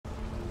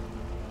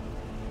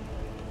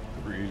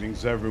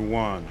Greetings,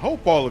 everyone.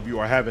 Hope all of you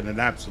are having an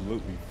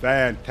absolutely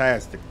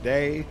fantastic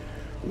day.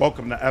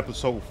 Welcome to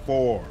episode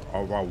 4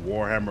 of our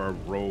Warhammer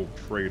Rogue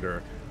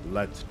Trader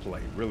Let's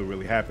Play.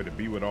 Really happy to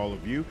be with all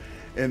of you.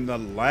 In the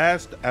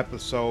last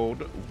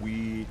episode,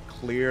 we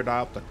cleared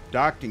out the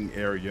docking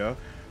area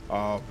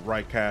of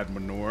Rykad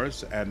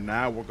Manors, and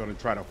now we're going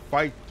to try to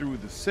fight through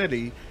the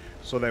city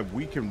so that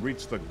we can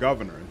reach the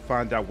governor and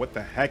find out what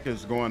the heck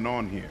is going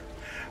on here.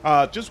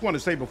 Just want to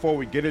say before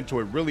we get into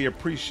it, really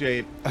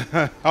appreciate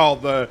all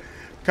the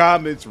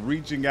comments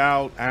reaching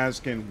out,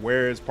 asking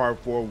where is part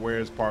 4, where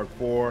is part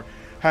 4.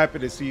 Happy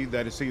to see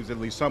that it seems at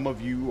least some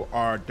of you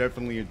are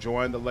definitely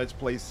enjoying the Let's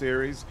Play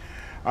series.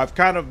 I've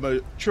kind of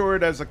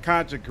matured as a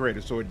content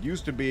creator, so it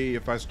used to be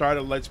if I started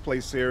a Let's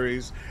Play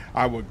series,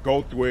 I would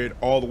go through it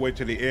all the way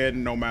to the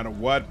end no matter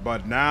what,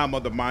 but now I'm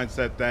of the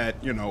mindset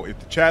that, you know, if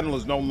the channel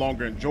is no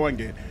longer enjoying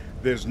it,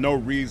 there's no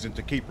reason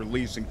to keep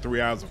releasing 3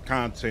 hours of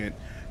content,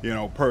 you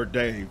know, per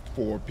day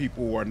for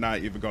people who are not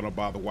even going to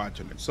bother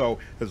watching it. So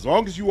as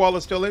long as you all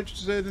are still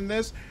interested in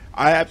this,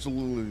 I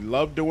absolutely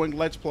love doing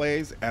Let's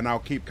Plays, and I'll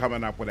keep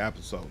coming up with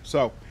episodes.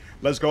 So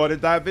let's go ahead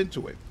and dive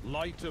into it.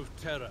 Light of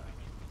terror,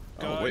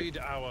 guide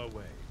our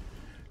way.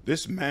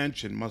 This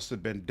mansion must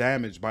have been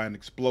damaged by an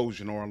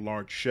explosion or a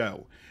large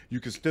shell. You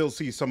can still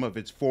see some of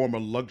its former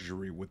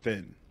luxury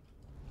within.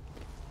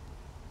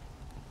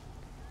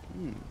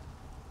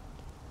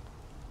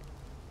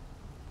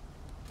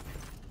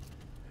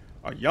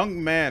 A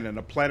young man in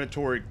a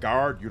planetary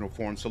guard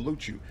uniform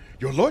salutes you.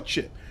 Your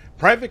lordship,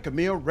 Private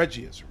Camille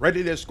Regias,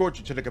 ready to escort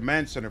you to the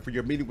command center for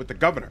your meeting with the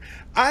governor.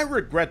 I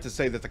regret to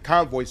say that the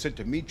convoy sent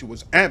to meet you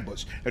was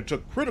ambushed and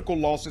took critical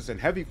losses in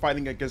heavy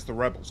fighting against the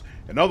rebels.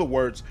 In other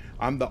words,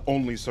 I'm the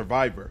only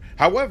survivor.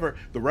 However,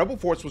 the rebel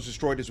force was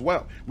destroyed as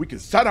well. We can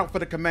set out for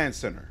the command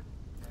center.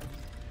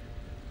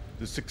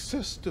 The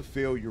success to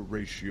failure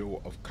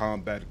ratio of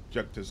combat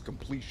objectives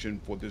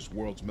completion for this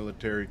world's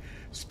military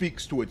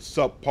speaks to its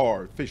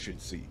subpar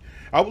efficiency.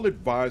 I will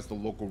advise the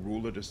local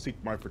ruler to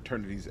seek my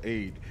fraternity's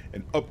aid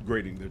in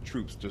upgrading their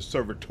troops to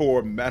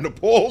servitor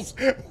manifolds.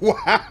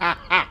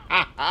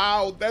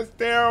 Wow, that's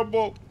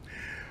terrible.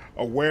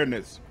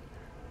 Awareness.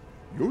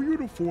 Your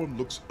uniform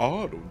looks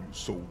odd on you,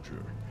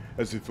 soldier,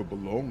 as if it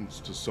belongs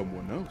to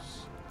someone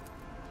else.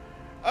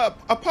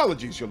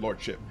 Apologies, your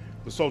lordship.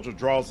 The soldier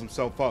draws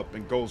himself up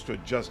and goes to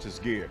adjust his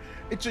gear.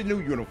 It's a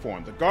new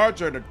uniform. The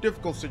guards are in a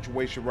difficult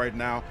situation right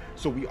now,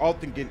 so we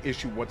often get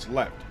issued what's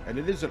left, and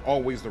it isn't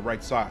always the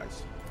right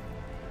size.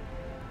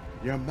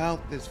 Your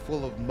mouth is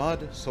full of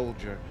mud,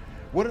 soldier.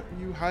 What are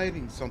you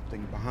hiding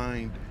something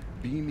behind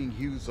beaming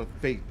hues of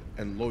faith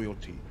and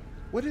loyalty?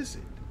 What is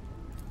it?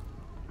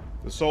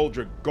 The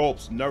soldier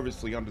gulps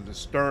nervously under the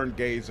stern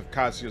gaze of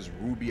Cassia's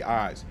ruby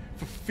eyes.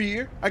 For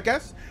fear, I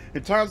guess?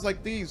 In times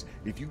like these,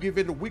 if you give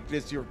in to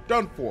weakness, you're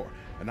done for,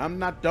 and I'm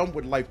not done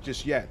with life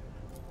just yet.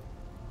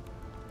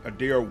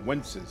 Adira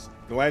winces,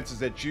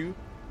 glances at you,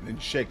 and then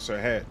shakes her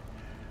head.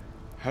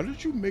 How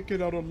did you make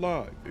it out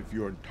alive if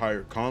your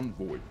entire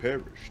convoy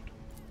perished?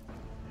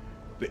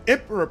 The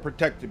Emperor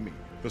protected me,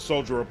 the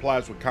soldier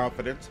replies with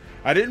confidence.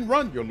 I didn't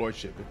run, your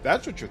lordship, if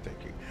that's what you're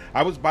thinking.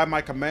 I was by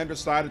my commander's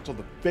side until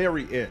the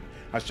very end.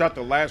 I shot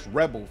the last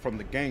rebel from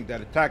the gang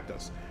that attacked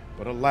us.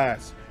 But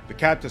alas, the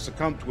captain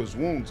succumbed to his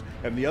wounds,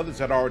 and the others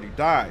had already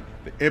died.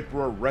 The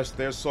Emperor rests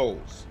their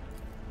souls.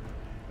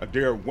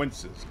 Adira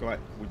winces. Glad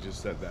we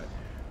just said that.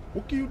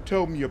 What can you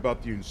tell me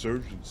about the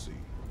insurgency?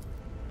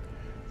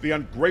 The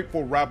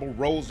ungrateful rabble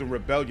rose in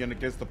rebellion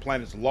against the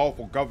planet's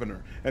lawful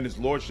governor and his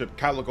lordship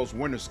Caligos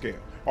Winterscale,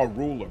 our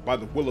ruler by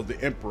the will of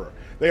the Emperor.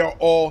 They are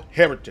all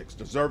heretics,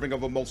 deserving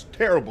of a most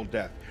terrible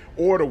death.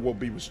 Order will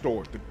be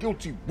restored. The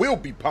guilty will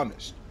be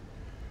punished.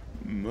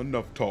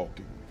 Enough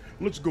talking.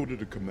 Let's go to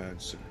the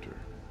command center.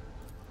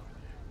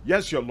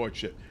 Yes, your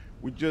lordship.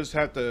 We just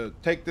have to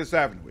take this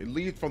avenue. It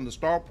leads from the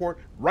starport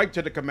right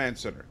to the command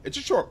center. It's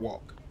a short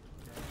walk.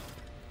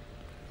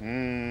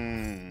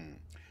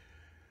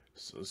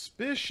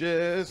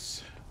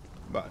 Suspicious.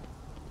 But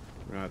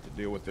we're gonna have to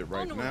deal with it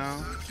right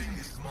now.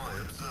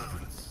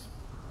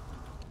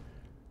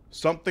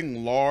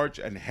 Something large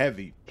and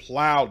heavy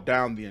plowed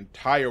down the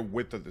entire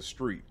width of the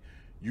street.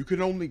 You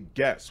can only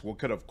guess what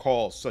could have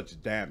caused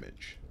such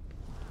damage.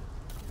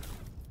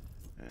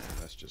 And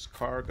that's just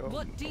cargo.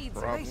 What deeds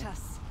await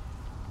us?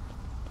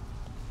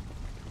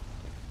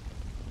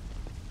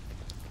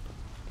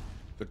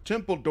 The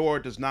temple door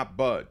does not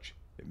budge.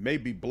 It may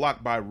be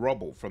blocked by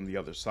rubble from the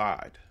other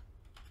side.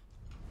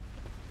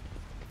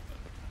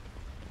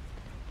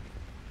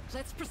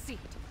 Let's proceed.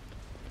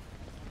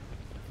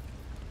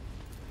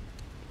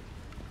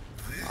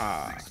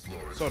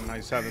 So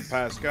nice having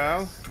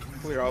Pasqal.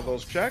 Clear all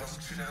those checks.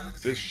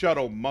 This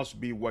shuttle must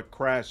be what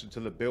crashed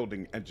into the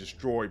building and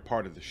destroyed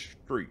part of the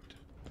street.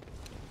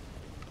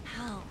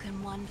 How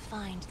can one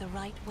find the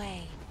right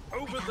way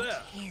Over without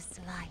there. his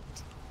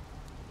light?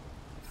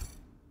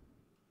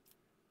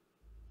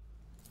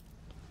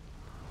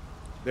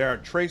 There are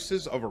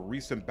traces of a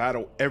recent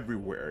battle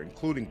everywhere,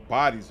 including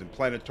bodies in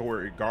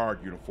planetary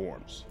guard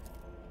uniforms.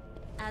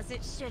 As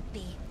it should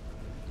be.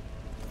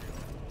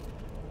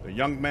 The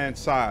young man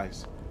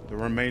sighs. The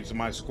remains of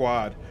my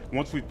squad.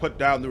 Once we put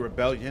down the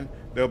rebellion,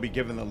 they'll be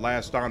given the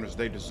last honors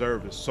they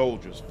deserve as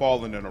soldiers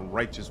fallen in a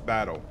righteous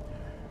battle.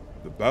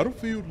 The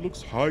battlefield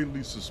looks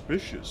highly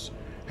suspicious.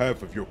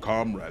 Half of your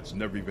comrades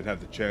never even had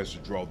the chance to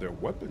draw their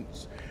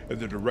weapons in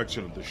the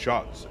direction of the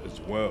shots as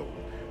well.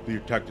 The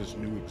attackers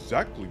knew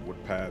exactly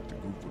what path the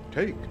group would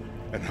take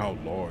and how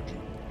large it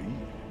would be.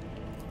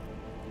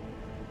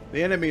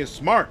 The enemy is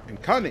smart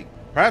and cunning.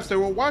 Perhaps they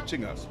were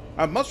watching us.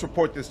 I must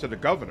report this to the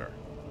governor.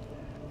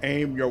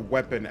 Aim your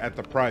weapon at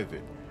the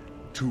private.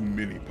 Too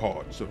many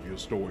parts of your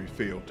story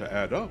fail to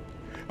add up.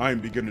 I am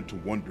beginning to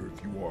wonder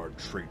if you are a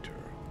traitor.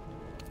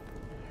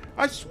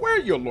 I swear,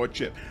 your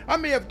lordship, I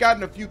may have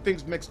gotten a few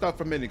things mixed up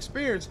from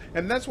inexperience,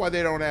 and that's why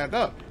they don't add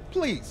up.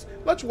 Please,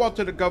 let's walk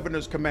to the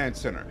governor's command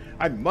center.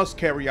 I must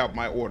carry out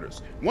my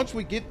orders. Once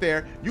we get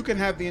there, you can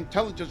have the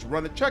intelligence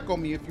run a check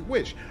on me if you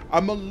wish.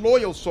 I'm a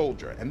loyal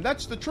soldier, and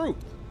that's the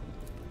truth.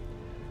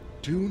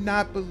 Do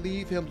not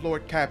believe him,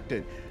 Lord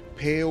Captain.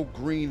 Pale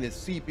green is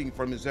seeping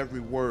from his every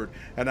word,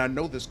 and I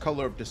know this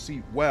color of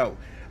deceit well.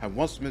 I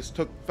once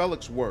mistook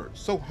Felix's words,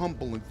 so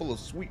humble and full of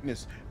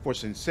sweetness, for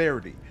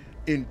sincerity.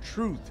 In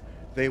truth,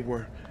 they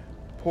were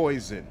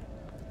poison.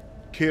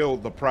 Kill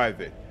the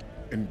private.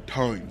 In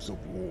times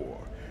of war,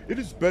 it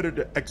is better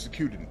to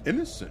execute an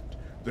innocent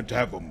than to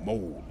have a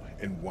mole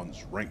in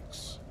one's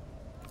ranks.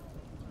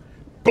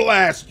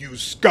 Blast you,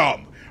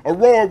 scum!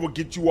 Aurora will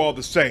get you all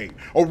the same.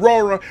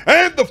 Aurora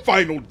and the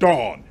final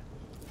dawn!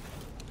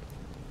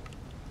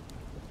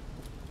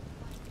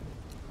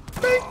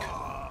 Bink!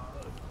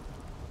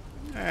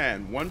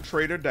 And one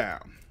traitor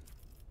down.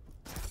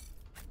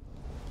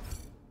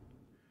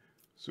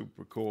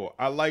 Super cool.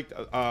 I liked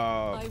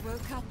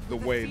the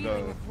way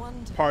the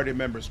party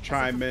members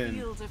chime in. A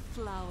field of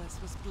flowers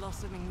was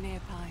blossoming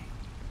nearby.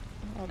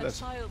 Oh, a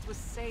child was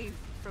saved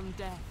from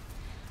death.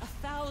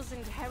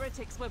 1,000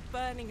 heretics were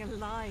burning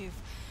alive,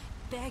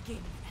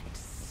 begging and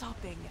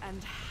sobbing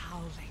and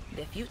howling.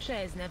 The future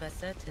is never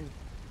certain.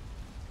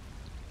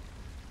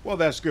 Well,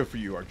 that's good for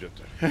you,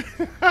 Argenta.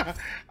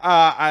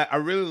 I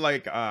really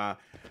like how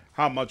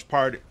much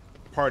party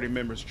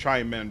members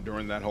chime in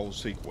during that whole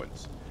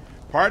sequence.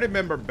 Party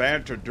member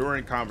banter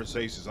during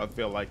conversations, I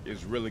feel like,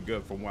 is really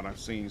good from what I've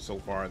seen so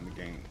far in the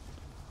game.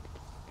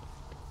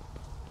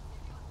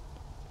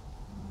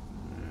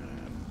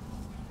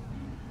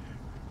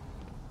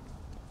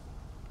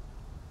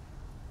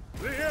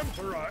 The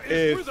Emperor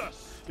is with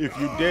us. If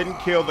you didn't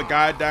kill the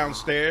guy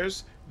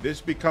downstairs,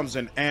 this becomes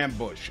an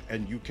ambush,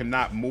 and you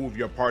cannot move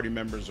your party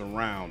members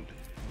around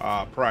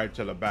prior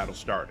to the battle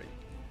starting.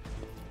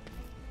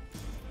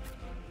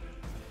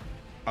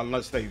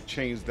 Unless they've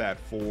changed that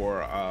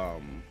for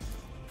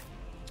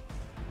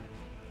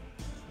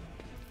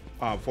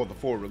the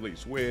full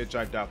release, which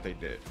I doubt they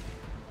did.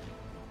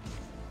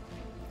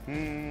 Go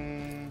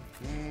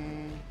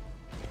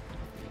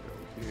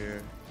here.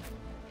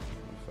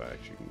 In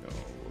fact, you can go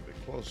a little bit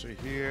closer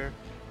here.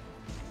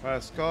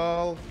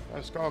 Pasqal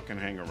can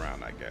hang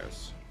around, I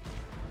guess.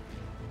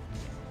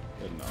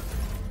 Good enough.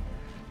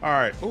 All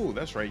right. Oh,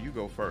 that's right. You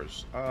go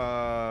first.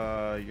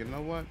 You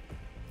know what?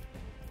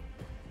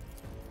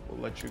 We'll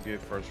let you get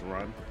first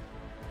run,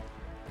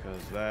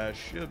 because that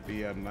should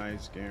be a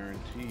nice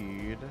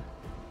guaranteed.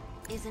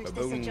 Isn't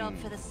this a job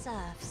for the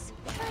serfs?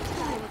 Try to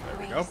die with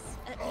grace,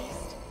 at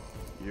least.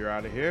 You're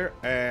out of here.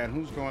 And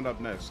who's going up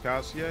next?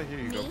 Cassia. Here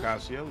you go,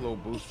 Cassia. A little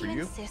boost for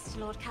you. Insist,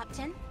 Lord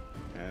Captain.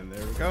 And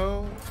there we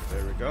go.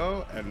 There we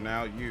go. And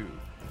now you.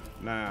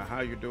 Now,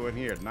 how you doing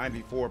here?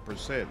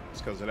 94%.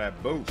 It's because of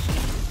that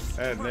boost.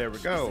 And there we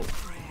go.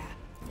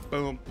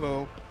 Boom,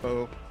 boom,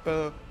 boom,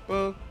 boom,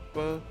 boom,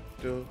 boom,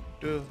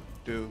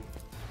 do.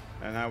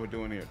 And how we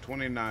doing here?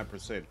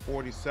 29%,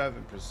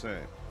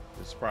 47%.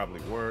 It's probably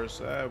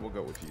worse. We'll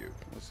go with you.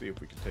 Let's see if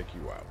we can take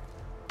you out.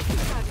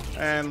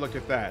 And look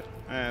at that.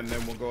 And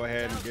then we'll go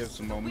ahead and give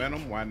some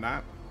momentum. Why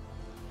not?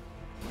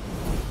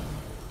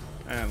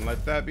 And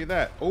let that be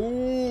that.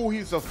 Oh,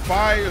 he's a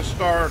fire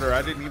starter.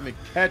 I didn't even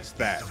catch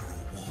that.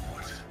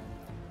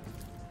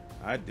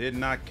 I did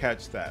not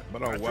catch that.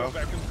 But oh well.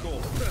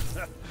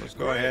 Let's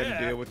go ahead and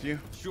deal with you.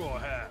 Sure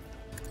have.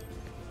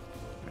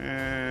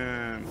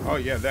 And oh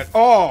yeah, that.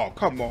 Oh,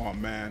 come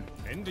on, man.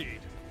 Indeed.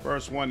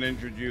 First one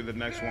injured you, the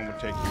next one will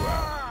take you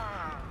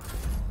out.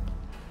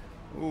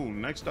 Ooh,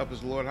 next up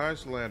is Lord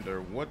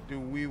Highlander. What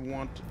do we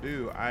want to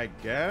do? I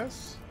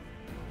guess,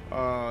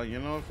 you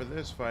know, for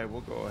this fight,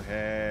 we'll go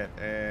ahead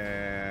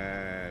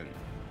and,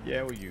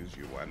 yeah, we'll use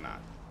you. Why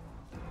not?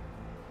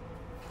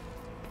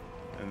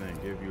 And then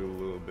give you a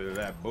little bit of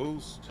that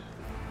boost.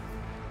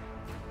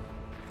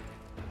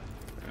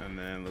 And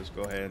then let's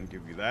go ahead and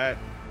give you that.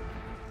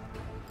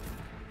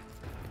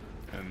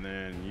 And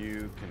then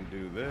you can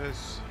do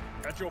this.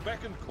 At your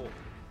beck and call.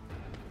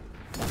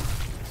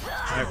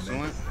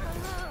 Excellent.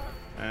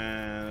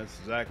 And that's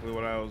exactly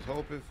what I was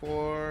hoping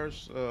for.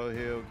 So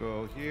he'll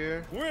go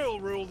here.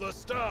 We'll rule the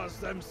stars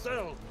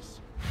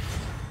themselves.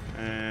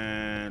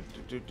 And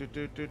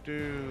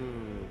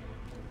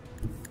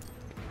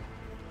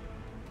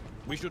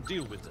We should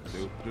deal with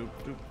this.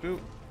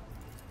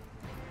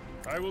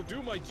 I will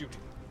do my duty.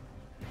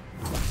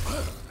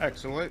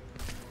 Excellent.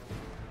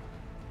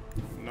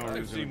 No I've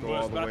reason to seen go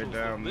all worse the way battles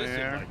down than this in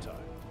there. my time.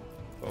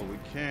 Well, we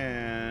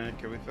can.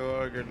 Can we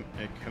throw a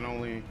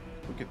grenade?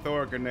 We can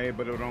throw a grenade,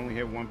 but it would only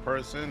hit one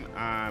person.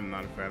 I'm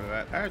not a fan of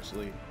that.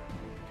 Actually,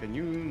 can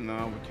you?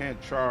 No, we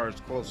can't charge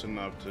close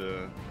enough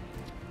to.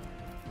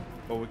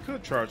 But we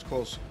could charge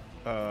close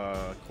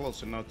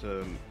enough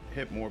to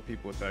hit more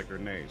people with that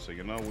grenade. So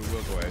you know, we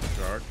will go ahead and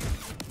charge.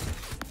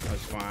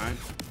 That's fine.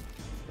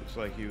 Looks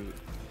like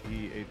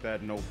he ate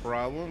that no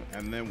problem.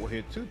 And then we'll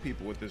hit 2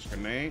 people with this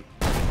grenade.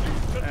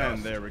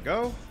 And there we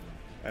go.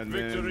 And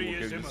then we'll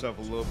give yourself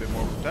a little bit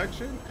more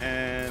protection.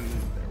 And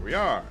there we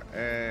are.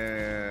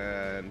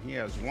 And he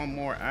has 1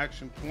 more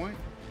action point.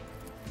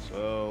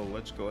 So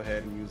let's go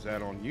ahead and use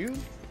that on you.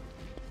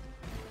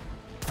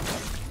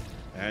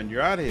 And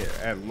you're out of here.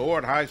 And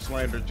Lord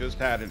Highlander just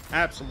had an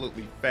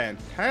absolutely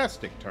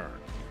fantastic turn.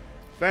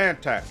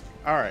 Fantastic.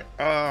 All right.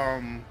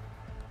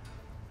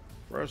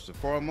 First and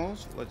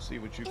foremost, let's see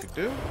what you could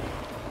do.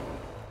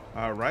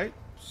 All right.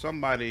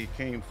 Somebody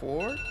came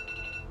forward.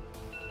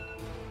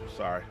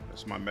 Sorry,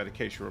 that's my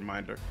medication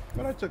reminder.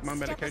 But I took my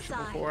medication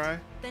before I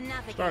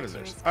started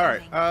this. All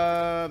right,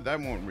 that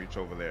won't reach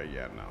over there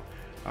yet now.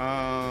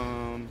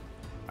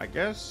 I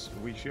guess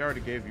she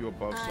already gave you a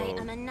buff, so I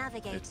am a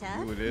navigator,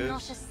 who it is.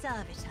 not a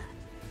servitor.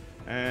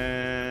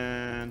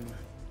 And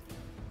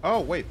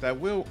oh wait, that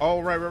will. Oh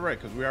right,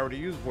 because we already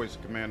used voice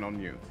of command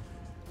on you,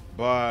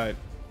 but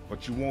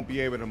you won't be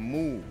able to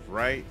move,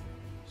 right?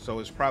 So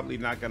it's probably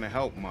not going to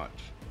help much.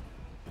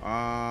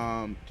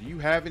 Do you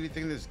have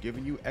anything that's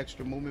giving you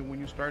extra movement when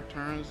you start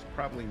turns?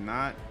 Probably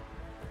not.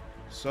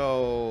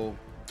 So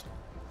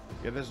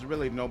yeah, there's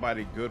really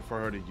nobody good for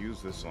her to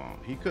use this on.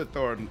 He could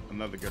throw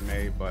another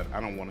grenade, but I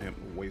don't want him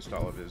to waste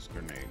all of his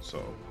grenades,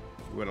 so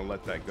we're gonna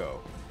let that go.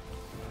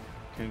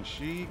 Can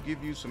she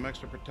give you some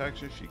extra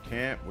protection? She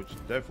can't, which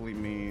definitely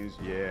means,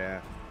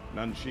 yeah,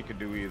 nothing she could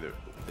do either.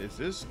 Is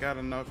this got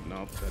enough?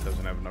 No, that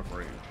doesn't have enough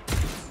range.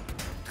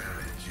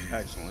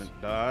 Excellent.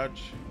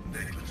 Dodge.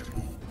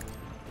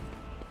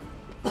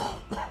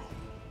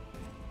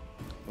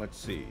 Let's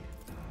see.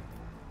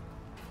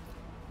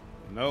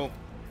 Nope.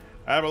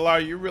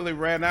 Avalar, you really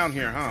ran out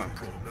here, huh?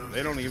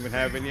 They don't even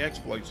have any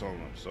exploits on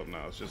them, so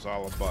no, it's just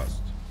all a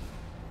bust.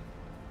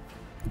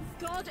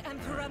 God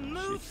Emperor,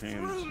 move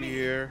through me.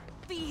 Here.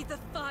 Be the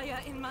fire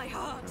in my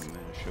heart. And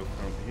then she'll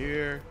come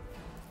here.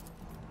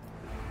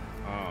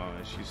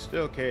 And she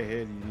still can't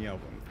hit any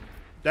of them.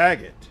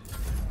 Dag it.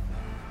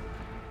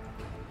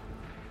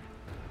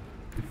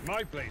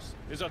 My place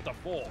is at the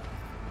fore.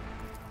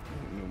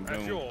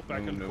 At your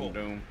beck and call.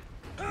 There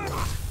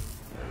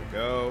we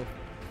go.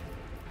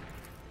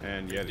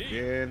 And yet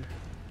again.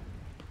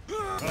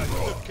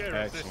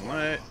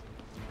 Excellent.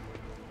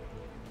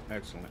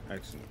 Excellent,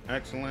 excellent,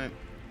 excellent.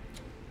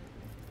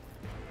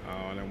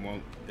 Oh, and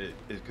then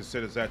it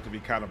considers that to be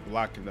kind of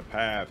blocking the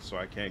path, so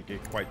I can't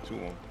get quite to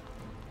him.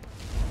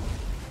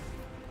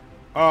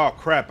 Oh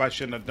crap, I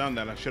shouldn't have done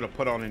that. I should have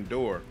put on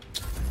endure.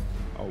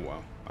 Oh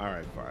well.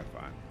 Alright, fine.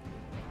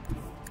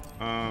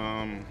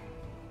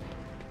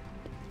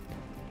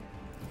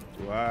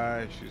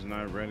 She's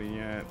not ready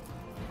yet.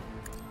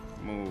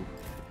 Move.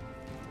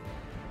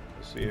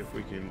 Let's see if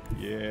we can.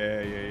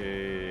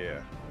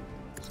 Yeah.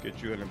 Let's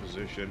get you in a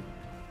position.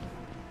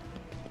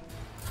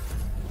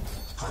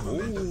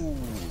 Ooh,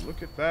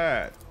 look at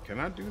that. Can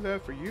I do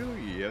that for you?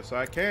 Yes,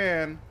 I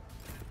can.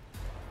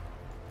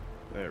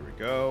 There we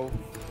go.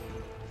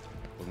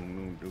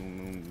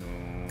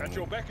 At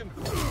your beck and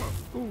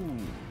call. Ooh,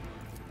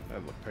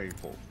 that looked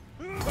painful.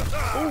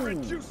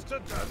 Reduced to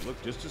That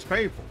looked just as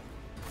painful.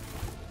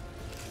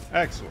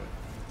 Excellent.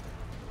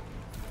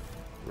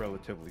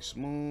 Relatively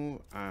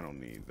smooth. I don't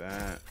need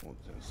that. We'll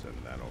just send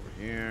that over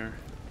here.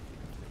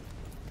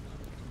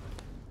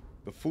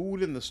 The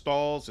food in the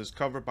stalls is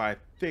covered by a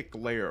thick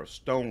layer of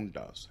stone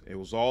dust. It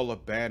was all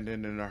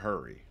abandoned in a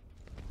hurry.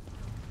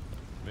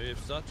 If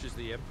such is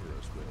the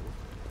Emperor's will.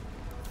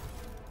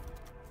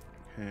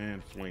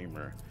 And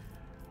flamer.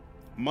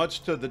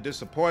 Much to the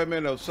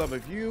disappointment of some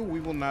of you,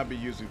 we will not be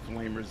using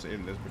flamers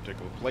in this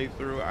particular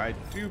playthrough. I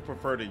do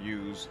prefer to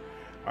use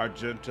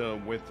Argenta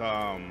with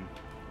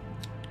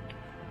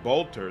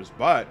bolters,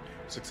 but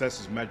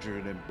success is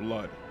measured in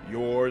blood,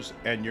 yours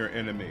and your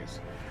enemies.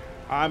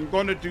 I'm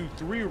going to do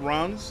 3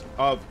 runs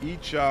of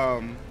each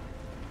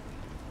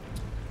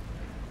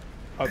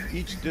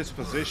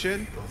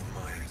disposition,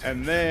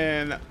 and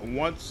then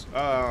once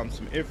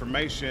some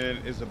information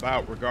is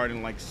about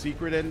regarding like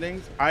secret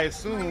endings, I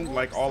assume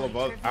like all of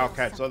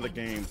Alcat's other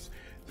games,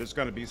 there's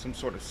going to be some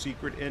sort of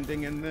secret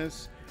ending in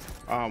this.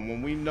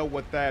 When we know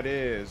what that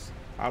is,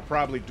 I'll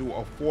probably do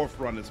a 4th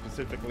run to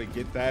specifically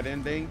get that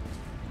ending.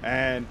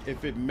 And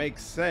if it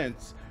makes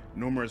sense,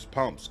 numerous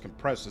pumps,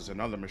 compressors, and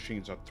other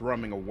machines are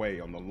thrumming away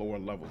on the lower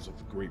levels of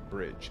the Great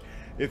Bridge.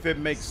 If it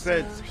makes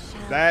sense,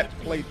 that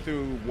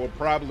playthrough will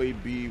probably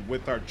be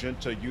with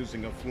Argenta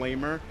using a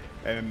flamer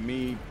and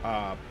me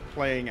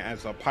playing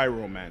as a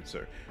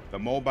pyromancer. The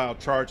mobile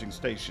charging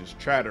stations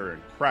chatter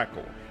and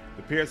crackle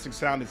The piercing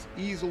sound is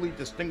easily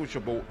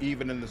distinguishable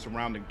even in the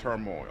surrounding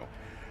turmoil.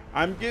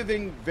 I'm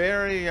giving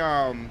very,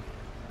 I'm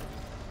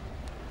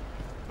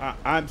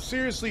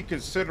seriously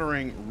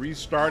considering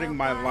restarting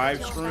my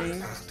live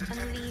stream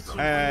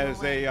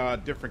as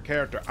a different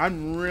character.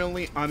 I'm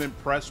really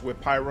unimpressed with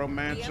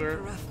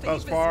Pyromancer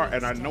thus far,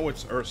 and I know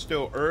it's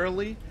still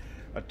early.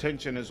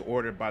 Attention is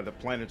ordered by the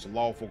planet's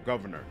lawful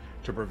governor.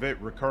 To prevent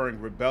recurring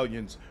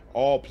rebellions,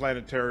 all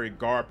planetary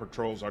guard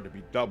patrols are to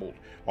be doubled.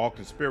 All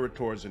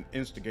conspirators and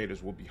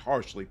instigators will be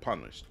harshly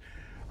punished.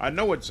 I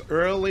know it's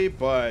early,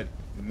 but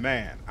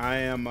man,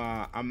 I'm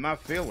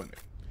not feeling it.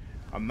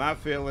 I'm not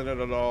feeling it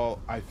at all.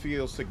 I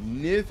feel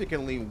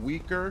significantly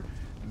weaker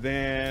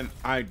than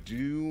I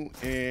do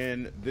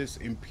in this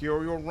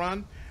Imperial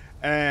run.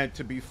 And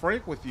to be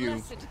frank with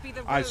you,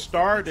 I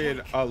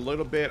started a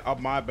little bit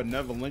of my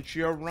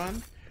Benevolentia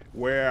run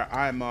where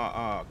I'm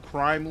a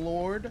crime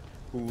lord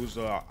who's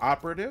an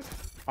operative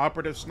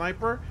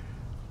sniper.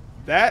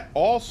 That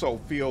also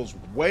feels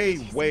way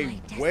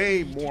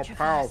more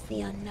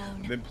powerful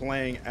than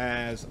playing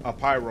as a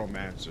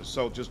pyromancer.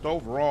 So just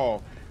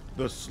overall,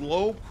 the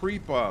slow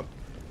creep up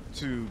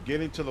to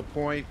getting to the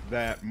point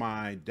that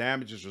my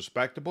damage is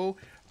respectable,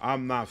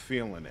 I'm not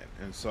feeling it.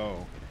 And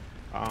so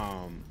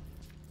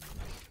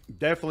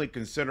definitely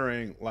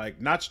considering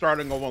like not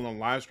starting over on the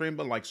live stream,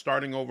 but like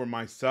starting over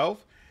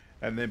myself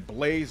and then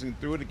blazing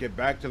through to get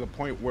back to the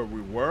point where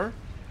we were,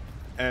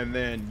 and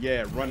then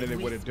yeah, running it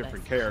with a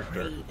different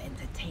character.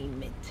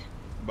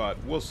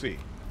 But we'll see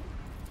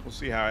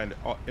how it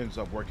ends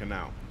up working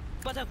out.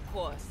 But of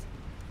course.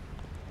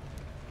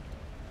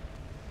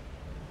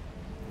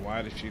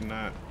 Why did she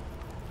not?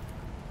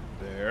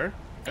 There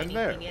and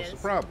there. What's the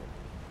problem?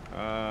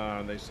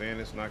 They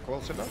saying it's not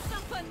close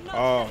enough?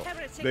 Oh,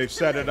 they've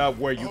set it up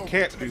where you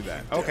can't do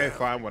that. Okay,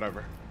 fine,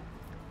 whatever.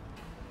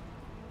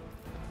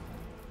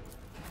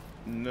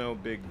 No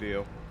big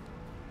deal.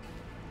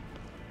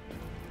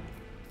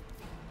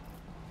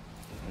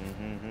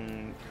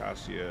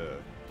 Cassia.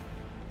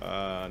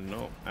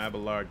 No,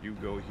 Abelard, you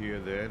go here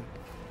then.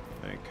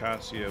 And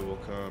Cassia will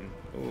come.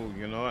 Oh,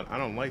 you know what? I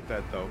don't like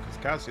that though, because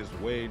Cassia's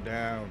way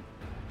down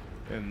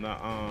in the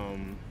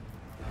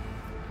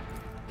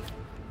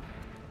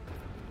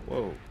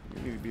Whoa,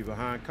 you need to be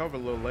behind cover,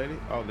 little lady.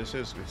 Oh, this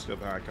is still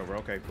behind cover.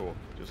 Okay, cool.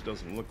 Just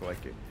doesn't look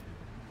like it.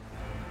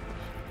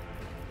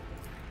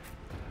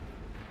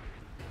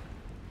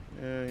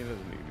 Yeah, he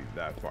doesn't need to be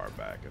that far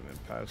back. And then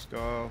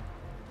Pasqal.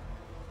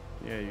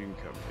 Yeah, you can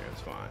come here.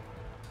 It's fine.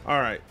 All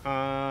right.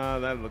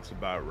 That looks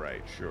about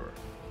right. Sure.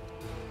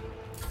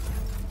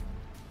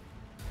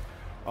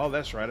 Oh,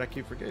 that's right. I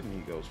keep forgetting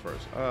he goes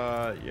first.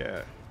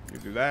 Yeah. You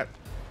do that.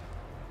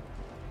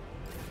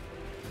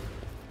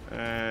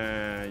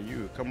 And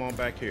you come on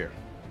back here.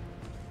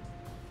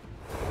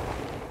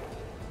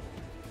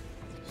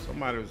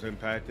 Somebody was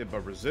impacted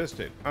but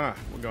resisted. We're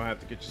gonna have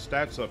to get your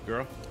stats up,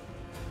 girl.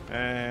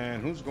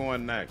 And who's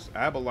going next?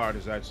 Abelard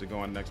is actually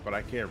going next, but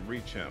I can't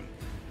reach him.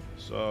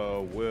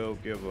 So we'll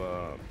give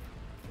a.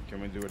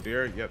 Can we do a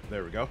deer? Yep,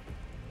 there we go.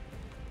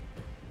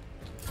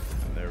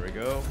 And there we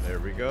go. There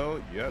we go.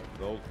 Yep,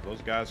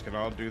 those guys can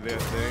all do their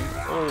thing.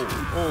 Oh.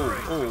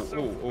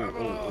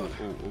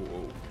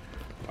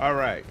 All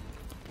right.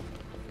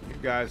 You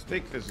guys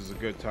think this is a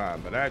good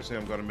time, but actually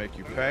I'm going to make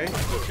you pay.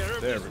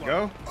 There we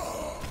go.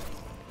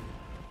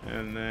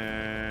 And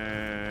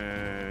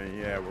then,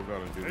 yeah, we're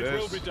going to do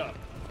this.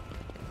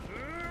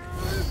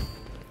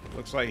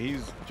 Looks like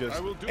he's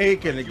just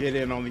aching to get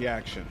in on the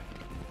action.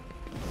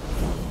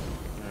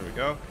 There we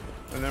go.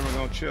 And then we're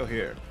going to chill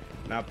here.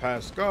 Now,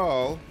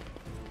 Pasqal.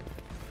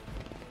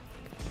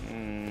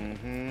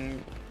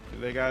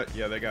 They got,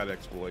 yeah, they got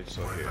exploits.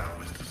 So here,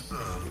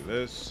 do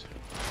this.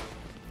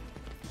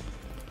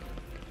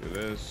 Do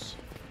this.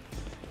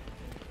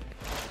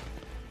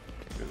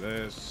 Do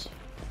this.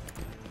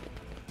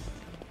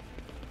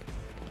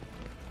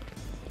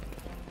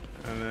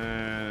 And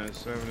then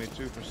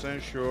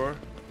 72% sure.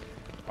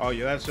 Oh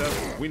yeah, that's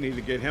us. We need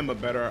to get him a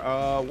better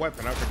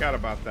weapon. I forgot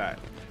about that.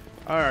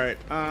 Alright,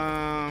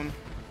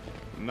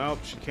 nope,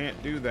 she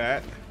can't do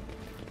that.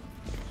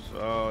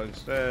 So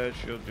instead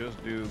she'll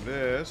just do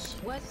this.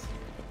 What's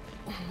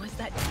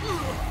that?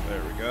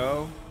 There we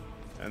go.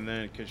 And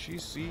then can she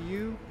see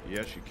you?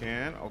 Yes, she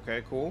can.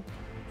 Okay, cool.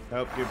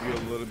 Help give you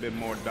a little bit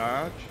more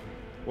dodge.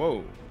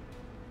 Whoa.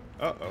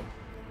 Uh-oh.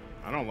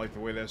 I don't like the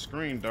way that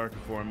screen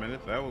darkened for a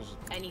minute. That was...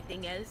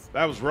 Anything else?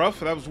 That was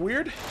rough. That was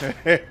weird.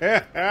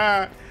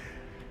 And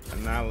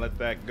now let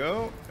that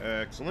go.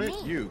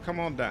 Excellent. Me? You, come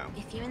on down.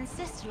 If you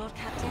insist, Lord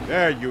Captain.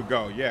 There you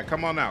go. Yeah,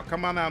 come on out.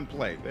 Come on out and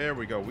play. There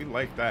we go. We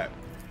like that.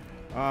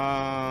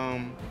 I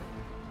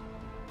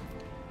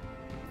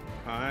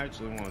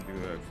actually want to do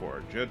that for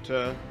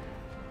Argenta.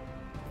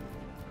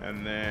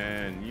 And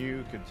then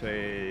you could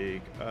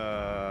take,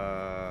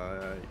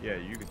 yeah,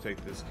 you could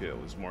take this kill.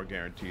 It's more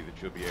guaranteed that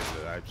you'll be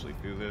able to actually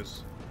do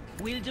this.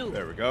 Will do.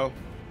 There we go.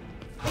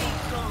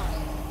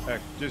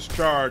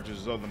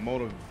 Discharges of the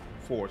motive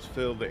force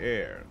fill the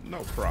air.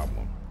 No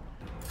problem.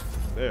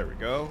 There we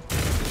go.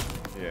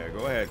 Yeah,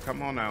 go ahead.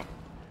 Come on out.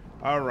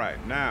 All right,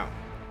 now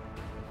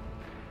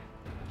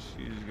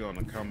She's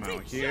gonna come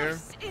out here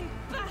in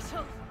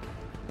battle.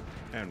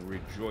 and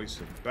rejoice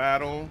in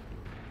battle.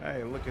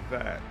 Hey, look at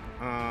that.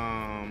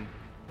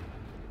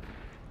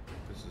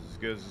 This is as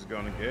good as it's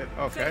gonna get.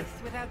 Okay.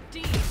 Faith without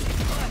deeds is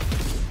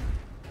worthless.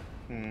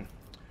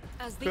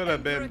 As the Could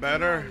have been Emperor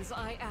better. commands,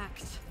 I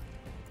act.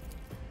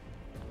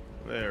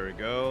 There we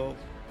go.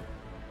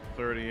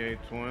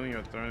 3820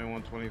 or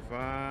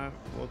 3125.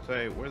 We'll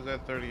take. Where's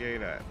that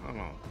 38 at? Hold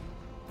on.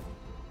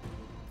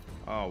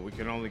 Oh, we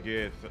can only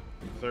get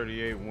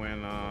 38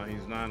 when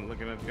he's not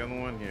looking at the other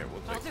one. Here,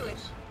 we'll take I'll do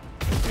this.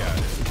 it. Yeah, it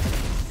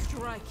is.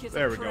 Strike is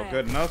There a we go. prayer.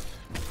 Good enough.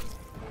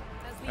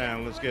 As the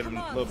And let's Emperor get a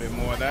commands, little bit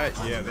more of that.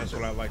 I Yeah, act. that's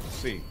what I like to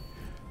see.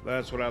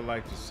 That's what I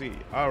like to see.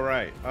 All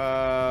right.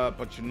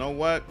 But you know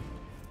what?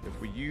 If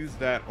we use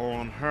that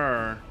on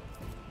her,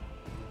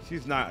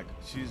 she's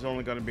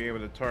only going to be able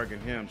to target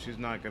him. She's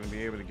not going to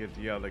be able to get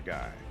the other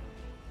guy.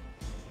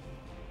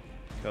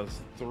 Because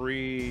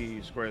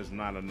 3 squares is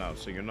not enough.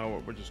 So you know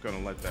what? We're just going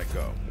to let that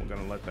go. We're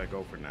going to let that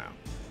go for now.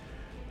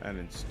 And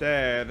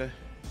instead,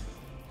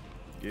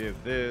 give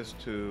this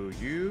to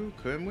you.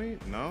 Couldn't we?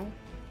 No?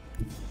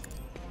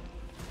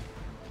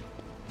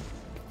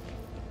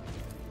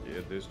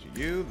 Give this to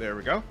you. There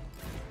we go.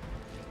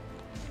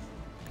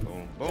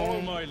 Boom, Follow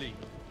boom. my lead.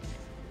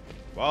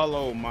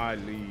 Follow my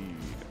lead.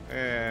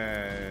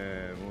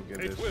 And we'll give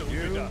It this will to be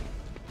you. done.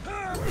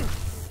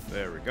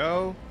 There we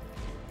go.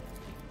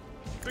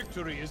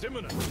 Victory is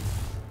imminent.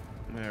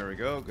 There we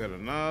go. Good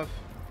enough.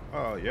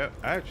 Oh, yep.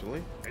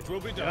 Actually. It will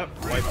be Yep.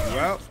 done. Wipe you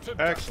out. To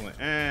battle. Excellent.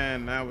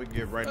 And now we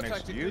get right A next to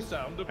tactically you.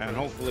 sound approach. And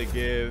hopefully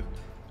give...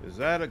 Is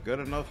that a good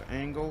enough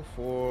angle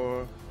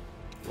for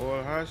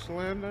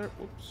Highlander?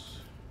 Whoops.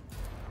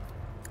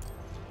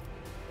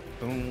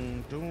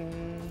 Boom,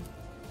 boom.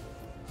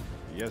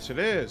 Yes, it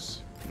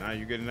is. Now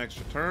you get an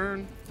extra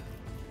turn.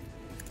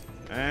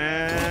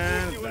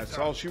 And that's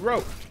all she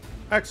wrote.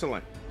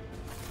 Excellent.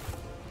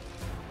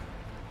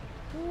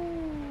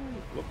 Ooh,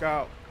 look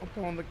out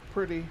upon the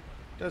pretty,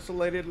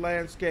 desolated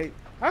landscape.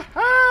 Ha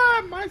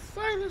ha! My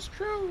sight is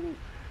true.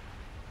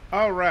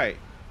 All right.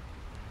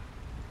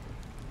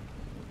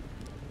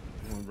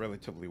 Doing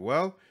relatively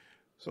well.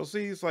 So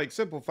see, it's like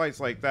simple fights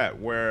like that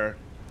where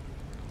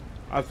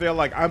I feel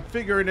like I'm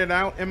figuring it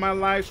out in my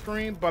live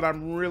stream, but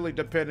I'm really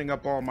depending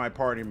upon my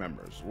party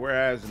members.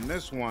 Whereas in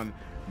this one,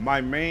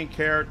 my main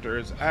character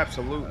is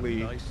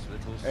absolutely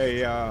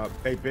a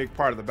big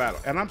part of the battle.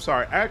 And I'm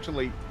sorry,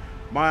 actually,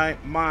 my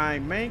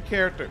main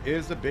character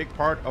is a big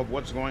part of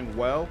what's going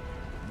well,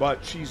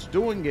 but she's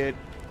doing it.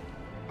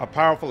 A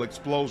powerful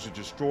explosion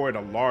destroyed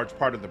a large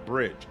part of the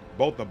bridge,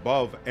 both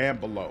above and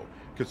below.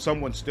 Could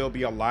someone still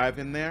be alive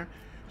in there?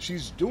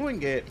 She's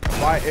doing it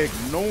by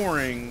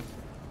ignoring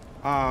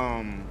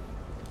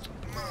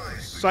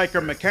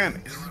psyker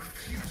mechanics,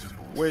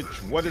 which,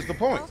 what is the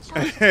point?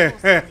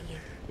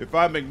 If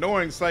I'm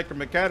ignoring psyker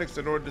mechanics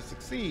in order to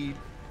succeed,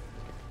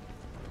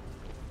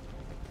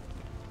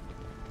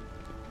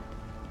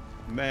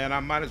 man, I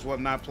might as well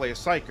not play a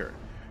psyker.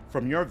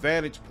 From your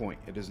vantage point,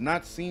 it does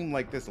not seem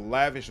like this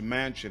lavish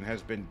mansion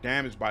has been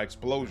damaged by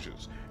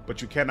explosions,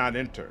 but you cannot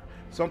enter.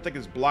 Something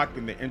is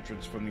blocking the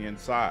entrance from the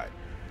inside.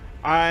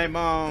 The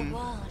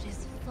world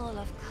is full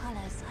of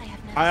colors I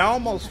have never I seen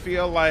almost before.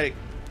 feel like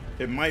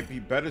it might be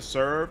better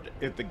served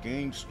if the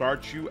game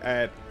starts you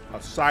at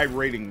a psi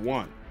rating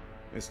 1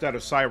 instead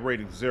of psi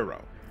rating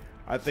 0.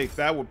 I think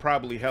that would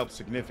probably help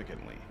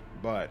significantly,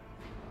 but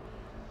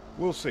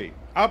we'll see.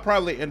 I'll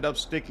probably end up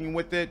sticking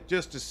with it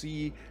just to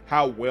see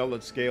how well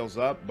it scales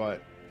up,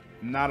 but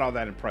not all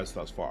that impressed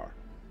thus far.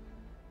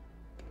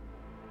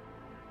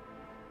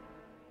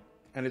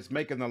 And it's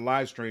making the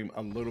live stream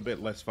a little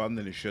bit less fun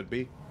than it should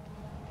be.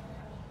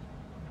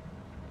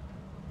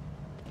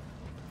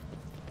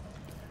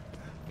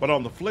 But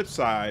on the flip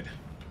side,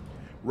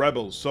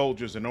 rebels,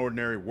 soldiers, and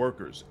ordinary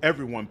workers,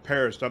 everyone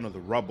perished under the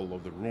rubble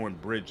of the ruined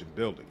bridge and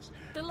buildings.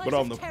 The light But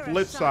on of the terror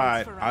flip shines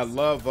side, for I us.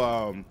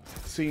 love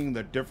seeing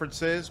the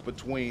differences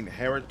between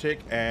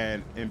Heretic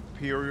and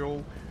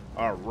Imperial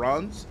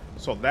runs.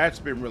 So that's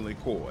been really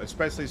cool,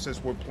 especially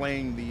since we're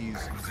playing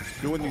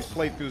doing these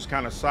playthroughs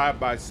kind of side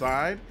by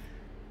side.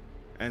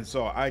 And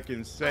so I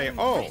can say, I'm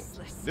oh,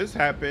 restless. this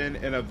happened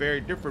in a very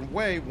different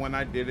way when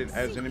I did it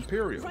as an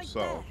Imperial. Right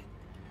So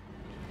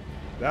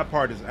that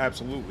part is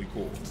absolutely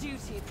cool. there.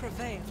 Duty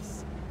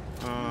prevails.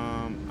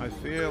 I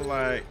feel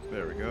like,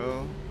 there we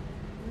go.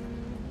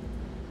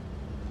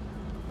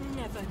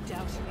 Never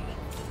doubt me.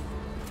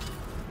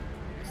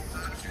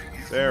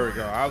 There we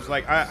go. I was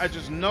like, I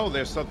just know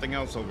there's something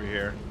else over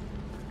here.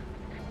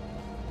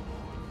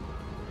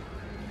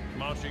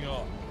 Marching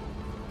on.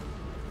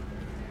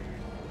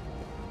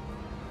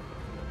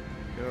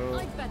 Go.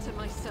 I better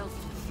myself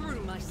through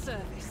my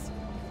service.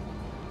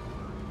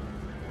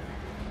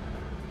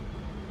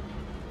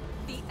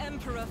 The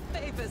Emperor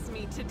favors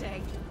me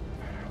today.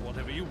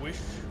 Whatever you wish.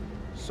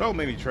 So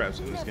many traps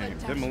in this Never game.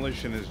 doubt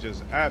Demolition is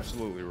just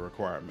absolutely a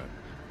requirement.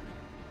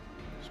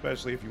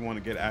 Especially if you want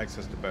to get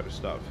access to better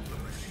stuff.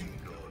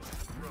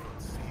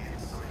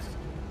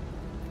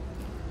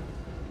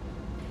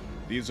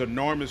 These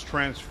enormous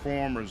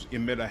transformers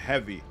emit a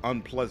heavy,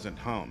 unpleasant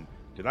hum.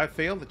 Did I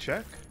fail the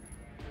check?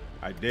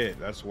 I did.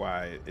 That's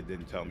why it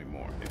didn't tell me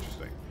more.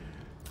 Interesting.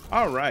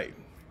 All right.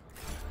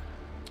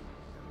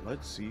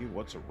 Let's see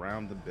what's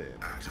around the bend.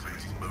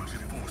 Activating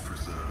motive force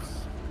reserves.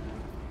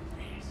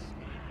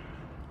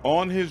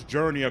 On his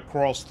journey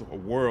across the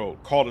world,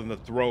 caught in the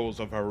throes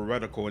of a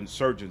heretical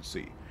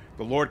insurgency,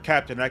 the Lord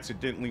Captain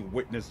accidentally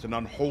witnessed an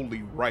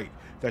unholy rite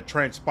that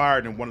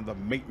transpired in one of the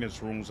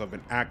maintenance rooms of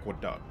an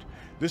aqueduct.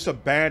 This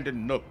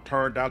abandoned nook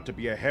turned out to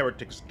be a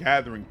heretic's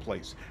gathering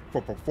place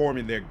for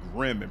performing their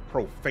grim and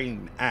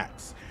profane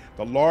acts.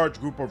 The large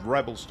group of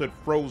rebels stood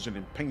frozen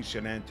in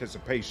patient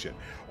anticipation,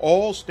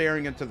 all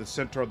staring into the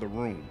center of the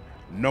room.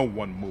 No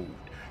one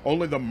moved.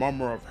 Only the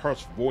murmur of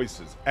hushed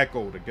voices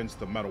echoed against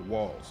the metal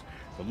walls.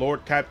 The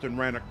Lord Captain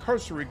ran a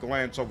cursory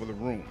glance over the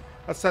room,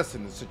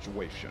 assessing the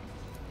situation.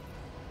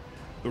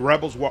 The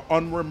rebels were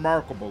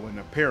unremarkable in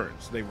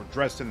appearance. They were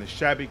dressed in the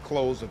shabby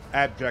clothes of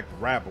abject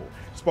rabble,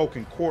 spoke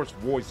in coarse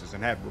voices,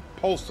 and had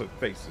repulsive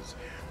faces.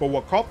 But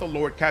what caught the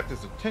Lord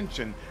Captain's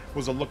attention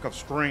was a look of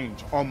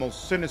strange,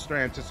 almost sinister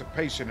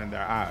anticipation in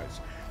their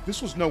eyes.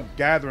 This was no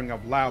gathering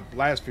of loud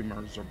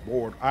blasphemers or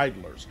bored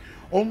idlers.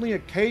 Only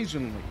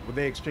occasionally would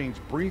they exchange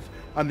brief,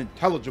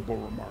 unintelligible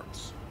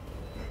remarks.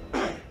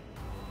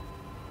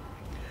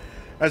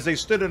 As they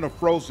stood in a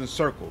frozen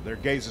circle, their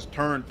gazes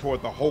turned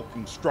toward the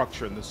hulking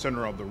structure in the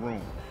center of the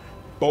room.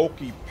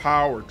 Bulky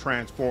power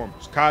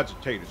transformers,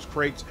 cogitators,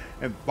 crates,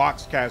 and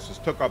box casters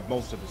took up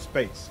most of the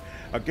space.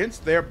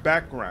 Against their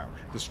background,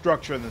 the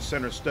structure in the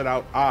center stood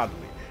out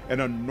oddly, an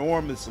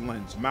enormous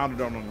lens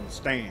mounted on a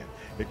stand.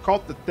 It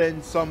caught the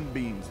thin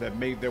sunbeams that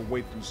made their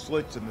way through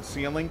slits in the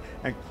ceiling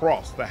and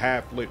crossed the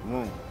half-lit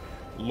room.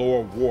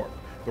 Lower warp.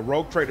 The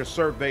rogue trader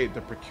surveyed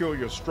the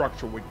peculiar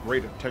structure with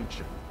great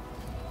attention.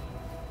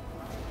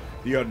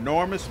 The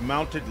enormous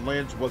mounted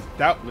lens was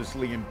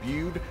doubtlessly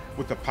imbued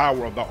with the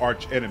power of the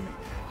arch-enemy,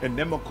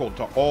 inimical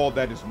to all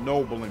that is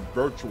noble and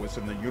virtuous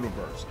in the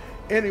universe.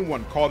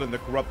 Anyone caught in the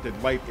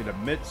corrupted light it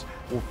emits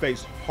will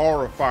face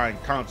horrifying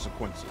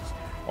consequences.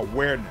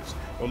 Awareness.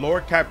 The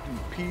Lord Captain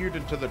peered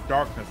into the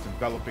darkness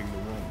enveloping the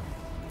room.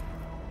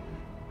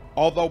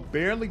 Although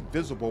barely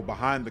visible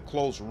behind the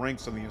closed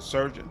ranks of the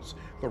insurgents,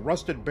 the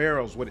rusted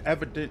barrels with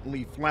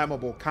evidently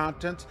flammable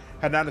contents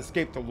had not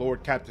escaped the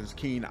Lord Captain's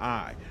keen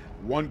eye.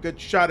 One good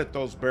shot at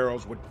those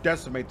barrels would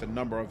decimate the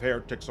number of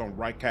heretics on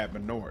Rycab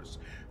Manors.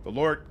 The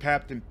Lord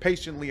Captain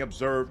patiently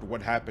observed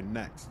what happened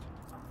next.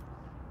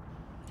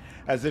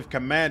 As if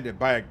commanded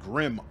by a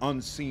grim,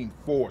 unseen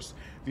force,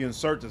 the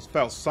insurgents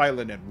fell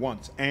silent at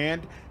once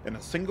and, in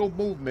a single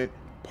movement,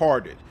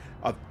 parted.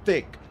 A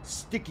thick,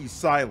 sticky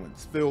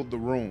silence filled the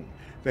room.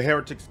 The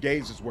heretics'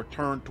 gazes were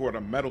turned toward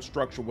a metal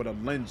structure with a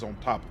lens on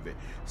top of it,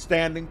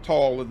 standing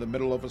tall in the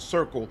middle of a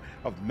circle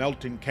of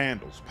melting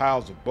candles,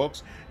 piles of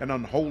books, and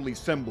unholy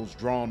symbols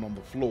drawn on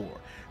the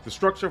floor. The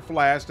structure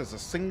flashed as a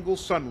single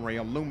sun ray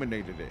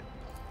illuminated it.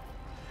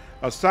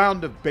 A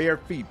sound of bare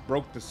feet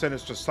broke the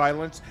sinister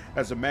silence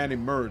as a man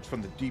emerged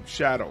from the deep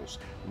shadows.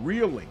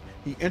 Reeling,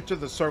 he entered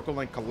the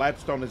circle and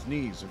collapsed on his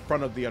knees in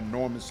front of the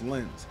enormous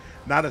lens.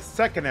 Not a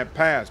second had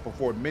passed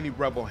before many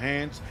rebel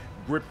hands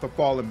gripped the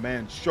fallen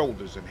man's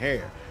shoulders and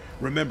hair.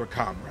 Remember,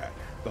 comrade,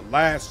 the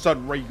last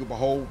sun ray you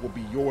behold will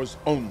be yours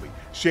only,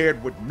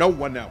 shared with no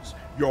one else.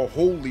 Your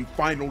holy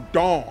final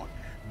dawn,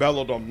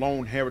 bellowed a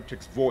lone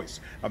heretic's voice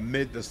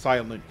amid the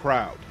silent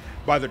crowd.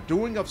 By the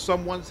doing of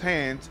someone's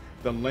hands,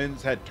 the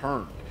lens had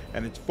turned,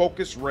 and its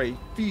focused ray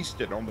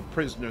feasted on the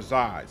prisoner's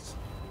eyes.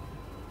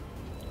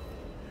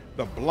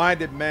 The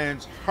blinded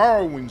man's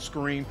harrowing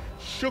scream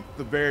shook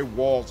the very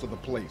walls of the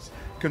place.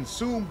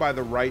 Consumed by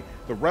the rite,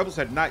 the rebels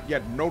had not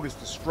yet noticed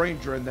the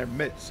stranger in their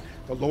midst.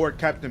 The Lord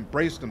Captain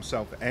braced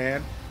himself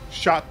and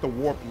shot the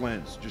warp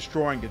lens,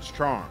 destroying its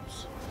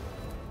charms.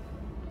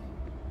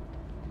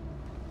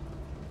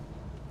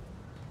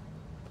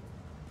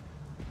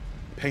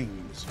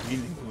 Pain is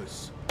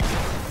meaningless.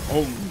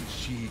 Only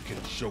she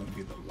can show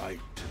me the light.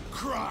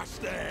 Cross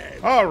them!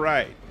 All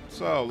right.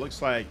 So,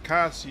 looks like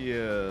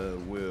Cassia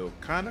will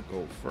kind of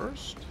go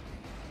first.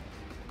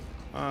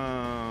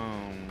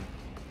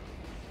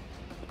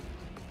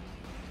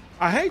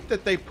 I hate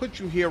that they put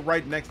you here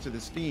right next to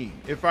the steam.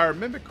 If I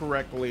remember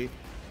correctly,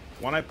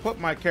 when I put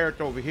my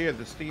character over here,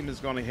 the steam is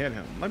going to hit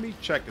him. Let me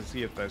check and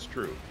see if that's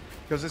true.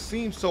 Because it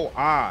seems so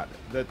odd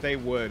that they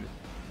would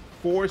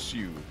force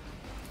you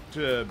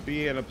to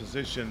be in a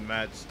position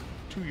that's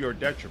to your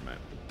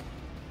detriment.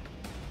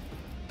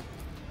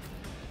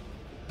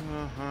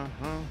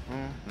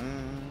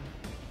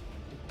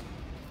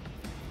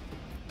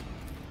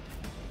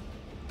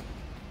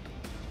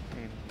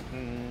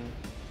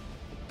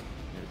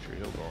 Sure,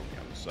 he'll go on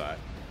the other side.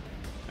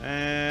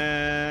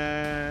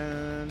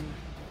 And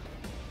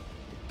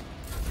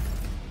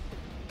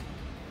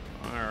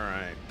all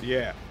right,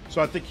 yeah.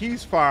 So I think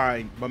he's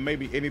fine, but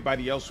maybe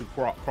anybody else who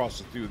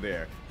crosses through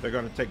there, they're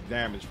going to take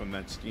damage from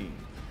that steam.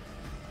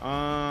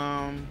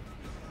 Kind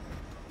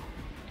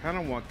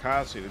of want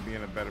Cassia to be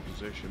in a better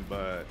position,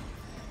 but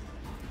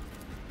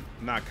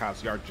not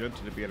Cassia,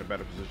 Argenta to be in a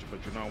better position, but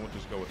you know, we'll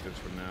just go with this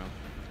for now.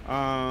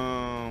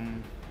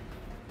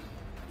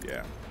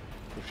 Yeah,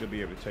 we should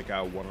be able to take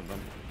out one of them.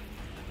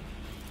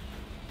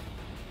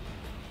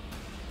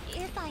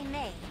 If I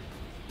may.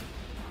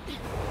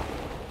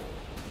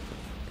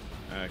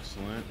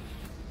 Excellent.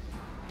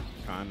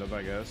 Kind of,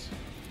 I guess.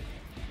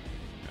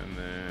 And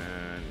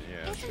then,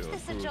 yeah, she'll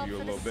improve you a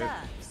little bit.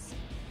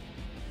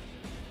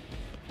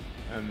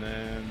 And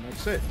then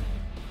that's it.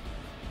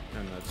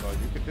 And that's all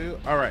you can do.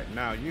 All right,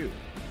 now you.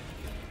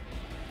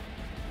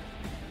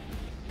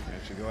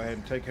 And should go ahead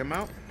and take him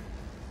out.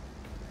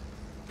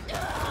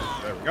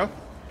 There we go.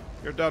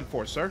 You're done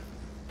for, sir.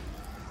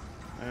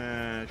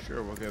 And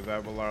sure, we'll give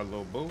Avalar a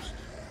little boost.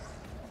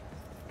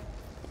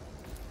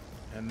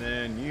 And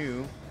then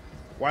you.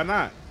 Why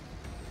not?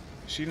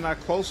 Is she not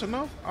close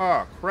enough?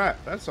 Oh,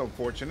 crap. That's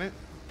unfortunate.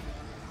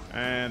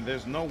 And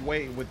there's no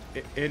way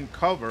in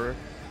cover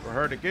for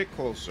her to get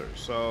closer.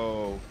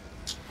 So,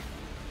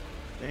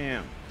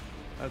 damn.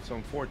 That's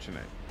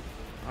unfortunate.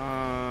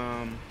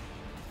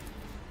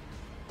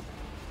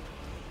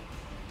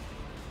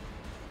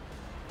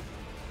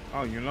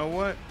 Oh, you know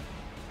what?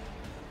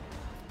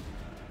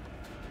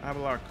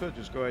 Avalar could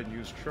just go ahead and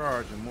use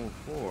charge and move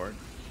forward.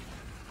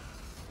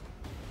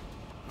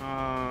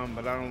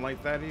 But I don't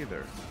like that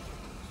either.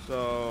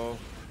 So,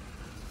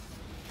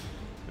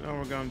 you know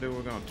what we're gonna do?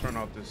 We're gonna turn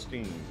off this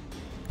steam.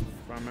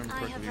 If I remember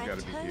correctly, you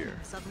gotta be here.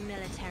 Of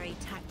military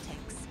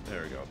tactics.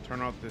 There we go.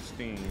 Turn off this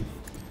steam.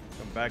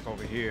 Come back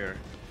over here.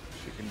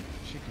 She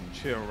can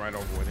chill right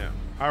over with him.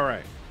 All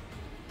right.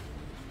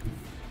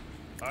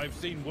 I've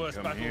seen worse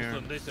Come battles here.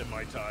 than this in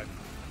my time.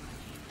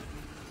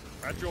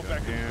 At your Come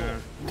back here.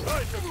 and forth.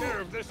 I took care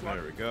of this one.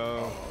 There we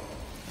go.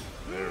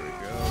 There we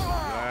go. Do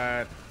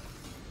that.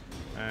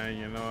 And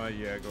you know what?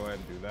 Yeah, go ahead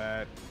and do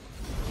that.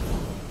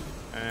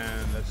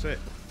 And that's it.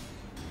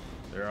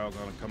 They're all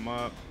gonna come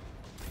up.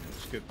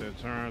 Skip their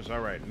turns. All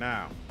right,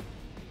 now.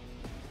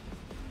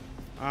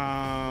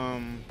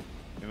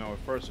 You know,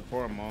 first and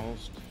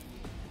foremost,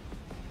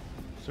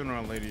 sooner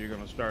or later you're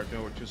gonna start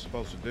doing what you're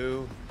supposed to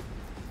do.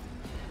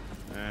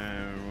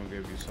 And we'll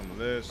give you some of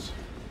this.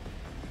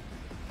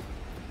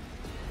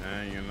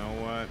 And you know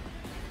what?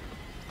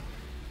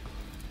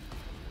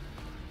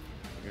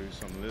 I'll give you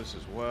some of this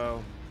as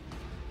well.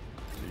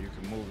 So you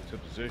can move into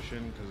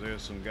position, because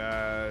there's some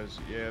guys.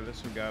 Yeah, there's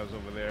some guys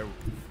over there.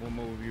 We'll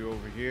move you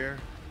over here.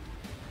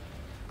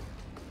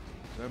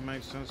 Does that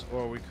make sense?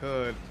 Or we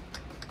could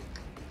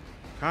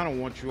kind of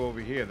want you over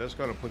here. That's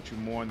going to put you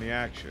more in the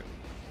action.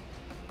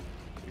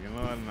 You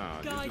know what?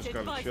 No, you're just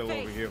going to chill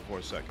over here for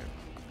a second.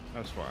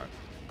 That's fine.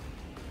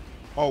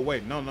 Oh,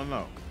 wait. No, no,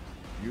 no.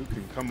 You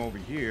can come over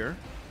here.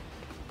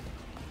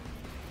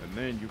 And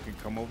then you can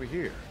come over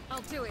here.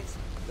 I'll do it.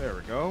 There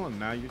we go. And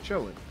now you're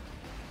chilling.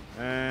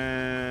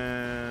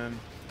 And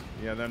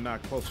yeah, they're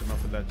not close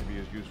enough for that to be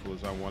as useful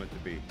as I want it to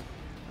be.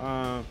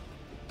 And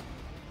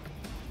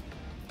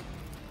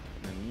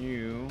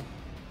you,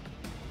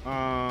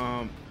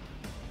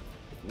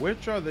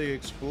 which are the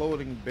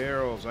exploding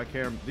barrels? I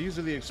can't. These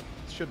are the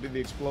should be the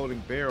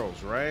exploding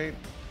barrels, right?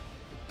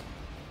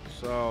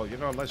 So you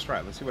know, let's try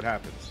it. Let's see what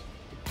happens.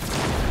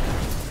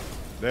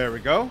 There we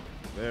go.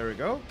 There we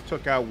go.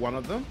 Took out one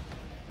of them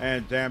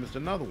and damaged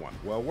another one.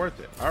 Well worth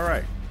it. All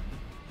right.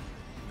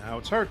 Now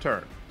it's her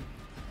turn.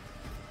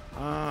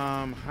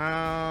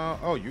 How?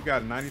 Oh, you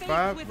got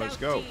 95? Let's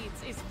go.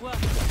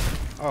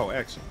 Oh,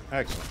 excellent,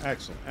 excellent,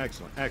 excellent,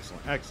 excellent,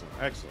 excellent, excellent,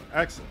 excellent,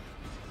 excellent.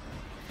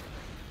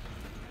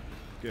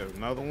 Get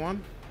another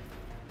one.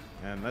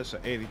 And that's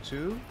an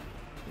 82.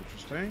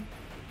 Interesting.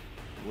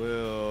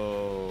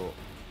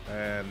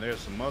 And there's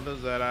some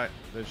others that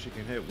she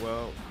can hit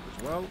well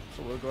as well.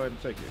 So we'll go ahead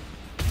and take it.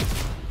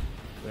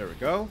 There we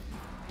go.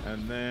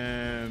 And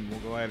then we'll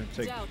go ahead and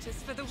take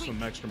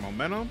some extra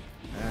momentum.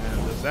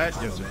 And does that?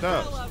 Yes, it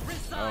does.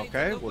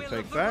 Okay, we'll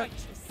take that.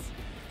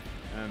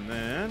 And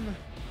then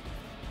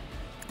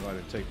go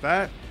ahead and take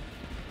that.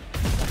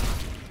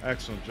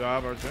 Excellent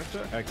job,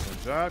 Argenta.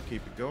 Excellent job.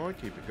 Keep it going.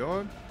 Keep it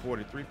going.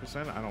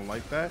 43%. I don't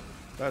like that.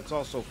 That's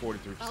also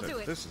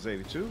 43%. This is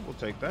 82. We'll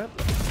take that.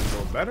 A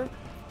little better.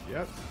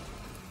 Yep.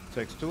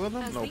 Takes two of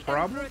them. No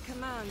problem.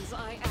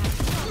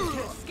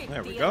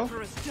 There we go.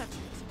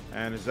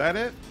 And is that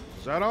it?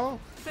 Is that all?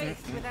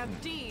 Faith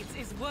without deeds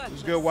is worthless. It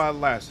was good while it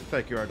lasted.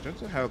 Thank you,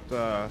 Argenta.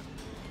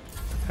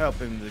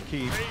 Helping to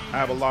keep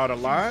Avalar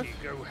alive.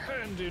 Go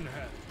hand in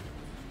hand.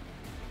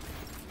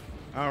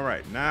 All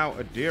right, now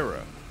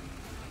Adira.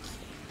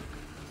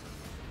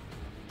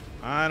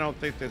 I don't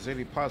think there's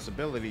any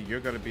possibility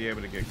you're going to be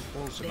able to get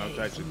close enough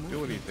to actually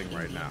do anything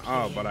right now.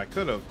 Oh, but I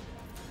could have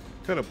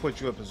put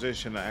you in a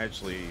position to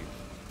actually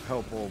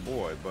help old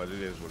boy, but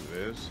it is what it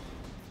is.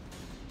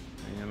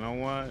 And you know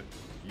what?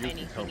 You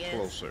can come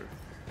closer.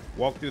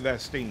 Walk through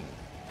that steam.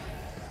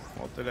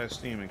 Walk through that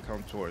steam and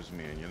come towards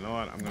me. And you know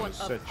what? I'm going to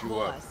set you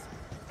up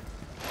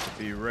to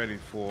be ready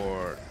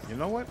for... You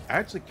know what?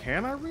 Actually,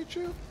 can I reach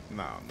you?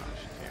 No,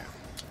 she can't.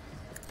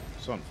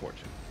 It's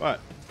unfortunate. But,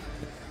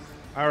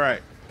 all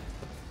right.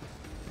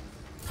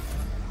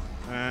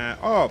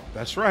 Oh,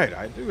 that's right.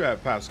 I do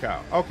have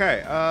Pasqal.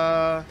 Okay.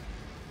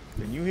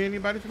 Can you hear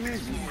anybody from here?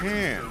 You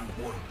can.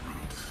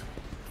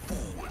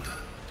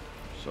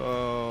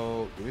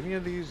 So, do any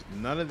of these?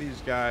 None of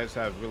these guys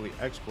have really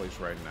exploits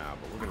right now,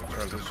 but we're gonna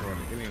turn this on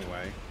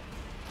anyway.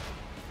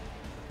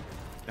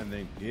 And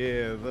then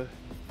give.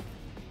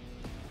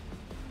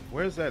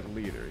 Where's that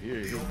leader?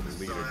 Here's the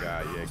leader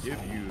guy. Yeah, give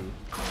you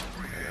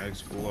an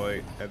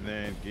exploit, and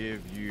then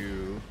give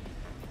you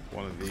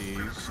one of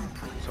these.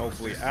 So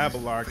hopefully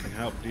Abelard can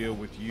help deal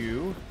with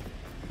you.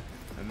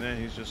 And then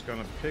he's just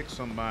gonna pick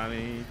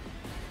somebody.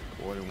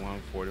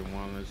 41,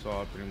 41. It's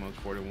all pretty much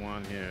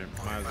 41 here.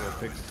 Might as well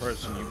pick the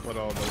person you put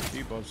all those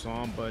debuffs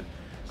on, but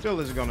still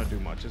isn't gonna do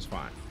much. It's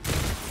fine.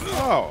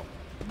 Oh,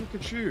 look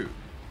at you,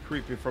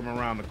 creeping from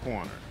around the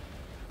corner.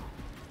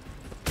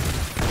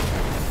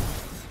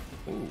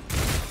 Ooh.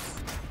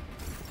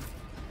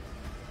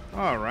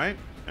 All right,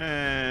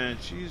 and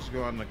she's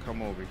going to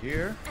come over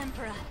here.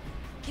 Emperor,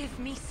 give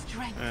me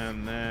strength.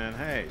 And then,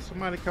 hey,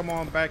 somebody come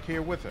on back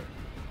here with her.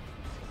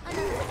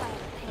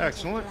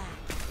 Excellent.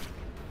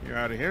 You're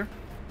out of here.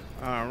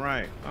 All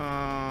right.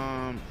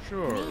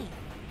 Sure. Me?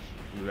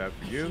 Do that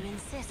for If you. you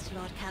insist,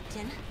 Lord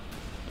Captain.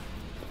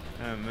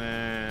 And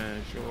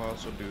then she'll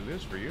also do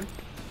this for you.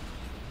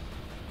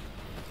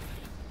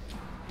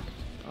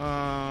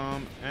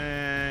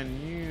 And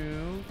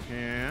you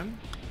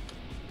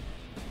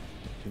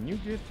can you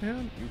get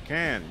him? You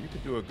can. You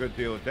can do a good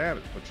deal of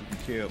damage, but you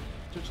can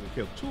potentially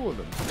kill two of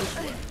them this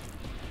way.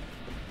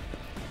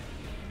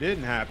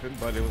 Didn't happen,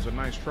 but it was a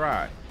nice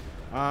try.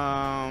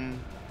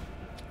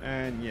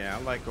 And yeah,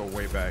 I like go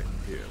way back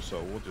here,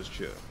 so we'll just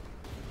chill.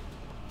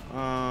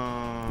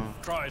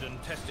 Tried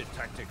and tested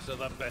tactics are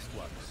the best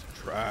ones.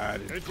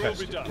 Tried and It will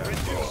be tested done.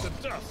 tactics. Reduce the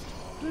dust.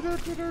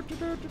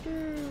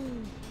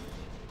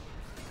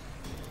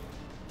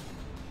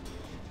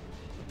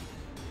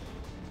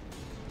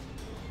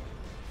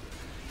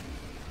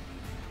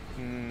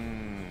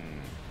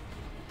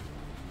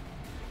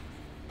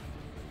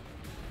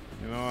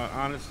 You know what,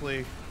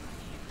 honestly,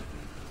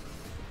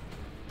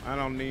 I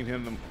don't need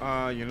him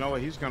to, you know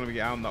what, he's going to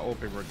be out in the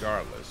open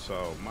regardless,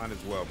 so might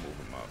as well move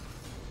him up.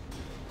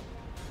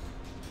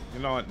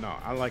 You know what, no,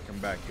 I like him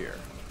back here.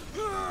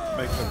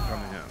 Make them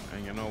come to him.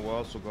 And you know what, we'll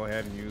also go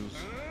ahead and use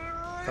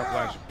a couple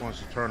action points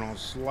to turn on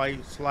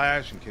slight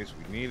slash in case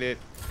we need it,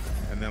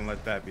 and then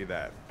let that be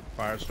that.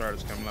 Fire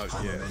starters coming out,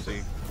 yeah,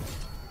 see?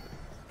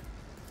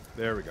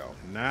 There we go.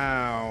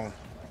 Now,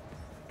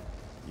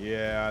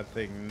 yeah, I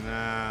think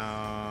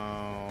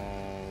now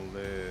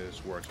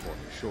this works for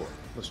me. Sure,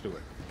 let's do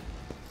it.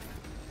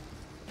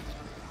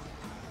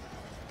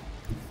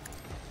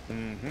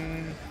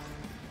 And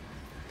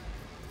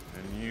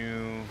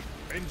you.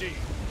 Indeed.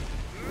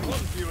 One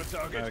fewer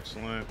target.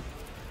 Excellent.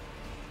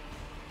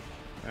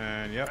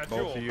 And yep, At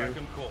both your of you. beck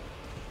and call.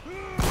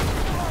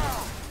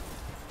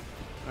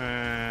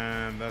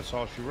 And that's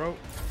all she wrote.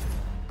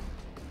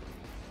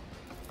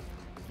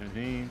 And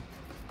he.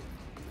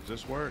 Does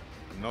this work?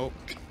 Nope.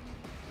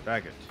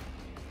 Bag it.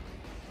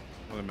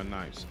 Would have been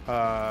nice.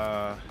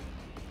 But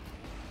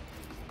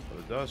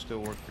it does still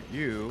work for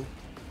you.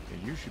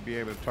 And you should be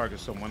able to target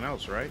someone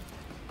else, right?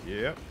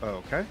 Yep.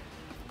 Okay.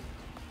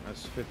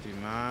 That's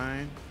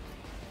 59.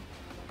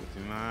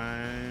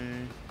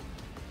 59.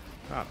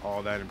 Not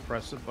all that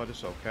impressive, but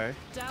it's okay.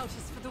 Doubt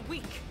is for the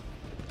weak.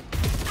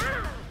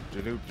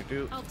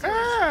 Do-do-do-do. I'll do it.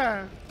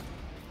 Ah!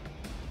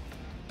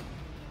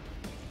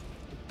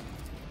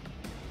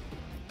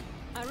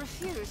 I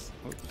refuse.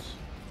 Oops.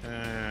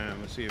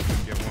 And let's see if we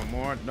can get one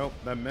more. Nope,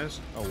 that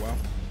missed. Oh well.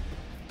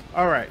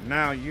 Alright,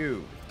 now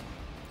you.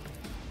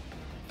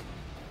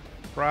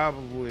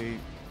 Probably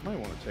might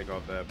want to take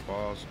out that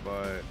boss,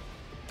 but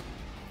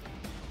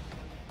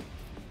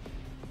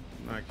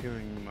not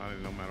killing anybody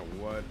no matter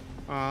what.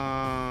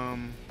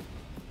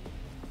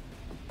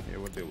 Yeah,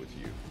 we'll deal with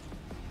you.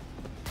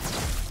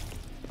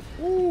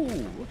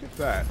 Ooh, look at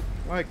that.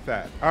 Like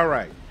that.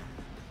 Alright.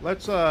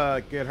 Let's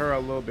get her a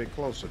little bit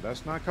closer.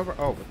 That's not covered.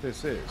 Oh, but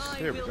this is.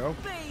 Here we go.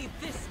 Bathe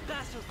this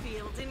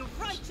battlefield in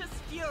righteous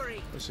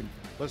fury. Listen,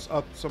 let's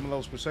up some of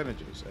those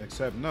percentages.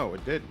 Except no,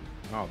 it didn't.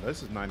 Oh,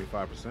 this is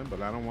 95%, but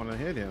I don't want to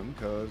hit him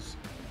because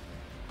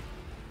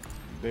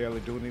barely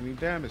doing any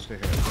damage to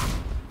him.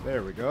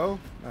 There we go.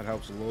 That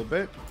helps a little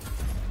bit.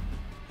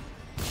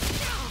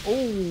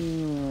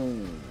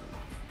 Oh,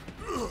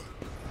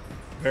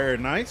 very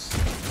nice.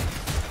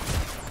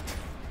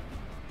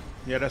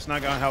 Yeah, that's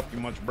not gonna help you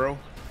much, bro.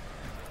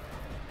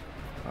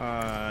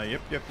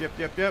 Yep.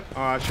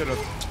 Oh, I should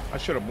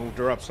have moved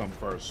her up some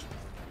first.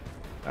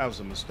 That was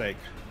a mistake.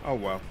 Oh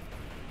well.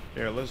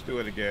 Here, let's do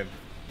it again.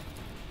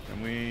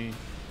 Can we?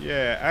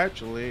 Yeah,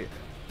 actually,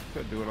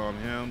 could do it on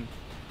him.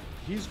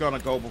 He's gonna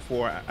go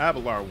before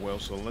Abelard will,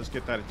 so let's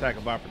get that attack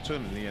of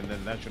opportunity, and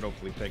then that should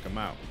hopefully take him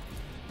out.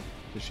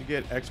 Did she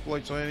get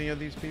exploits on any of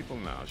these people?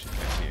 No, she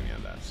can't see any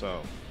of that.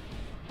 So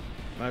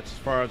that's as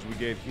far as we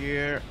get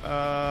here.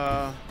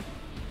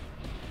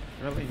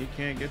 Really? He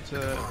can't get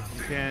to...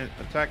 He can't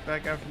attack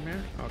that guy from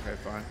here? Okay,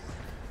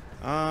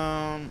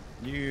 fine.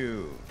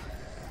 You.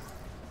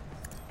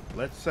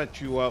 Let's set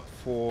you up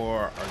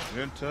for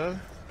Argenta.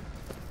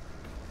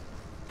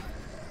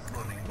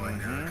 Running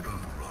dynamic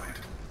override.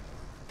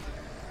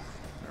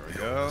 There we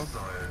go.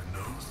 Desired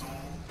knows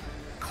all,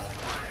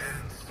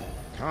 comprehends all.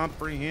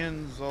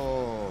 Comprehends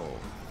all.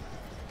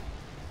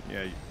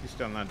 Yeah, he's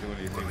still not doing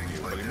anything to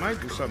you, but he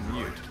might do something to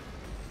you.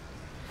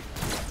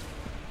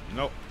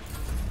 Nope.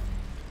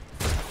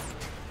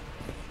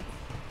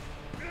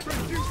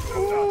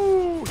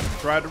 Ooh, he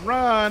tried to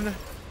run.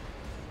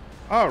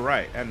 All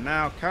right, and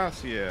now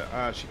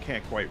Cassia, she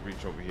can't quite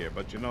reach over here,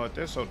 but you know what?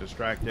 They're so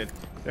distracted,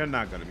 they're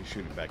not going to be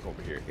shooting back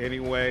over here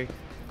anyway.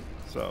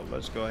 So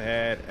let's go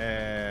ahead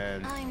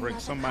and bring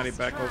somebody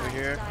back over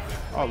here.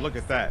 Oh, look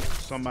at that.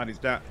 Somebody's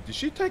down. Did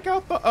she take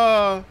out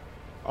the,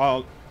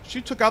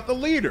 she took out the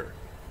leader.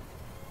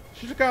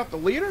 She took out the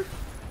leader?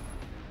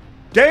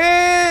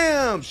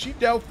 Damn! She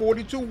dealt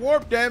 42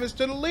 warp damage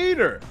to the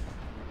leader.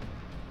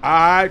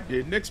 I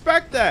didn't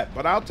expect that,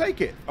 but I'll take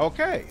it.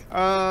 Okay.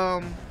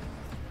 All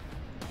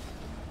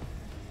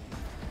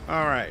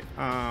right.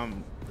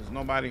 There's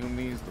nobody who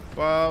needs the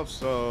buff,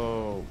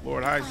 so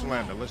Lord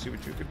Highlander, let's see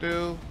what you could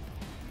do.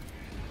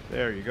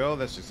 There you go.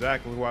 That's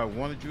exactly who I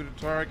wanted you to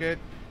target.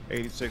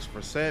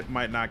 86%.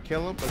 Might not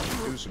kill him, but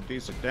you do some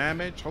decent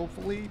damage,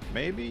 hopefully.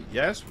 Maybe.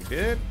 Yes, we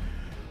did.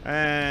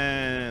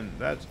 And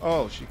that's...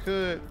 Oh, she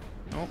could...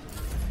 Nope.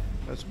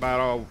 That's about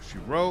all she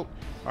wrote.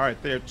 All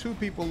right, there are 2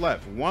 people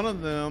left. One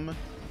of them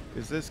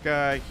is this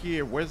guy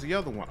here. Where's the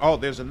other one? Oh,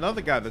 there's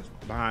another guy that's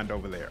behind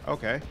over there.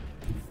 Okay.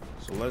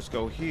 So let's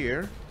go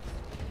here.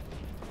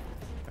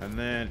 And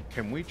then,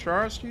 can we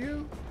charge to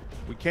you?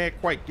 We can't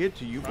quite get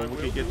to you, but we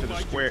can get to the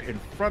square in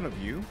front of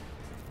you.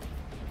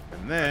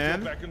 And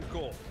then... Back in the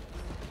goal.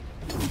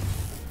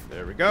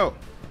 There we go.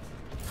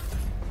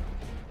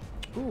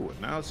 Ooh,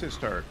 now it's his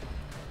turn.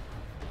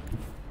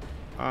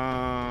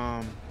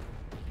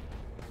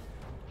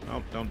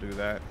 Nope, don't do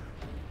that.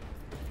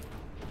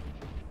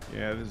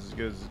 Yeah, this is as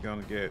good as it's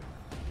gonna get.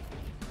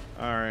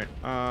 Alright,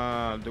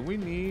 do we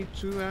need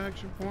 2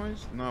 action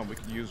points? No, we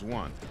can use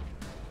 1.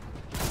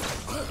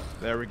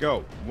 There we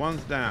go.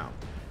 1's down.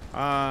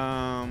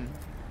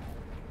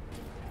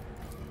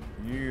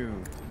 You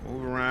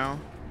move around.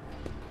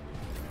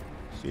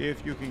 See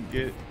if you can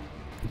get...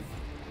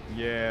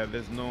 Yeah,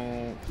 there's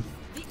no...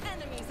 The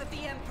enemies of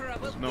the Emperor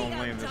will There's no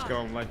lane that's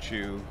gonna let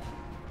you...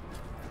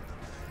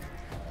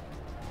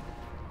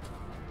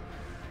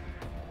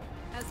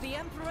 As the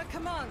Emperor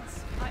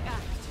commands, I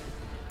act.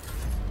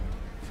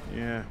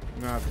 Yeah,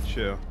 I'm gonna have to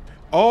chill.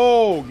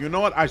 Oh, you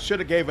know what? I should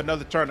have gave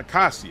another turn to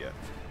Cassia.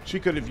 She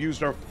could have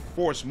used her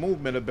force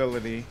movement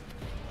ability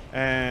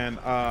and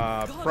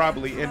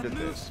probably ended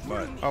this,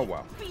 but oh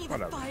well,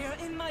 whatever.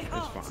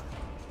 It's fine.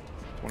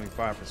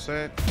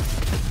 25%.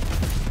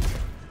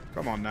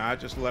 Come on now, I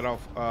just let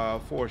off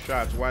 4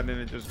 shots. Why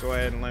didn't it just go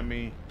ahead and let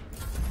me?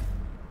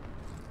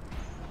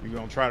 You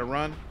gonna try to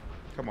run?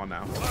 Come on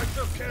now. I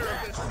took care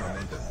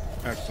of this.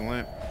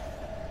 Excellent.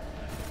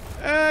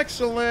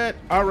 Excellent.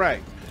 All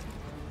right.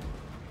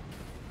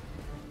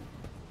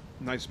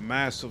 Nice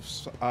massive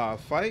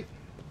fight.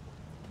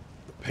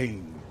 The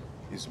pain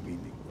is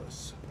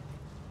meaningless.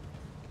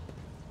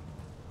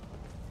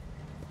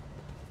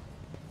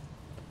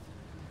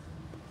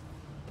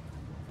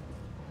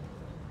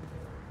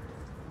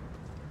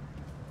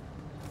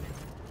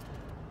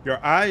 Your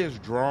eye is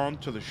drawn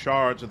to the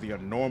shards of the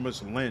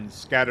enormous lens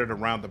scattered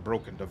around the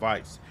broken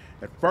device.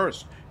 At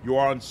first, you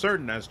are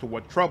uncertain as to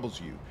what troubles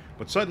you,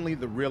 but suddenly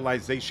the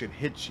realization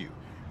hits you.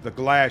 The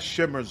glass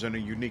shimmers in a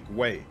unique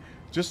way,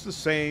 just the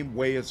same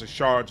way as the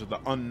shards of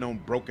the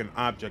unknown broken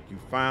object you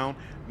found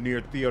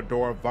near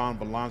Theodora von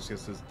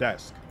Valancius's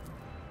desk.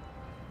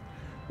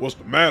 What's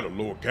the matter,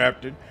 Lord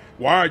Captain?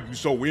 Why are you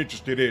so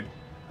interested in...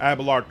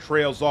 Abelard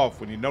trails off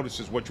when he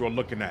notices what you're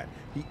looking at.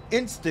 He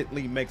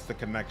instantly makes the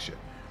connection.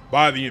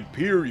 By the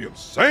Imperial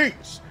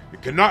Saints,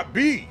 it cannot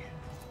be.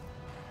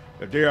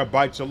 Adira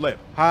bites her lip.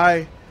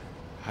 I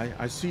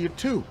see it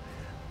too.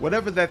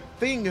 Whatever that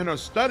thing in her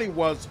study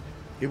was,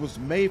 it was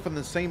made from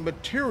the same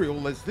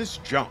material as this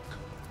junk.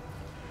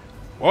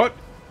 What?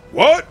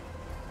 What?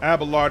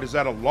 Abelard is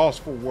at a loss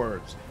for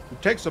words. He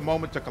takes a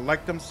moment to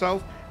collect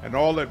himself, and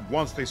all at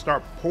once they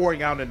start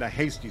pouring out in a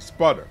hasty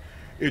sputter.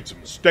 It's a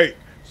mistake.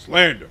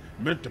 Slander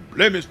meant to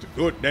blemish the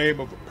good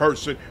name of a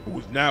person who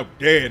is now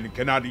dead and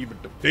cannot even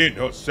defend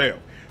herself.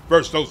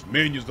 First those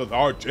minions of the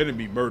arch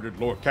enemy murdered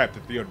Lord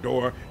Captain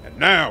Theodora, and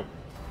now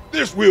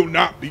this will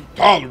not be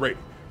tolerated.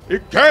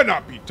 It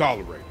cannot be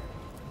tolerated.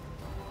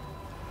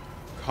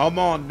 Come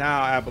on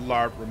now,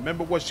 Abelard.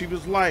 Remember what she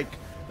was like.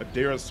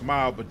 Adira's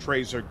smile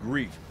betrays her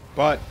grief,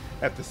 but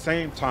at the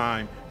same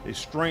time is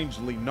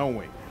strangely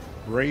knowing,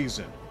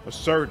 brazen,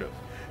 assertive.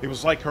 It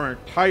was like her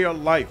entire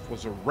life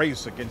was a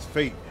race against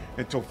fate,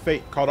 until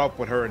fate caught up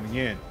with her in the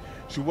end.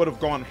 She would have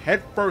gone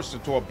headfirst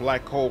into a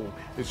black hole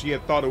if she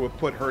had thought it would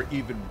put her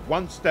even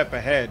one step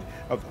ahead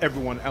of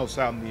everyone else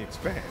out in the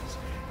expanse.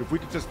 If we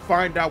could just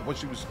find out what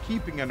she was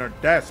keeping in her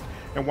desk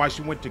and why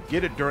she went to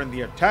get it during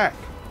the attack.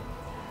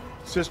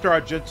 Sister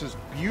Argenta's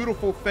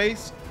beautiful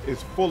face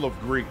is full of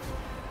grief.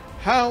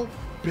 How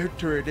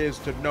bitter it is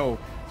to know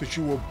that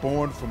you were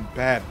born from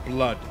bad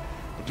blood.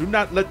 But do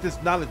not let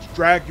this knowledge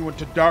drag you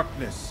into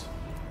darkness.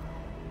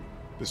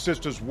 The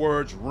sister's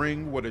words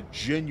ring with a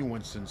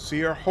genuine,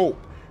 sincere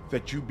hope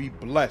that you be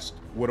blessed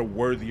with a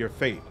worthier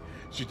fate.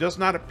 She does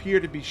not appear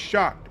to be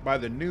shocked by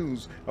the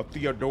news of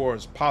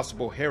Theodora's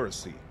possible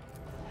heresy.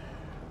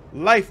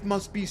 Life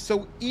must be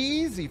so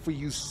easy for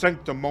you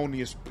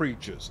sanctimonious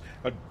preachers.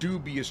 A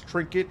dubious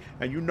trinket,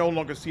 and you no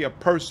longer see a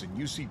person.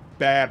 You see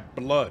bad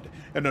blood,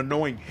 an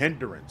annoying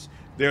hindrance.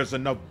 There's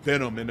enough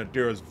venom in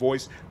Adira's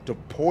voice to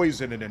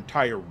poison an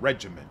entire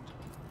regiment.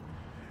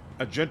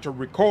 Argenta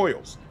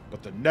recoils,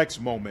 but the next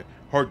moment,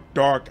 her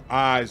dark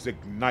eyes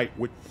ignite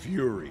with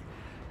fury.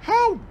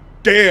 How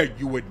dare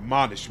you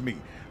admonish me?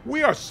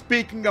 We are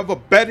speaking of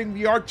abetting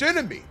the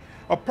archenemy.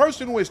 A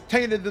person who has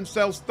tainted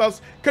themselves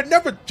thus could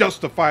never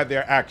justify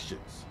their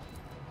actions.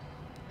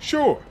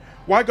 Sure,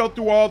 why go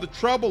through all the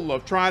trouble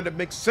of trying to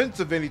make sense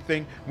of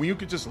anything when you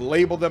could just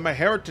label them a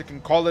heretic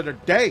and call it a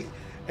day?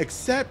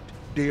 Except,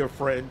 dear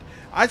friend,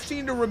 I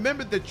seem to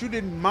remember that you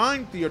didn't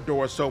mind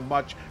Theodora so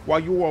much while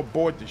you were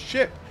aboard the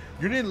ship.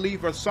 You didn't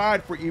leave her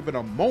side for even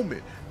a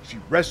moment. She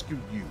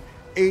rescued you,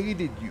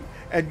 aided you,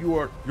 and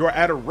your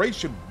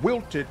adoration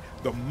wilted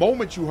the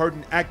moment you heard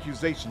an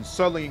accusation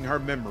sullying her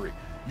memory.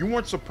 You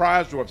weren't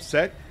surprised or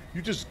upset.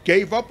 You just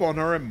gave up on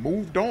her and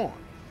moved on.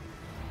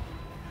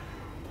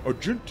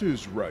 Argenta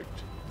is right.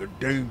 The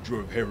danger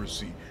of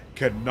heresy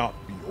cannot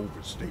be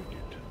overstated.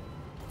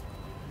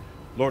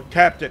 Lord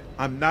Captain,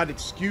 I'm not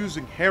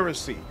excusing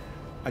heresy.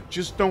 I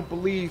just don't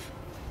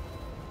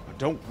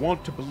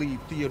want to believe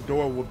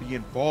Theodora will be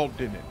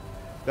involved in it.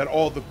 That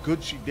all the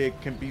good she did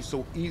can be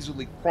so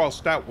easily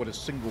crossed out with a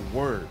single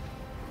word.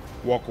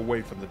 Walk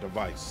away from the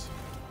device.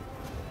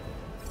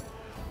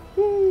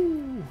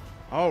 Woo!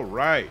 All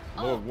right,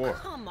 Lord War.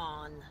 Come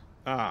on.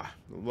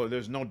 Lord,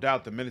 there's no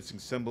doubt the menacing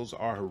symbols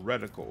are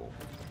heretical.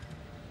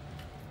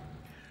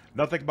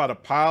 Nothing but a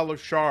pile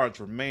of shards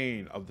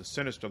remain of the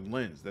sinister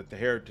lens that the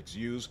heretics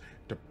use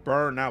to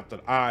burn out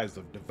the eyes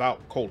of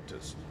devout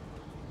cultists.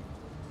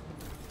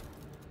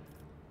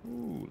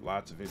 Ooh,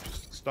 lots of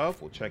interesting stuff.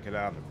 We'll check it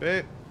out in a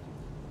bit.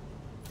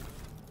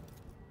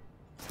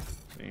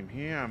 Same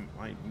here. I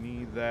might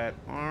need that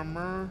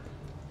armor.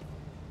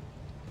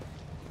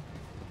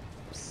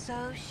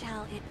 So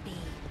shall it be.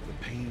 The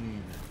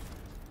pain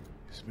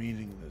is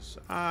meaningless.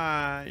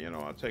 You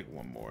know, I'll take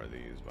one more of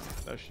these, but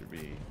that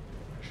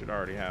should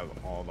already have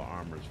all the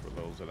armors for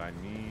those that I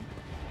need.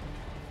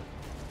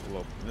 We'll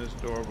open this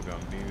door. We're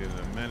gonna need it in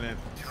a minute.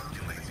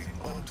 Calculating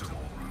optimal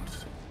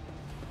route.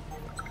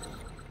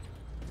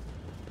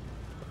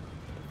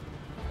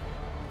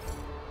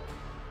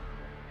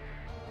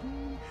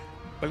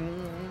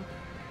 Bing,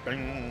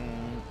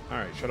 bing. All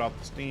right, shut off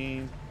the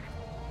steam.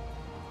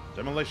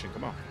 Demolition,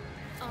 come on.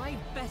 I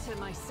better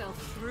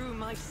myself through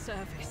my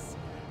service.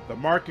 The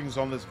markings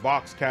on this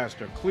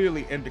Voxcaster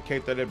clearly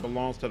indicate that it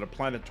belongs to the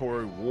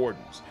planetary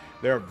wardens.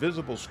 There are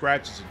visible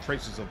scratches and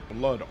traces of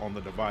blood on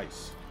the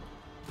device.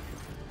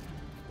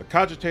 The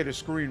cogitator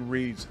screen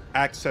reads,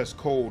 access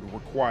code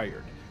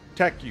required.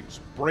 Tech use,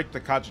 break the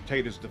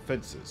cogitator's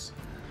defenses.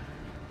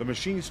 The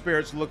machine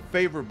spirits look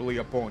favorably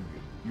upon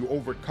you. You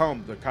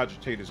overcome the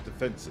cogitator's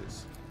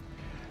defenses.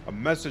 A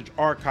message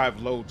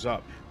archive loads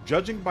up.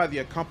 Judging by the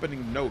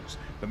accompanying notes,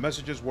 the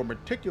messages were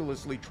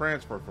meticulously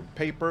transferred from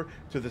paper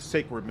to the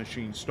sacred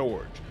machine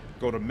storage.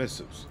 Go to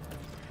missives.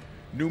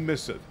 New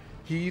missive.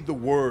 Heed the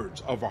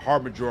words of a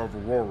harbinger of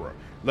Aurora.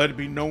 Let it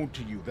be known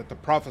to you that the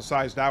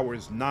prophesied hour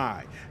is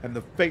nigh, and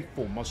the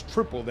faithful must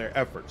triple their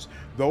efforts.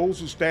 Those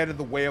who stand in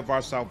the way of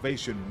our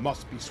salvation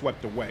must be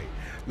swept away.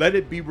 Let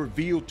it be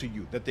revealed to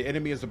you that the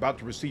enemy is about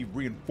to receive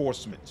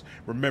reinforcements.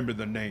 Remember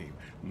the name,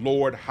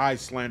 Lord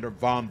Highlander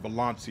von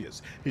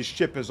Valancius. His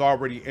ship has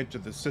already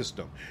entered the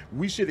system.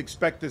 We should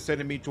expect this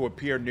enemy to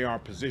appear near our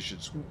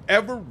positions.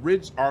 Whoever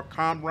rids our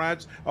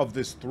comrades of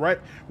this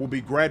threat will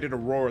be granted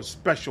Aurora's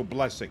special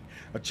blessing,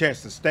 a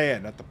chance to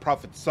stand at the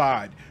prophet's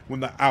side when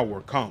the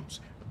hour comes.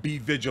 Be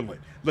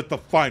vigilant. Let the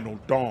final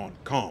dawn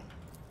come.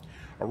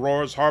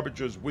 Aurora's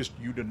harbingers wish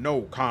you to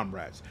know,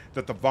 comrades,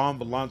 that the von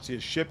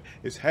Valancius ship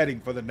is heading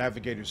for the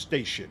navigator's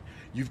station.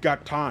 You've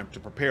got time to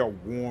prepare a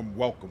warm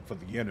welcome for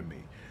the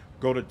enemy.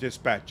 Go to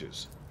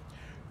dispatches.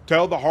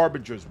 Tell the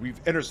harbingers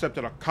we've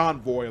intercepted a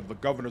convoy of the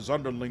governor's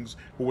underlings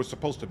who were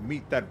supposed to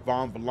meet that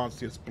von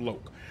Valancius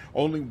bloke.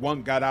 Only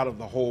one out of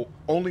the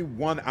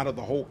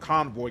whole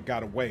convoy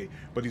got away,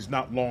 but he's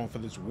not long for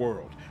this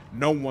world.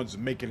 No one's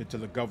making it to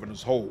the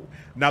governor's hold.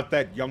 Not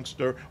that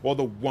youngster or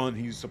the one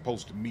he's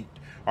supposed to meet.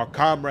 Our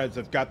comrades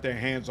have got their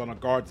hands on a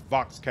guard's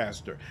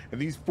Voxcaster, and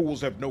these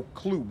fools have no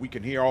clue we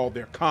can hear all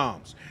their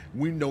comms.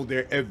 We know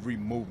their every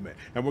movement,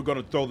 and we're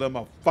going to throw them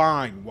a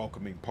fine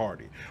welcoming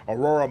party.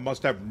 Aurora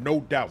must have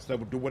no doubts that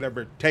will do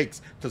whatever it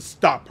takes to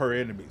stop her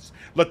enemies.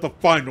 Let the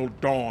final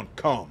dawn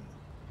come.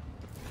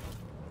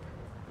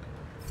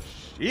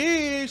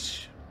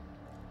 Sheesh.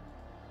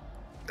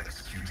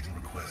 Executing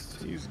request.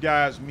 These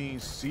guys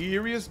mean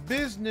serious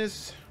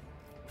business.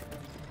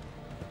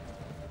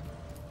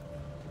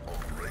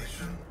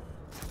 Operation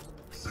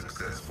success.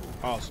 successful.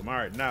 Awesome. All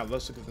right, now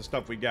let's look at the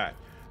stuff we got.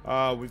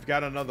 We've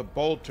got another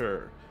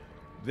bolter.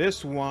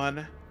 This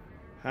one,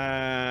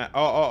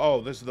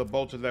 this is the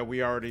bolter that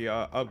we already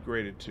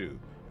upgraded to.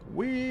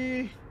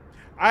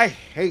 I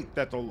hate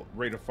that the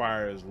rate of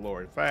fire is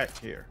lower. In fact,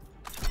 here,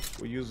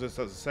 we'll use this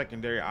as a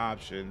secondary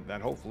option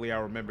that hopefully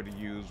I'll remember to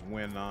use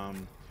when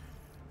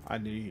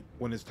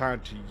when it's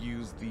time to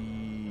use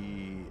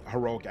the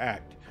heroic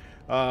act.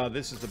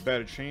 This is a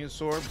better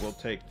chainsword. We'll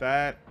take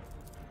that.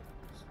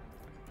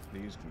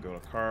 These can go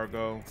to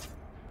cargo.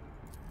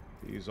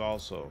 These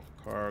also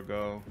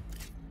cargo.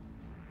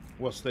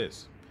 What's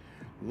this?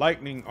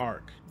 Lightning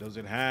arc. Does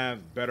it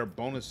have better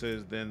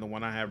bonuses than the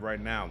one I have right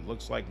now?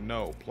 Looks like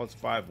no.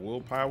 +5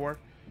 willpower,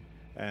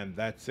 and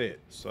that's it.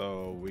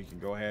 So we can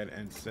go ahead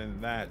and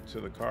send that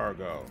to the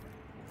cargo.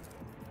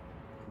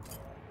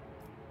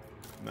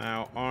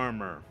 Now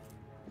armor.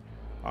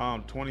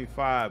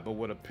 25, but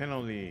with a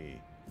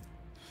penalty.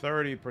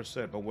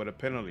 30%, but with a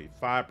penalty.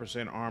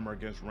 5% armor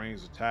against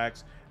ranged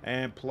attacks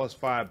and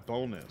 +5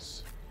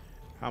 bonus.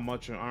 How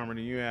much armor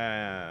do you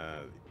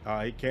have?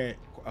 He can't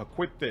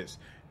equip this.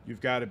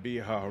 You've got to be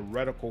a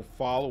heretical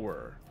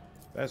follower.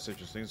 That's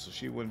interesting. So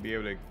she wouldn't be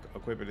able to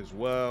equip it as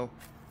well.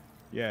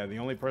 Yeah, the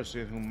only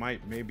person who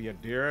might, maybe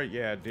Adira.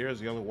 Yeah, Adira is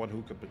the only one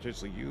who could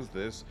potentially use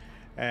this,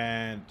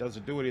 and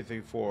doesn't do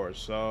anything for her.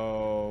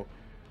 So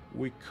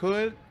we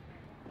could.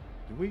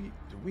 Do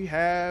we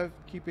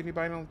keep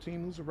anybody on the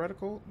team who's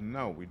heretical?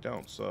 No, we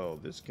don't. So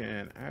this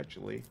can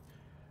actually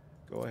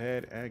go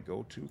ahead and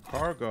go to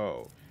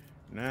cargo.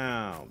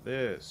 Now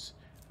this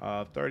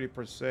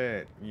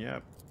 30%.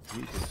 Yep,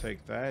 he can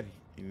take that.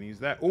 He needs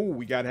that. Oh,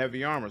 we got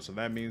heavy armor, so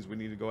that means we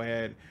need to go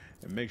ahead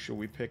and make sure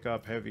we pick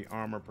up heavy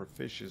armor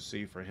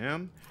proficiency for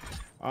him.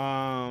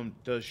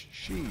 Does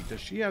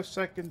she have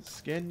second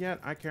skin yet?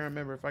 I can't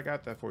remember if I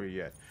got that for you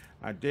yet.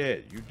 I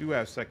did. You do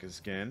have second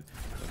skin,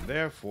 and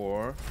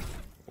therefore,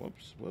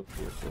 whoops,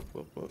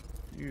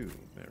 you.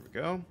 There we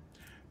go.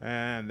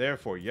 And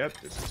therefore, yep,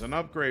 this is an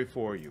upgrade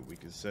for you. We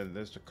can send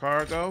this to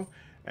cargo,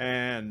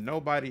 and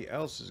nobody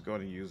else is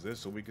going to use this,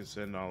 so we can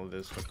send all of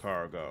this to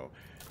cargo.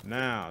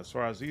 Now, as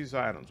far as these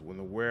items, when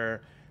the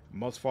wearer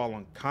must fall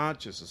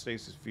unconscious, the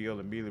stasis field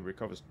immediately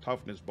recovers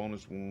toughness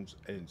bonus wounds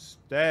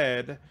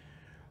instead.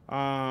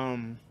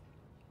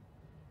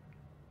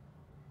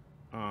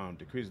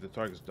 Decreases the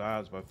target's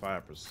dodge by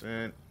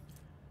 5%.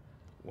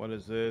 What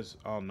is this?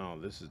 Oh no,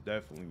 this is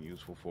definitely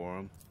useful for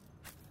him.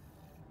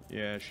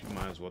 Yeah, she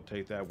might as well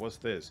take that. What's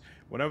this?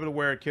 Whenever the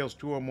wearer kills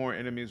 2 or more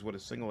enemies with a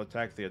single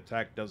attack, the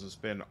attack doesn't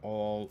spend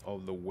all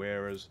of the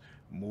wearer's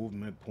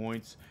movement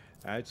points.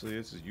 Actually,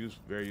 this is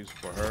very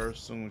useful for her.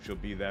 Soon she'll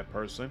be that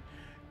person.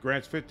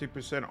 Grants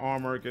 50%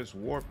 armor against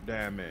warp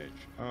damage.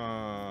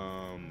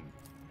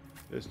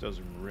 This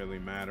doesn't really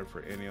matter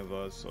for any of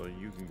us, so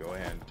you can go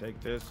ahead and take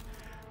this.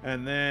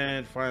 And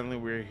then finally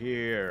we're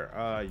here.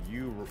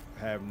 You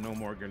have no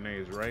more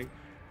grenades, right?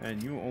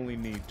 And you only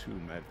need 2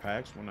 med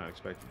packs. We're not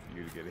expecting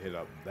you to get hit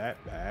up that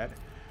bad.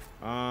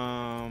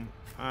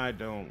 I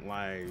don't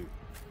like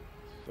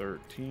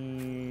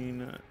 13.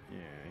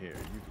 Yeah, here,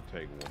 you can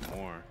take 1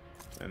 more.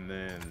 And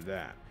then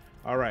that.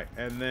 All right,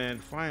 and then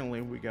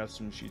finally we got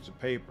some sheets of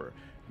paper.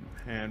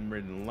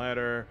 Handwritten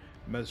letter,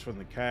 message from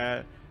the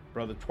cat.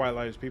 Brother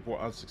Twilight's people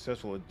are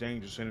unsuccessful, a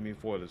dangerous enemy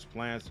for his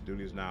plans. The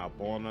duty is now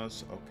upon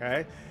us.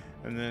 Okay.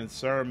 And then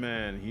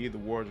sermon, heed the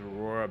words of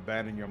Aurora,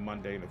 abandon your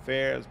mundane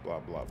affairs, blah,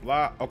 blah,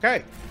 blah.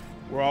 Okay.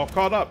 We're all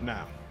caught up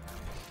now.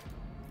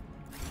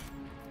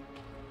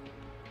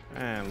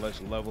 And let's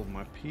level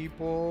my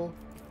people.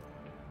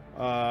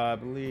 I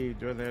believe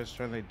during their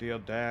turn they deal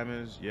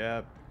damage.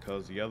 Yep,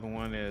 because the other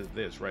one is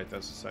this, right?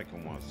 That's the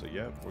second one. So,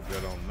 yep, we're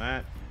good on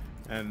that.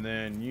 And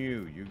then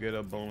you get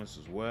a bonus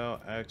as well.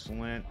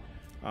 Excellent.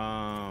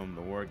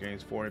 The war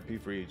gains 4 MP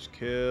for each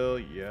kill.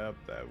 Yep,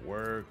 that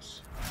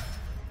works.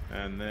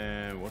 And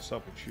then what's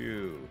up with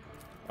you?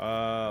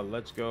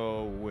 Let's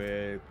go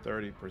with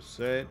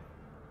 30%.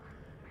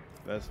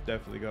 That's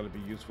definitely going to be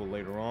useful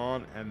later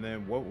on. And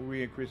then what will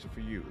we increase it for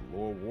you?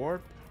 Lore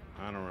warp?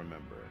 I don't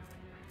remember.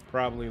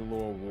 Probably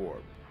lore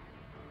warp.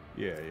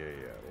 Yeah.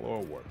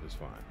 Lore warp is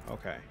fine.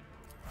 Okay.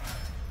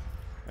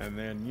 And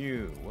then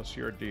you, what's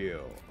your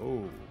deal?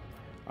 Oh.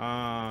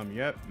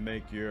 Yep,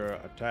 make your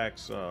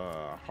attacks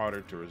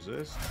harder to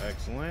resist.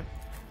 Excellent.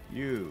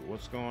 You,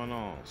 what's going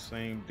on?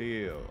 Same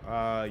deal.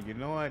 You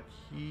know what?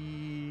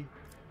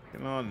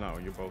 No,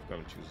 you're both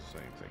gonna choose the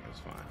same thing. That's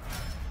fine.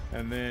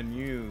 And then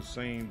you,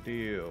 same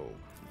deal.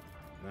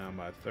 Now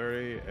by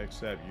 30,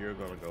 except you're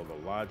gonna go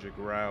the logic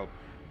route.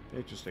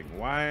 Interesting.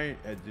 Why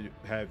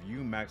have you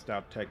maxed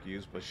out tech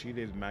use, but she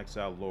didn't max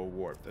out lower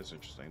warp? That's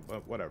interesting,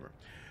 but whatever.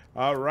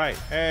 All right,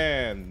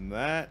 and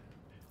that.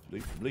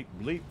 Bleep, bleep,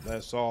 bleep.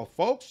 That's all,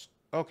 folks.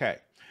 Okay.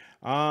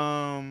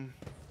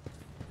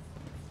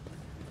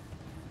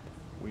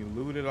 We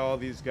looted all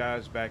these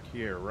guys back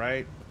here,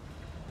 right?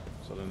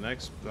 So the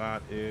next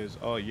spot is,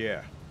 oh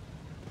yeah.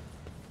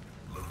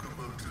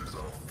 Locomotives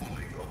are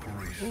fully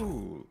operational.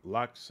 Ooh,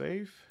 lock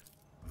safe.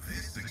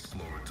 This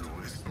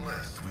explorator is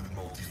blessed with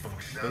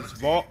multifunction This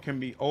vault can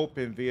be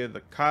opened via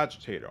the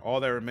cogitator. All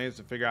that remains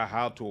to figure out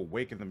how to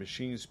awaken the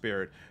machine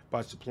spirit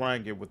by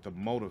supplying it with the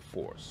motive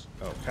force.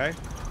 Okay.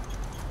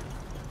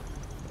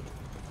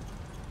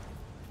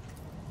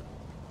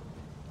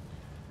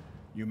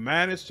 You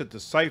managed to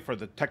decipher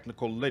the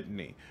technical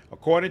litany.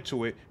 According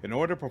to it, in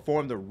order to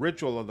perform the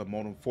ritual of the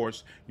motive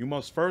force, you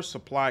must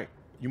supply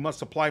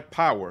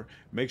power,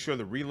 make sure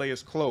the relay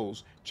is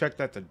closed, check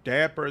that the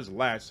damper is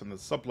latched and the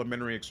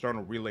supplementary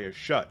external relay is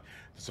shut.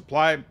 The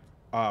supply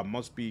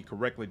must be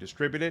correctly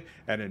distributed,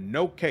 and in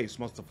no case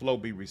must the flow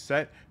be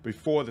reset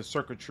before the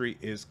circuitry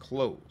is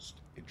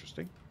closed.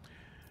 Interesting.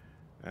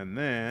 And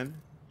then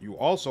you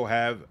also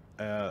have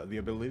the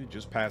ability to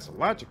just pass a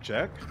logic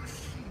check.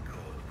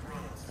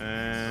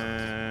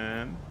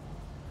 And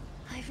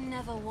I've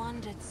never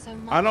wondered so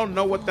much. I don't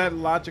know what that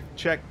logic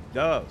check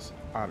does,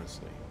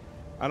 honestly.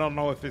 I don't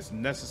know if it's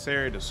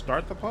necessary to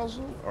start the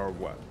puzzle or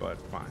what,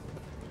 but fine.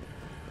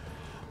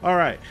 All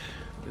right.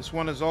 This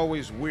one is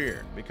always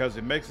weird because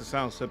it makes it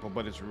sound simple,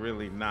 but it's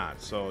really not.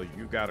 So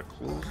you got to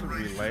close the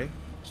relay.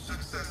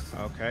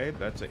 Okay,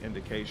 that's an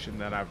indication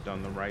that I've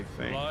done the right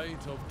thing.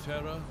 Light of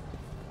terror,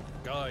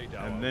 guide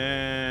our And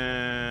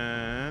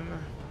then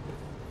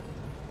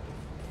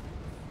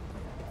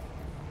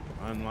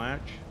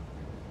unlatch.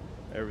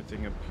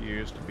 Everything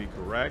appears to be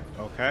correct.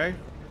 Okay.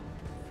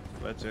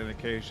 That's an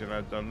indication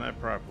I've done that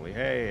properly.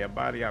 Hey, a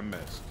body I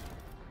missed.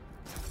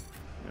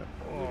 Yep,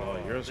 all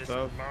your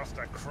stuff.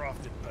 Master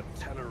crafted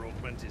patellar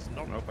augment is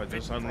not. Nope, I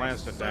just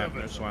unlatched the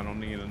dampener, so I don't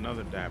need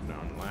another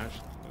dampener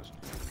unlatched.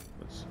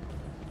 Let's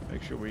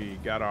make sure we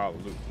got our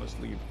loot. Let's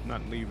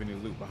not leave any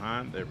loot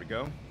behind. There we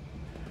go.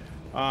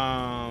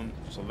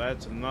 So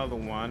that's another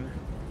one.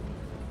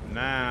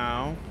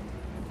 Now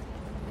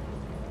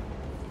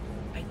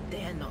I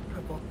dare not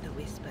provoke the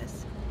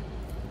whispers.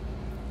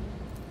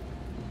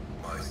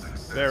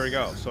 there we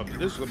go. So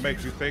this would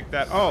make you think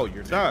that, oh,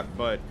 you're done,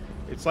 but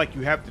it's like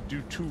you have to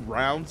do 2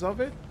 rounds of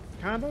it,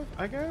 kind of,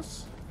 I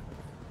guess.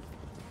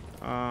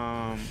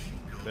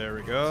 There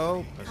we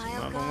go. That's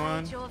another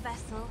one.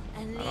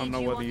 I don't know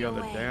what the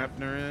other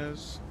dampener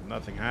is.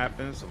 Nothing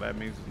happens, so that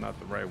means it's not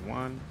the right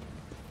one.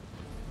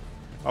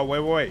 Oh,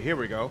 wait. Here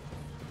we go.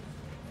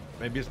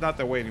 Maybe it's not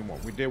that way anymore.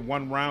 We did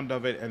 1 round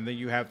of it, and then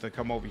you have to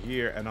come over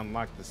here and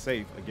unlock the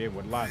safe again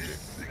with logic.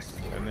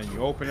 And then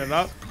you open it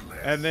up,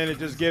 and then it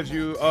just gives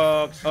you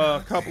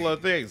a couple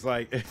of things.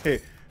 Like,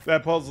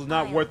 that puzzle's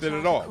not worth it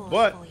at all.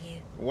 But,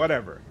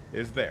 whatever.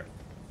 It's there.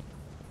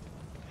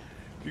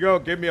 If you go,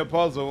 give me a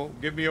puzzle,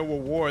 give me a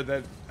reward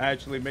that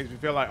actually makes me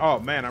feel like, oh,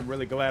 man, I'm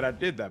really glad I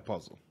did that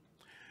puzzle.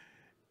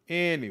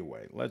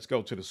 Anyway, let's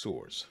go to the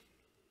sewers.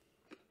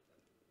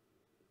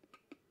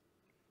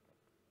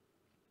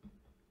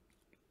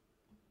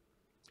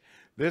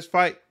 This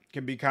fight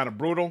can be kind of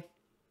brutal.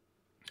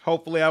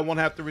 Hopefully I won't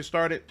have to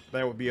restart it.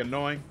 That would be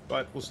annoying,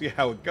 but we'll see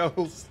how it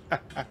goes.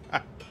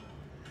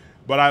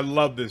 But I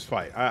love this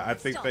fight. I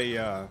think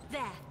they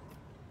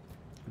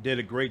did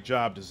a great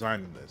job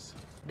designing this.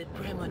 The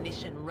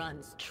premonition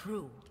runs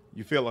true.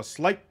 You feel a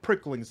slight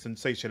prickling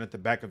sensation at the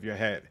back of your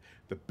head.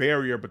 The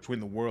barrier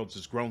between the worlds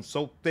has grown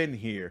so thin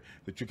here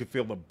that you can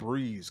feel the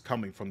breeze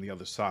coming from the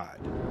other side.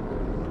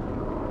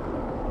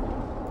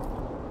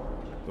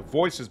 The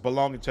voices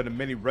belonging to the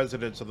many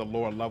residents of the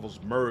lower levels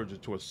merge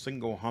into a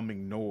single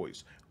humming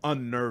noise,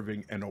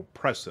 unnerving and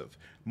oppressive,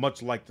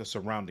 much like the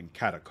surrounding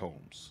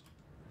catacombs.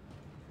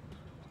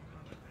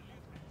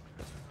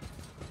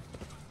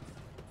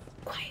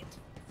 Quiet.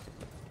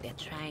 They're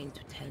trying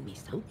to tell me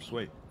something. Oops,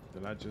 wait.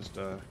 Did I just,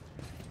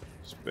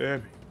 spare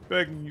me?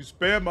 Begging you,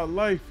 spare my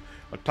life.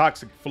 A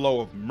toxic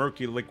flow of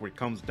murky liquid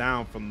comes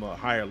down from the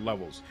higher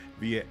levels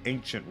via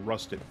ancient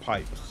rusted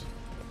pipes.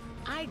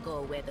 I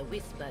go where the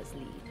whispers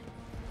lead.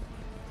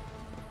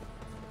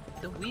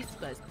 The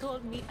whispers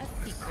told me a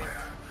secret.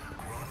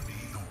 Grant me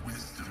the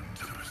wisdom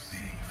to perceive.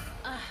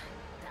 Ah,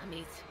 damn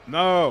it.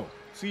 No.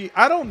 See,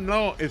 I don't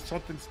know if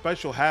something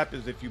special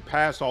happens if you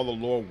pass all the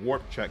lore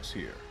warp checks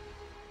here.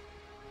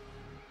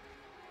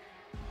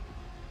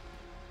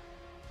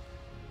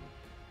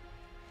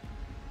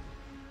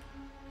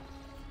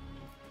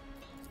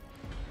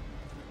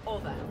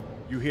 Over.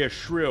 You hear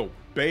shrill,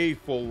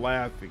 baleful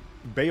laughing,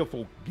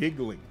 baleful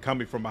giggling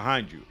coming from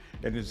behind you,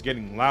 and it's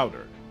getting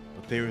louder,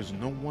 but there is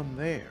no one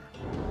there.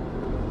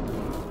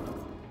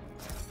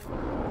 There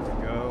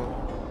we go.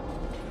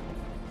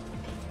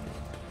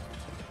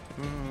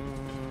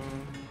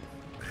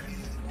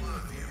 Anything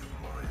worthy of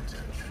my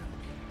attention.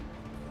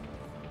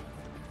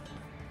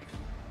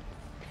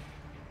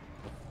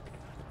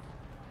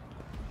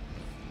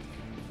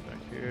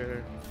 Back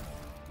here.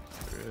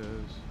 There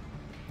is.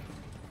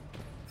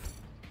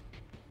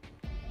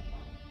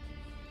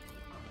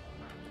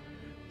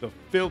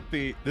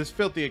 This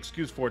filthy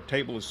excuse for a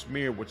table is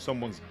smeared with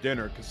someone's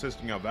dinner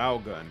consisting of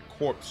alga and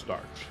corpse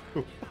starch.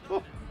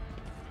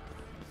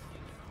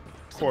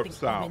 Corpse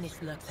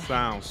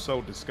sounds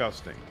so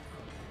disgusting.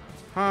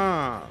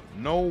 Huh,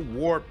 no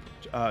warp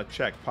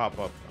check pop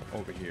up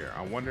over here.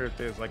 I wonder if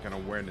there's like an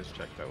awareness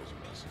check that was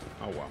missed.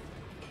 Oh well.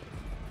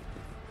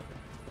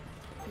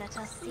 Let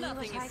us see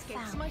Nothing what I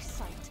escapes found. my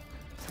sight.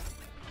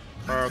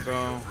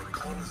 Cargo.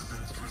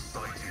 Reconnaissance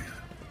recited.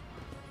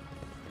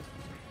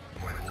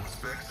 My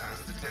Auspex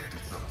has detected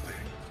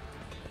something.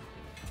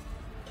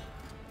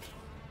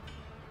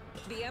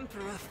 The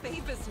Emperor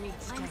favors me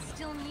today. I'm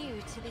still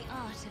new to the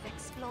art of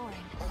exploring.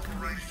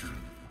 Operation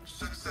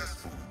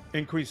successful.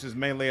 Increases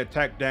melee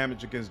attack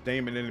damage against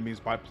daemon enemies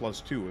by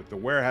 +2. If the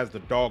wearer has the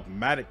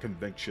Dogmatic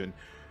conviction,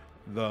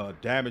 the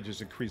damage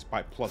is increased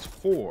by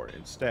 +4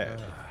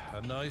 instead.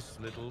 A nice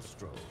little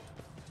stroll.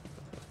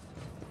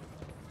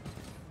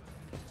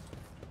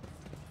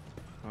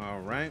 All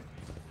right.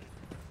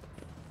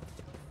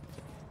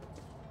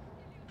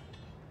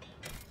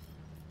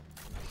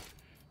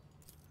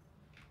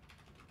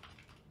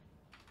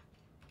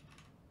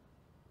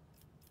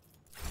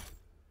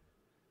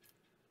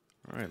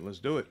 All right, let's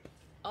do it.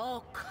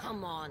 Oh,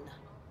 come on.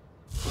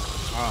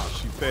 Ah,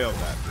 she failed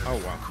that. Oh,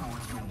 wow.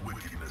 Record your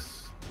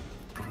wickedness.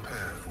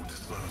 Prepare for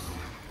disposal.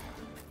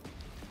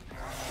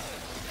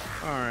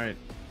 All right.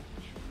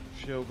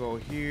 She'll go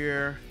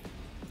here.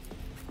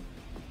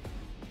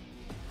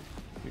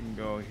 You can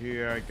go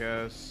here, I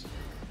guess.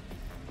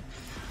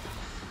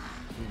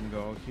 You can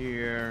go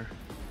here.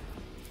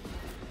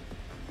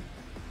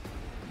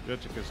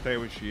 Argenta can stay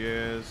where she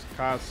is.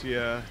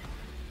 Cassia.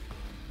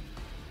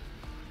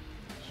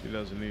 She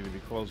doesn't need to be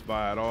close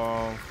by at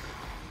all.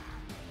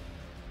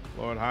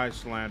 Lord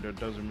Highlander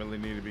doesn't really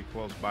need to be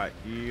close by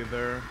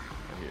either.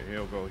 Here,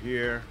 he'll go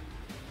here.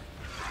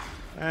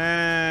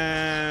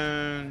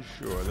 And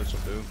sure, this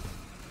will do.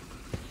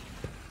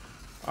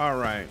 All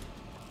right.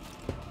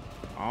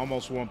 I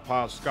almost want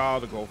Pasqal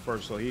to go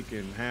first so he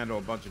can handle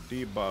a bunch of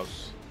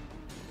debuffs.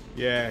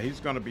 Yeah, he's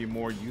going to be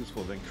more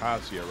useful than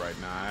Cassia right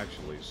now,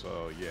 actually.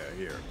 So, yeah,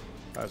 here.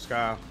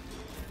 Pasqal,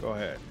 go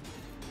ahead.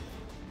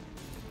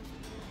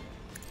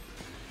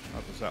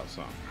 Help us out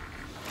some.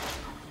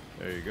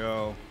 There you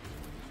go.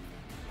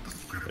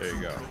 There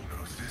you go.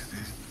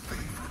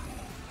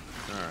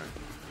 Alright.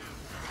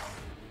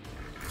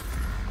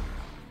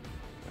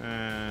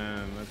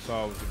 And that's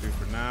all we can do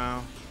for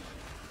now.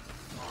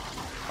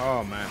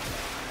 Oh, man.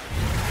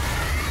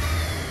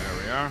 There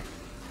we are.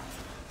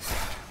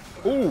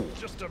 Ooh!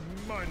 Just a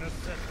minor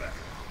setback.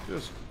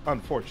 Just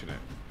unfortunate.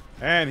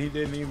 And he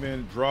didn't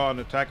even draw an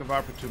attack of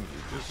opportunity.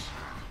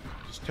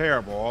 Just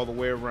terrible all the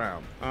way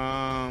around.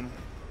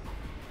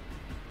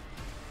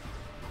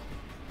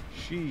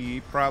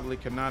 She probably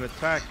cannot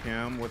attack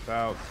him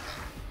without...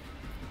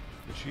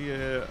 Did she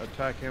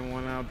attack him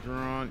without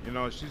drawn? You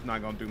know, she's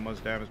not going to do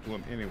much damage to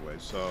him anyway,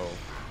 so...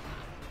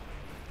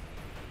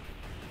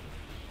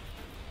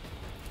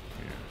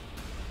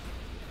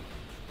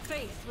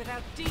 Faith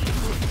without deeds is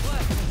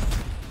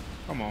worthless.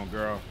 Come on,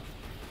 girl.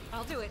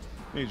 I'll do it.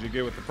 Need you to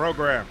get with the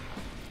program.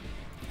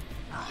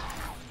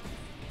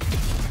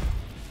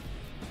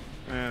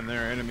 And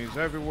there are enemies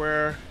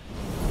everywhere.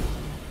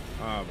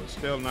 But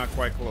still not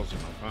quite close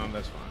enough.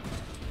 That's fine.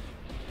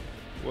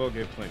 We'll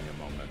get plenty of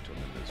momentum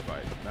in this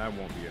fight. That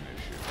won't be an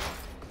issue.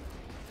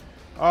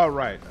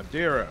 Alright,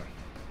 Adira.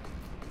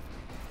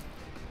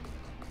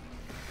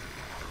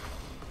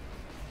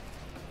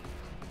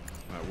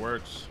 That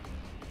works.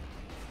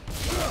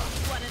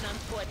 What an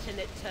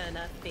unfortunate turn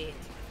of fate.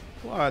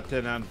 What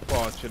an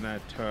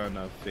unfortunate turn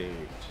of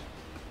fate.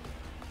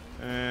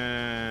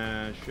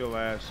 And she'll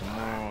add some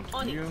more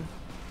on to you.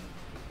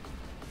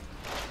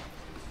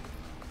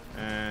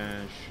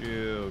 And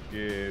she'll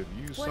give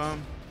you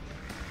some.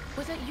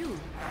 Was that you?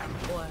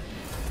 Or...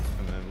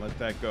 And then let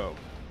that go.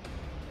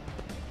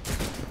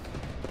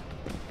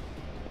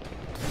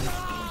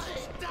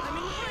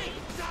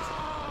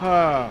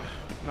 Ah,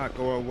 not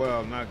going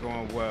well, not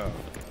going well.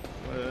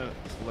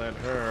 Let's let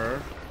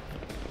her.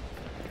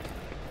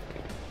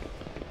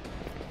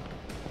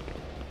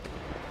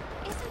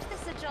 Isn't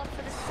this a job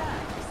for the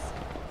serfs?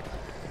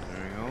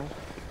 There you go.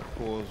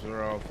 Pulls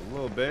her off a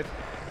little bit.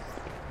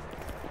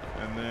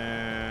 And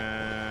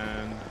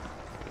then,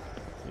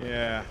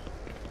 yeah,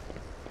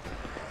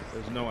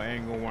 there's no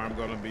angle where I'm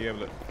going to be able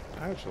to,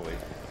 actually,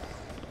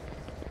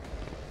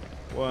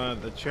 well,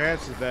 the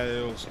chances that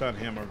it'll stun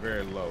him are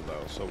very low,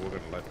 though, so we're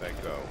going to let that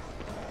go.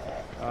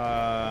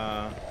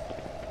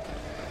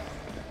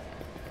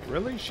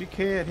 Really? She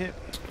can't hit?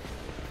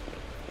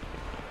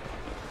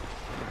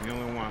 The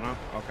only one, huh?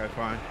 Okay,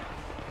 fine.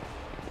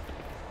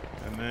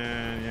 And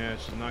then, yeah,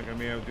 she's not going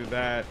to be able to do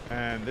that.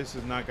 And this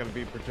is not going to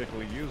be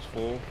particularly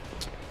useful.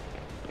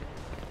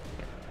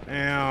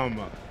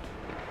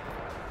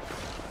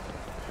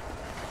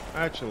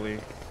 Actually,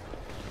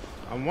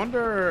 I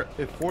wonder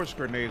if force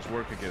grenades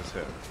work against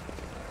him.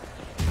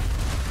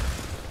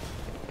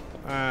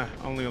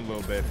 Only a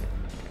little bit.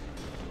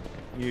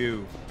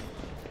 You.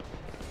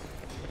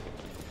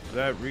 Does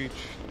that reach?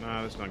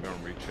 Nah, that's not going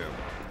to reach him.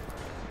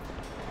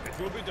 It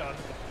will be done.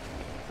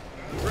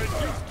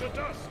 Reduced to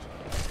dust.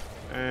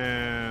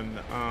 And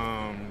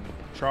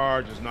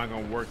charge is not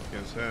going to work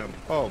against him.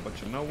 Oh,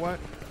 but you know what?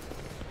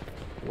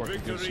 Work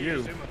against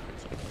you.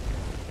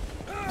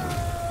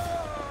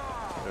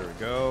 There we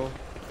go.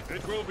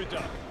 It will be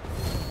done.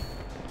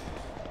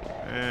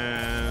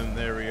 And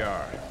there we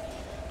are.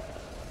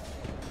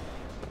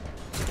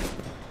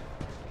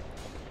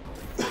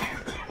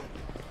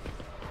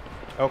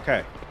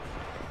 Okay.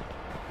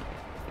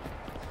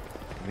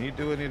 Can he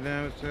do any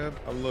damage to him?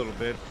 A little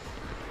bit.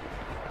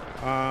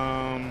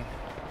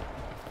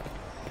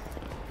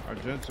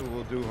 Argenta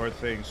will do her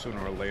thing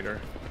sooner or later.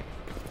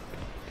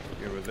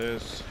 Give her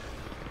this.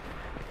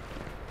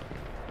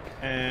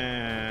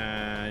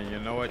 And you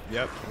know what?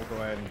 Yep, we'll go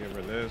ahead and give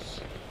her this.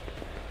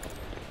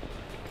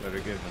 Let her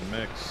get in the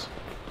mix.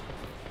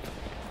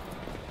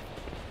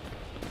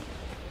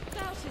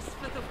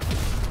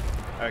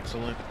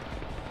 Excellent.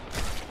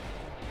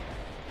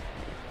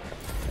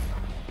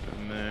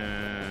 And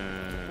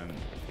then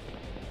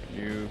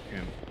you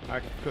can,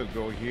 I could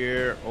go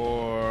here,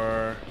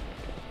 or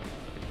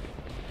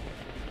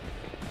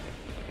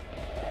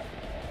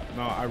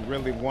no, I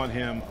really want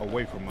him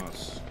away from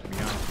us, to be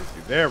honest with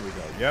you. There we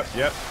go. Yep,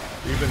 yep.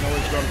 Even though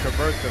he's going to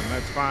convert them,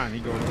 that's fine.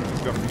 He's going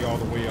to be all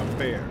the way up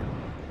there.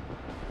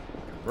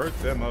 Convert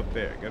them up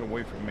there. Get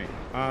away from me.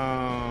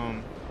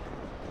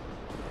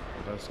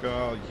 Let's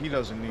go. He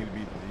doesn't need to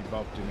be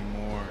debuffed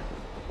anymore.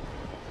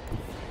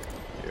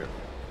 Here.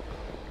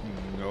 You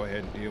can go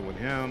ahead and deal with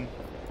him.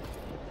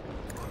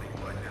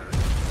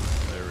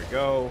 There we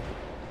go.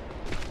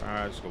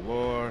 Alright,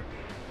 galore.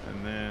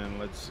 And then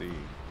let's see.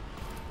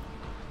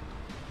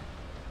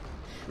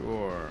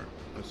 Sure.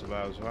 That's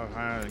about as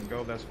high as I can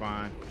go. That's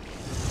fine.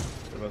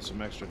 Give us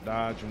some extra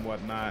dodge and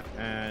whatnot.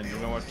 And you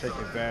know what? Take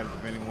advantage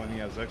of anyone he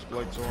has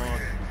exploits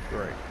on.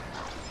 Great.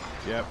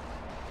 Yep.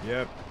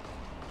 Yep.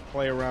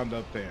 Play around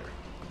up there.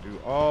 Do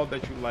all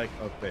that you like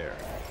up there.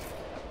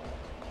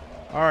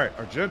 Alright,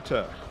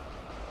 Argenta.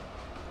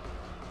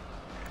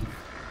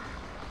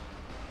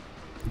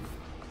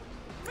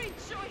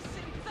 Rejoice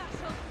in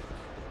battle.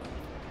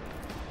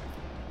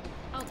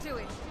 I'll do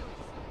it.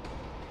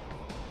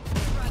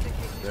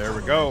 There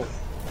we go.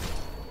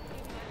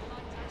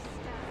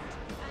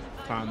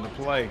 Time to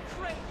play.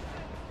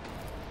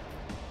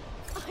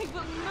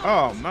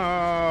 Oh,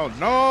 no.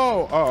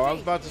 No. Oh, I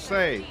was about to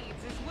say.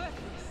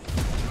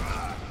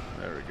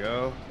 There we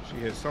go. She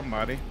hit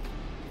somebody.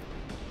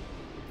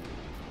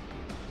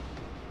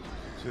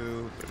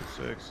 2,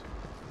 36.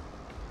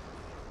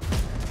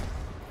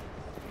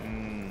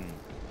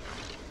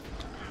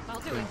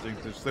 Didn't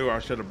think this through. I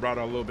should have brought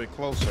her a little bit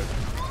closer.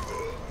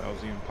 That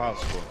was even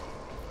possible.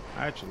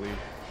 Actually,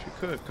 she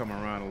could come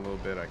around a little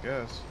bit, I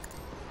guess.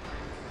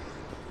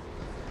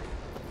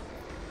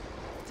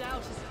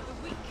 Doubt is for the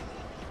weak.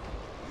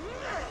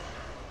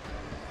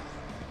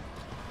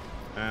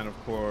 And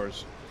of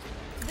course,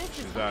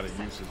 she's out of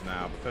uses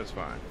now, but that's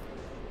fine.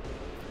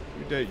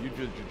 You did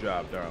your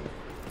job, darling.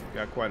 You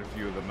got quite a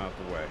few of them out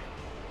the way.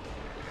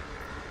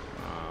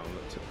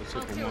 Let's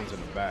hit the ones in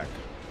the back.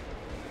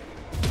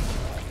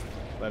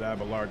 Let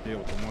Abelard deal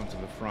with the ones in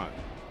the front.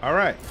 All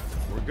right,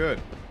 we're good.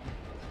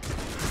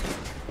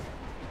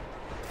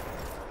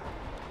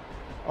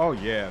 Oh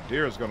yeah,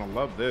 Deer's gonna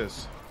love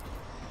this.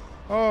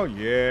 Oh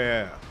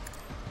yeah.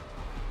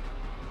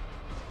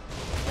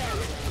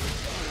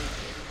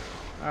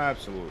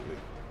 Absolutely.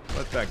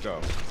 Let that go.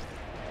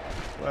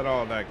 Let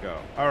all that go.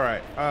 All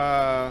right.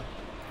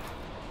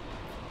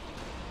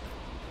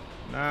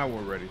 Now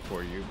we're ready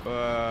for you,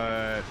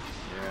 but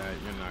yeah,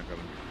 you're not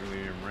gonna be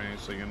really in range.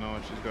 So you know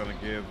what? She's gonna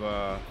give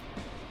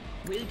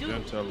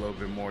Argenta a little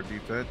bit more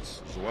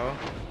defense as well.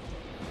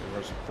 Give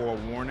her some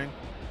forewarning,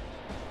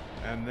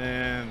 and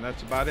then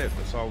that's about it.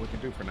 That's all we can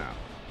do for now.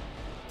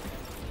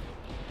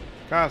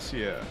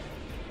 Cassia,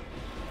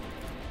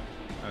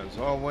 as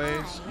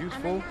always,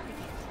 useful.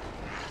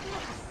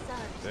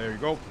 There you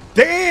go.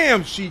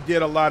 Damn, she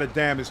did a lot of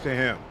damage to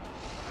him.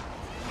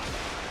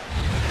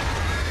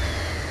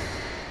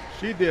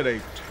 She did a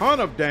ton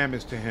of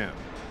damage to him.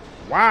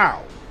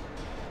 Wow.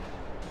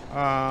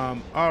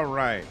 All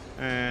right.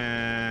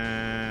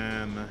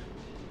 And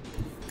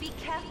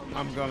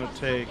I'm going to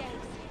take...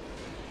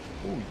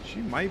 Ooh, she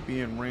might be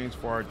in range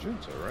for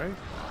Argenta, right?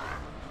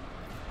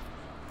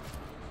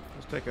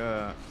 Let's take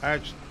a...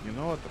 Actually, you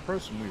know what? The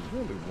person we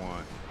really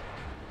want...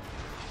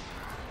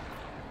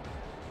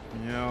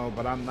 You know,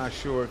 but I'm not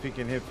sure if he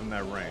can hit from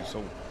that range.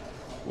 So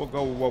we'll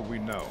go with what we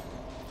know.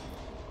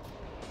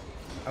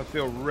 I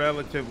feel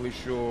relatively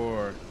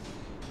sure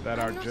that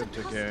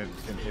Argenta can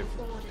hit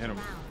him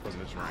from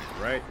this range,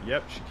 right?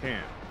 Yep, she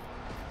can.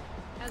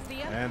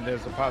 And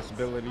there's a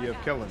possibility of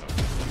killing him.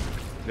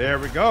 There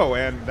we go,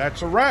 and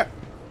that's a wrap.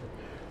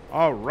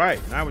 All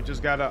right, now we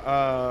just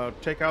gotta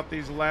take out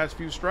these last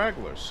few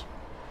stragglers.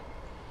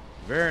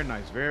 Very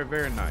nice, very,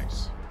 very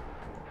nice.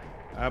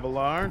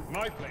 Abelard.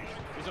 My place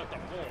is at the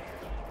fort.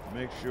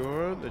 Make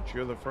sure that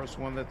you're the first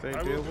one that they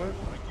deal with.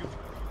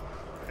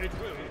 It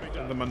will be Give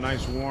done. them a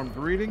nice warm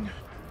greeting.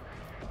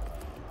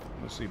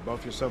 Let's see,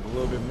 buff yourself a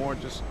little bit more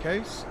just in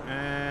case.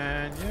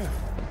 And yeah.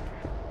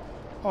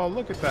 Oh,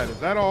 look at that. Is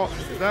that all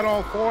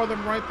 4 of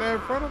them right there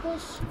in front of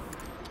us?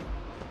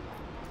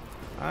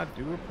 I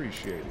do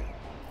appreciate it.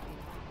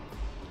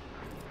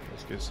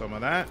 Let's get some of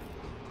that.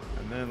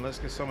 And then let's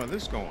get some of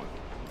this going.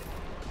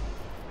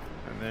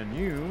 And then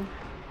you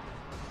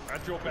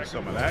At your get back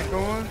some of that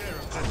going.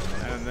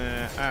 And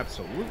then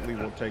absolutely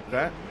we'll take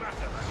that.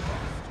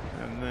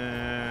 And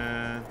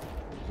then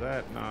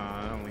that?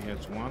 Nah, it only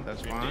hits one.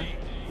 That's fine.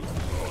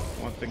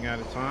 One thing at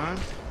a time.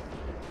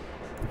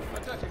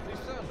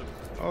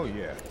 Oh,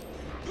 yeah.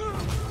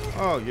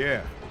 Oh,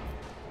 yeah.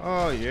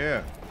 Oh,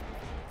 yeah.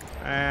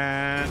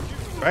 And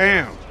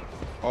bam.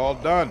 All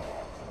done.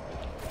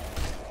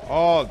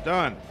 All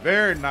done.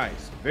 Very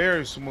nice.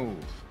 Very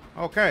smooth.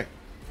 Okay.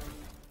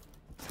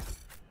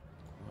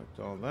 Collect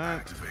all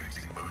that.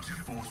 Activating motive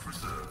force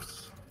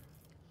reserves.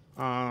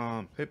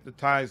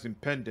 Hypnotizing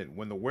pendant.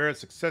 When the wearer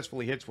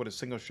successfully hits with a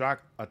single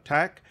shock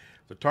attack,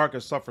 the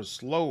target suffers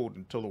slowed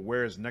until the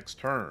wearer's next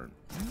turn.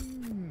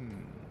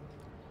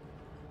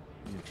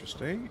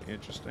 Interesting.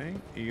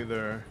 Interesting.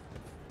 Either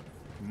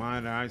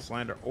Commander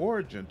Icelander or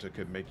Argenta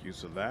could make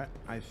use of that.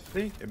 I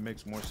think it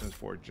makes more sense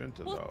for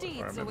Argenta, though.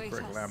 If I remember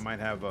correctly, I might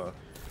have a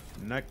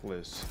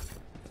necklace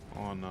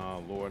on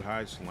Lord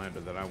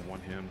Icelander that I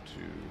want him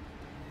to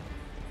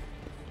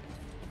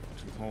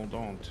hold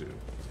on to.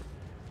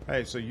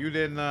 Hey, so you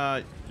didn't,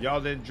 y'all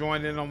didn't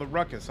join in on the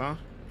ruckus, huh?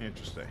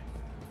 Interesting.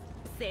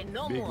 Say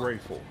no Be more.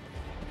 grateful.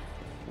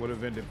 Would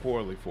have ended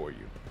poorly for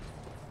you.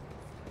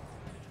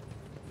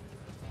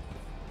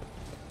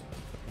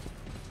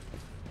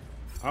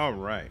 All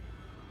right.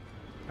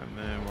 And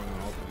then we're going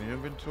to open the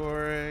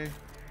inventory.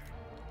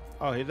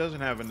 Oh, he doesn't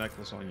have a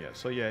necklace on yet.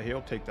 So, yeah,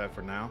 he'll take that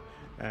for now.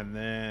 And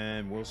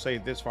then we'll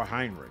save this for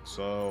Heinrix.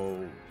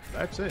 So,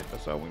 that's it.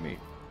 That's all we need.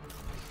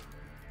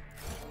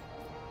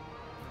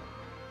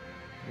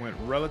 Went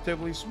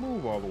relatively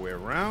smooth all the way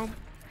around.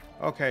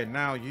 Okay,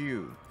 now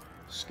you.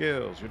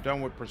 Skills. You're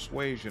done with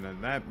Persuasion.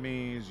 And that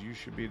means you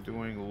should be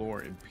doing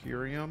Lore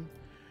Imperium.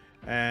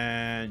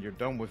 And you're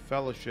done with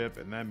Fellowship,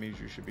 and that means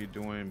you should be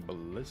doing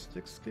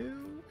Ballistic Skill,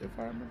 if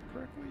I remember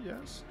correctly.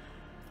 Yes.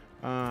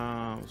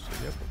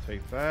 So yep, we'll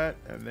take that.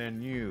 And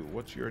then you,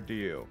 what's your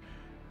deal?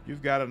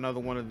 You've got another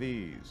one of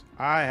these.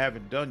 I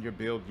haven't done your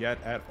build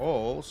yet at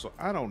all, so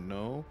I don't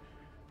know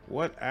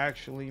what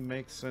actually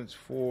makes sense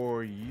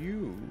for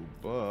you,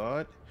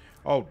 but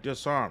oh,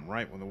 disarm,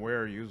 right? When the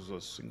wearer uses a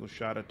single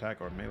shot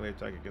attack or melee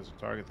attack against a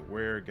target, the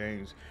wearer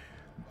gains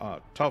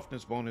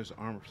toughness bonus,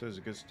 armor percentage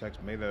against attacks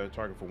melee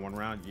target for 1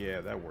 round.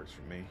 Yeah, that works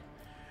for me.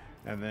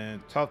 And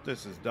then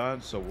toughness is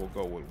done, so we'll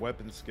go with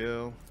weapon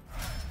skill.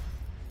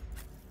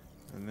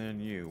 And then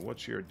you,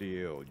 what's your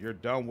deal? You're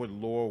done with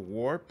lore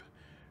warp,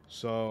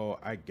 so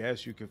I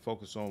guess you can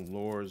focus on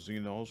lore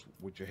Xenos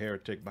with your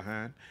heretic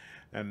behind.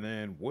 And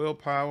then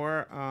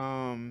willpower,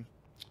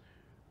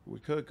 we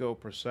could go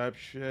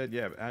perception.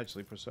 Yeah,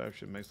 actually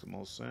perception makes the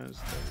most sense.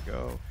 There we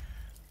go.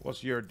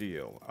 What's your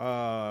deal?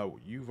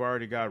 You've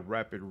already got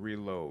rapid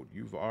reload.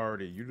 You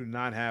do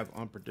not have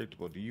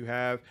unpredictable. Do you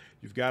have,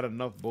 you've got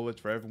enough bullets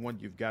for everyone.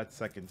 You've got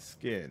second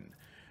skin.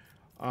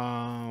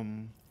 I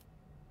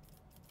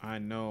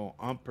know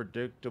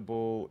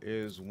unpredictable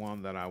is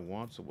one that I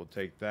want, so we'll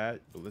take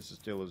that. Ballistic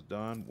Steel is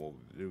done. We'll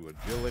do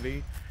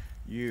agility.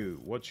 You,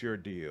 what's your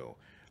deal?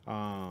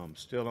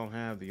 Still don't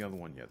have the other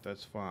one yet.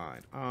 That's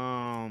fine.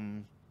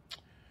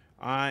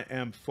 I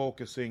am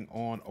focusing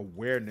on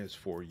awareness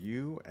for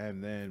you,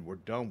 and then we're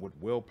done with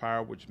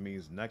willpower, which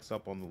means next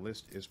up on the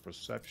list is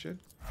perception.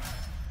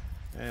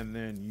 And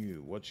then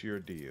you, what's your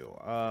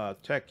deal?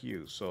 Tech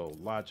you, so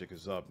logic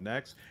is up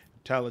next.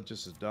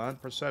 Intelligence is done.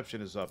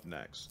 Perception is up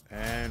next.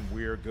 And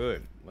we're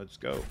good. Let's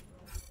go.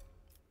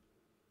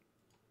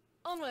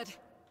 Onward.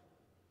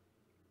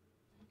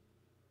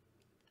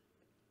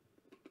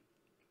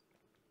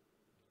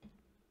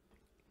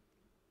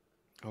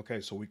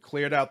 Okay, so we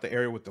cleared out the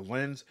area with the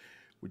lens.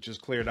 We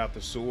just cleared out the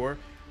sewer.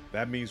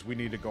 That means we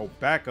need to go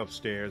back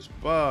upstairs,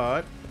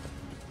 but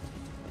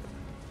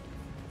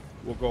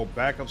we'll go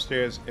back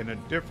upstairs in a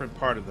different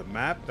part of the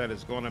map that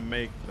is going to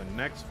make the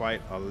next fight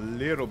a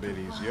little bit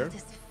easier. The world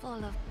is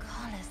full of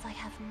colors I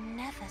have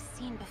never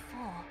seen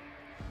before.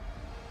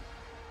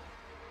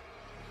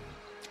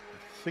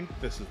 I think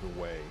this is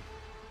the way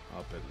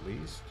up at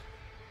least.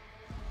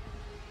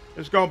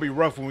 It's going to be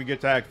rough when we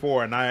get to Act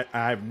 4, and I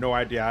have no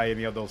idea how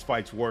any of those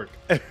fights work.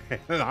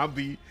 And I'll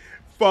be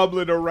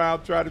fumbling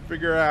around trying to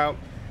figure out,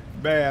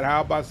 man,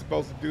 how am I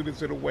supposed to do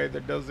this in a way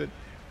that doesn't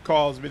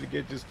cause me to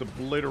get just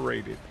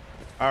obliterated?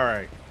 All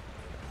right.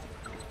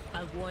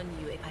 I'll warn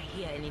you if I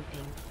hear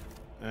anything.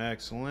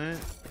 Excellent.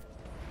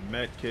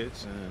 Med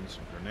kits and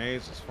some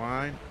grenades is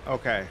fine.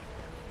 Okay.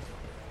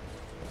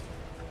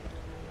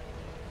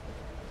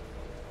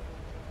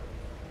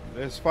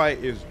 This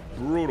fight is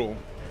brutal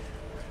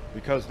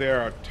because there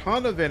are a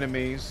ton of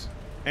enemies,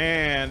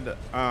 and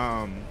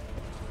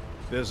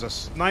there's a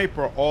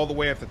sniper all the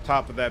way at the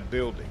top of that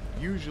building.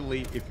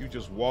 Usually, if you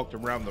just walked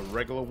around the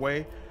regular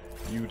way,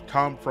 you'd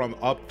come from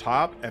up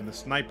top, and the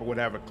sniper would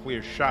have a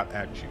clear shot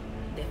at you.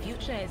 The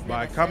future is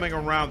By coming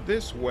around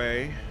this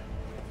way,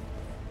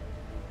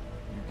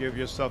 you give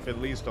yourself at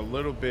least a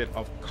little bit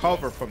of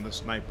cover from the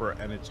sniper,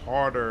 and it's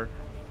harder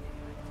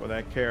for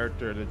that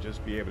character to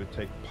just be able to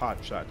take pot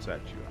shots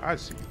at you. I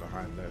see you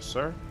behind there,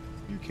 sir.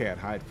 You can't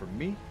hide from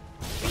me.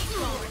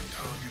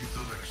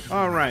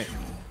 All right.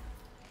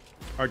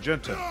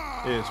 Argenta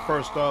is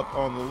first up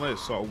on the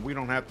list, so we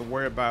don't have to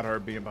worry about her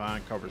being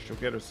behind cover. She'll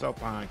get herself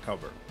behind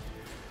cover.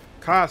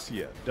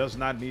 Cassia does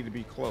not need to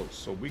be close,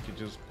 so we could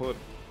just put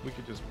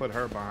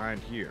her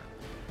behind here.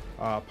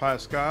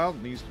 Pasqal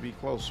needs to be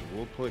closer.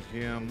 We'll put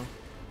him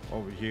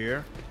over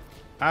here.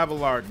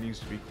 Abelard needs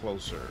to be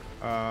closer.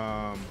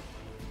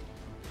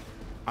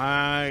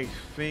 I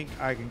think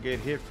I can get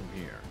hit from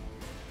here.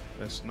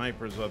 The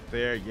sniper's up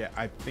there. Yeah,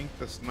 I think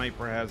the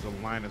sniper has a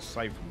line of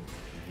sight from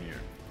here.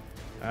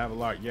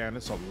 Abelard, yeah, and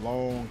it's a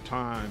long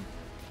time.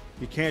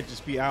 He can't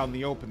just be out in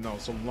the open though.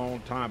 It's a long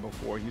time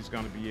before he's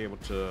going to be able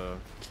to.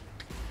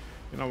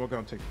 You know, we're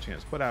going to take a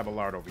chance. Put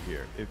Abelard over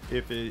here.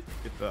 If the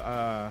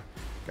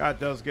guy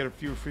does get a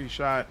few free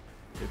shot,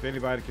 if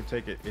anybody can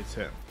take it, it's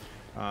him.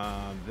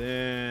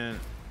 Then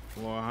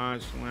for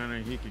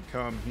Heinrix, he can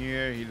come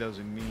here. He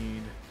doesn't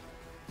need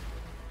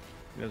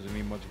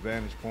much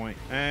vantage point.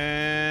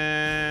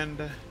 And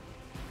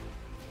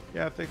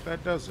yeah, I think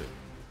that does it.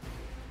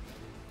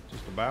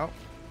 Just about.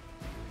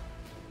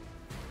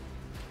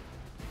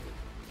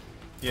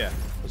 Yeah,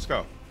 let's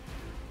go.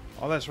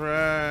 Oh, that's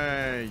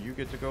right. You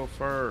get to go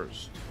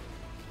first.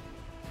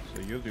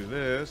 So you'll do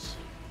this.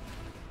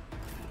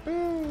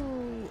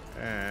 Boo.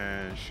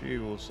 And she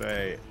will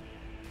say,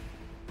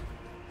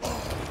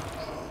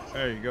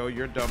 there you go,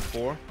 you're done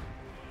for.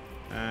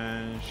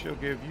 And she'll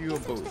give you a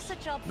boost.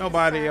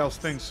 Nobody else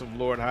thinks of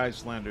Lord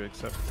Highlander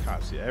except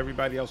Cassia.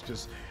 Everybody else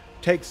just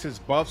takes his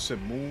buffs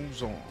and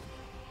moves on.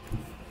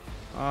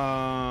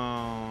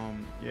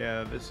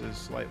 Yeah, this is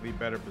slightly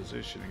better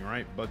positioning,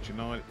 right? But you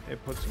know,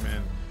 it puts him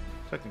in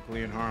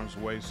technically in harm's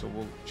way, so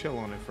we'll chill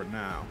on it for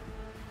now.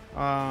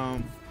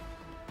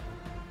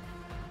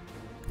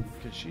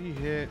 Can she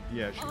hit?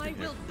 Yeah, she can hit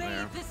from there.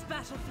 I will bathe this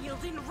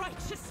battlefield in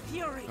righteous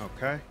fury.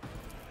 Okay.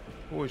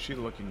 Who is she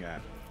looking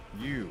at?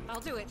 You.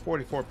 I'll do it.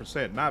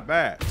 44%, not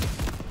bad,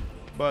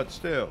 but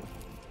still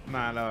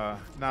not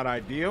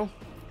ideal.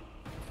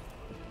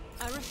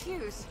 I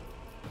refuse.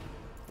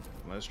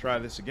 Let's try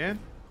this again.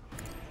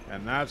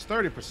 And now it's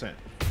 30%.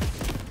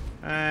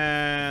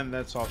 And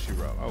that's all she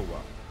wrote. Oh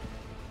well.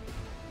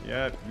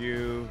 Yep,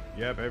 you.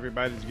 Yep,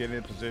 everybody's getting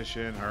in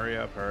position. Hurry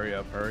up, hurry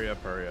up, hurry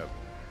up, hurry up.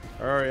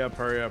 Hurry up,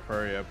 hurry up,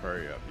 hurry up,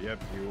 hurry up.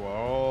 Yep, you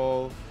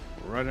all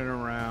running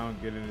around,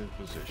 getting in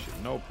position.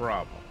 No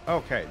problem.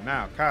 Okay,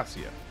 now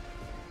Cassia.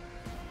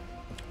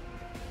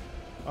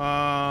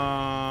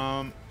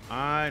 I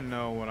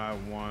know what I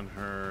want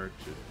her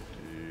to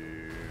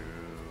do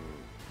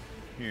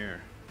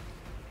here.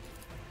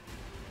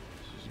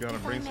 She's gonna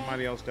bring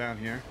somebody else down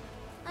here.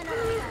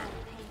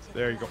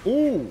 There you go.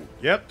 Ooh,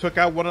 yep, took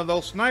out one of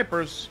those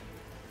snipers.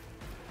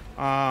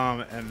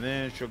 And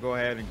then she'll go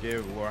ahead and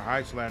give Lord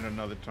Highlander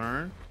another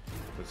turn,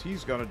 because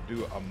he's gonna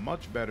do a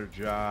much better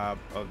job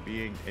of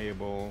being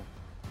able,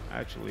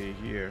 actually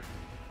here.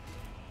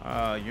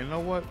 You know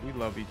what? We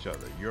love each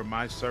other. You're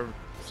my servant,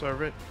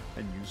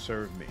 and you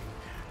serve me.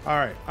 All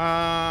right.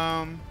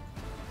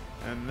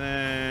 And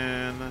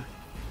then,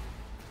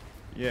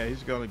 yeah,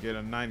 he's gonna get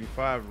a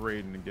 95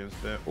 rating against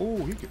that.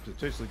 Ooh, he could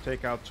potentially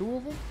take out two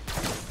of them.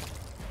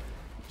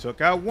 Took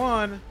out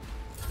one.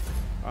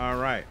 All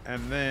right,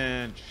 and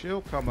then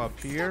she'll come up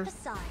here. Step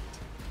aside.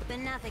 The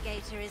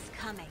navigator is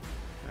coming.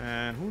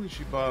 And who did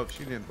she buff?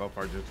 She didn't buff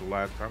Argenta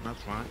last time.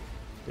 That's fine.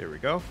 Here we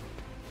go.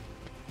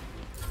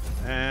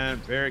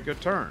 And very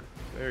good turn.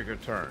 Very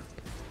good turn.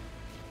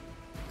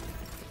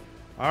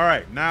 All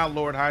right, now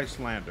Lord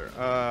Highlander.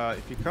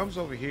 If he comes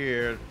over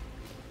here,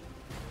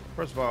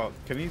 first of all,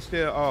 can he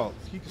still? Oh,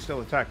 he can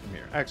still attack from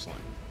here.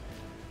 Excellent.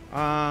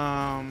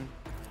 Yeah,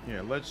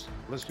 let's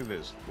do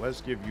this.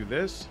 Let's give you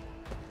this.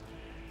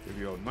 Give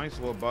you a nice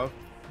little buff,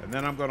 and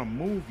then I'm gonna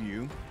move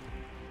you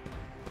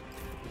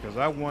because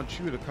I want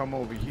you to come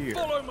over here.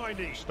 Follow my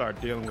lead.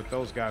 Start dealing with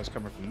those guys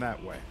coming from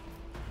that way.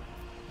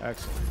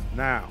 Excellent.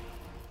 Now,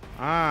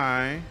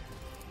 I'm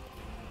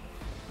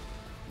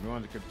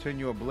going to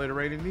continue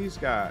obliterating these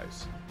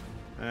guys.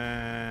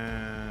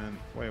 And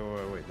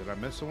wait. Did I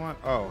miss one?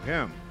 Oh,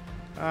 him.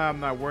 I'm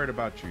not worried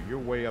about you. You're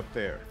way up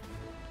there.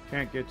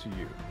 Can't get to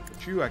you,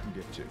 but you I can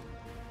get to.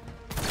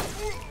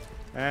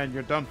 And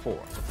you're done for.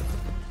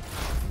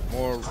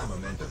 More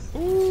momentum.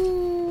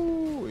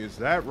 Ooh, is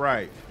that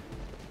right?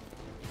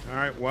 All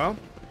right, well,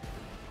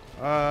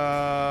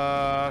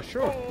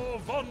 sure.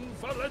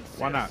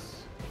 Why not?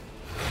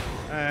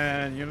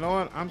 And you know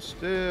what? I'm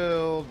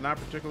still not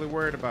particularly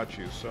worried about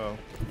you, so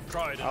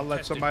I'll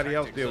let somebody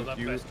else deal with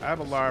you.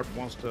 Abelard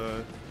wants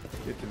to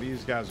get to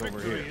these guys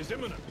over here.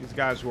 These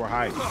guys who are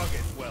hiding.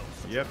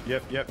 Yep.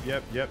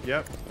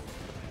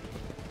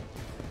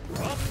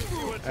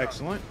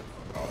 Excellent.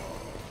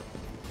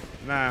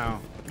 Now,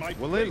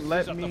 will it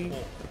let me?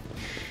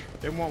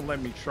 It won't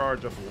let me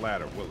charge up a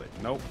ladder, will it?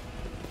 Nope.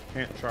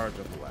 Can't charge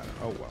up a ladder.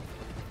 Oh well.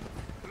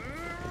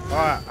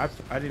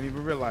 I didn't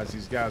even realize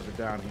these guys are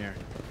down here.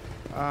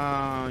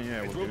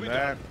 Yeah, we'll do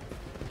that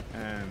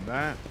and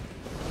that,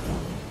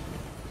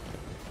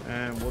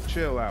 and we'll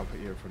chill out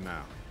here for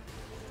now.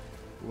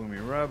 Gloomy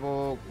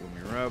Rebel.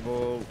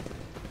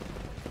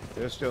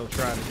 They're still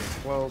trying to get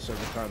close.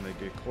 Every time they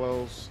get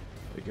close,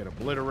 they get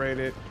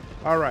obliterated.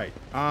 All right,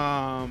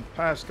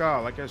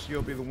 Pasqal, I guess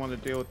you'll be the one to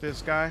deal with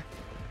this guy.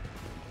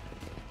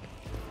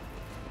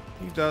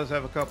 He does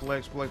have a couple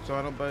exploits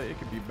on him, but it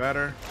could be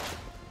better.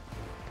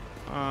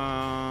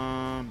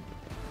 Yeah,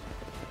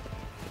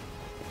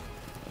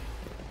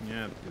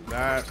 do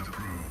that.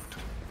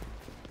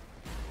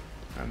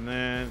 And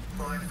then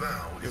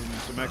give him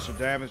some extra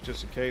damage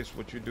just in case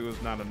what you do is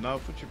not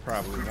enough, which you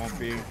probably won't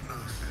be.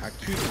 I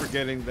keep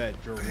forgetting that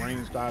your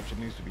ranged option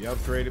needs to be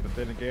upgraded, but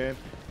then again,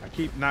 I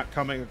keep not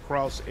coming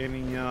across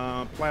any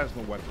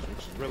plasma weapons,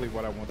 which is really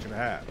what I want you to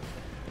have.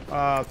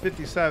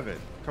 57.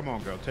 Come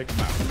on, girl. Take him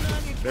out.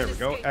 There we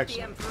go.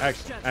 Excellent.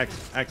 Excellent.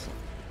 Excellent. Excellent.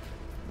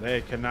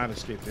 They cannot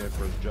escape the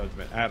Emperor's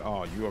judgment at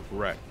all. You are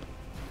correct.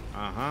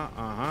 Uh-huh.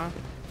 Uh-huh.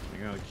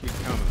 They're going to keep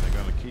coming.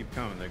 They're going to keep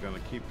coming. They're going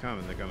to keep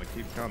coming. They're going to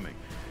keep coming.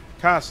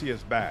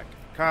 Cassia's back.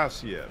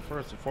 Cassia,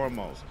 first and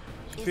foremost.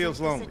 She feels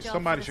lonely.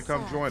 Somebody should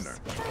come join her.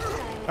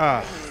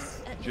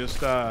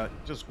 Just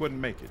wouldn't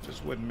make it.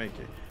 Just wouldn't make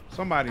it.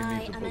 Somebody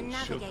needs a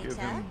boost. She'll give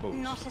him a boost.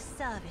 Not a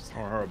servitor.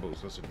 Or her a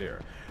boost. That's a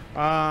dare.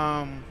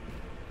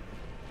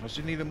 Does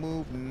she need a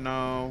move?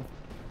 No.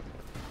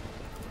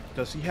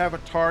 Does he have a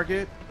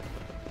target?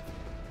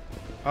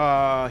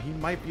 He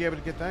might be able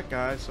to get that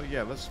guy. So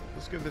yeah, let's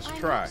give this a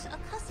try. I'm not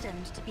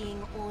accustomed to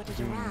being ordered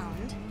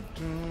around.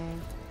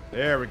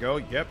 There we go.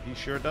 Yep, he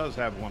sure does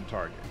have one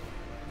target.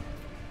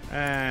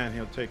 And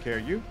he'll take care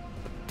of you.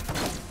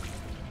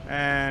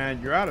 And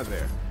you're out of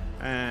there.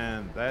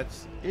 And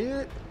that's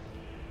it.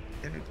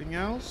 Anything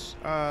else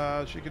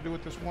she could do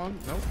with this one?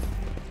 Nope.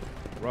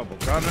 Rubble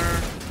Gunner.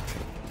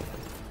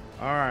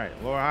 Alright,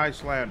 Lord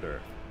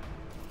Icelander.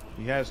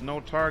 He has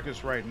no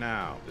targets right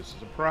now. This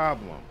is a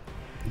problem.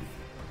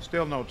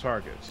 Still no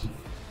targets.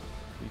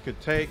 He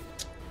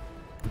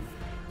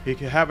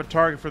could have a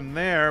target from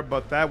there,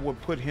 but that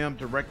would put him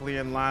directly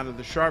in line of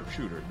the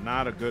sharpshooter.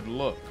 Not a good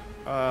look.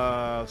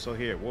 So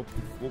here, we'll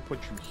put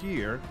you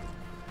here.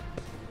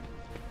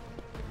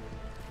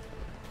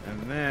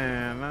 And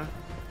then I'm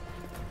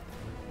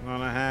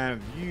gonna have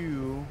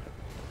you.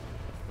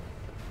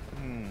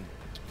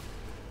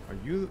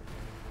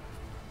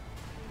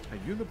 Are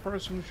you the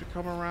person who should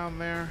come around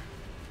there?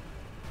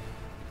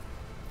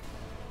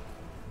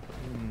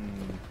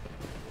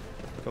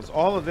 Because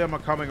all of them are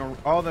coming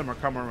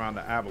around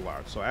to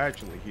Abelard. So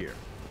actually here,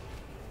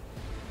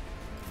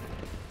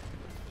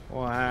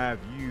 we'll have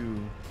you.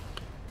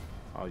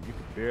 Oh, you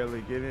can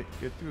barely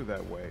get through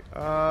that way.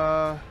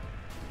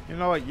 You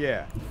know what?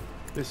 Yeah,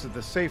 this is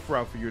the safe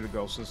route for you to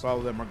go, since all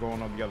of them are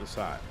going on the other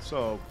side.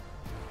 So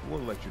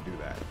we'll let you do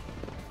that.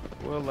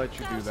 We'll let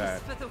you do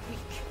that. For the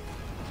weak.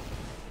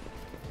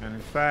 And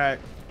in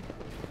fact,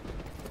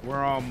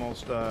 we're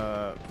almost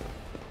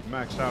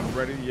maxed out and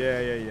ready.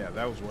 Yeah.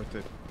 That was worth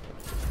it.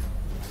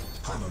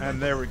 And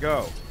there we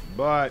go.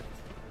 But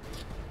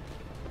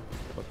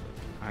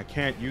I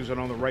can't use it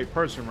on the right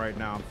person right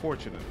now,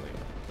 unfortunately.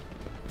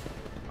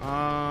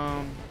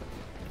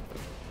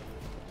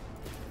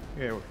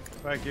 Here,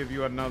 if I give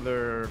you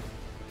another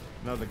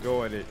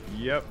go at it.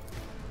 Yep.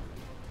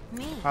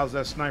 Me. How's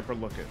that sniper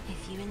looking?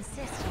 If you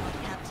insist, Lord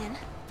Captain.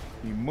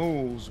 He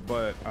moves,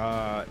 but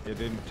it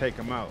didn't take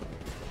him out.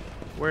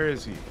 Where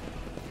is he?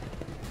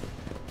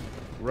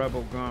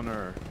 Rebel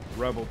gunner,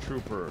 rebel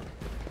trooper.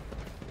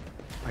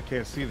 I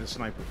can't see the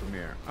sniper from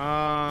here.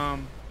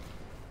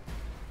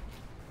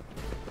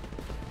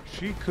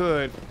 She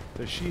could.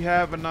 Does she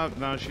have enough?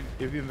 No,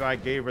 even if I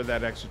gave her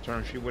that extra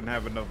turn, she wouldn't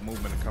have enough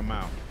movement to come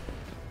out.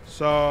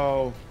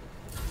 So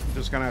I'm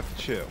just gonna have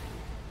to chill.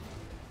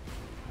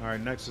 All right,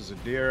 next is a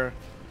deer.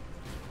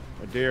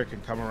 A deer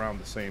can come around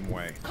the same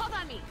way. Call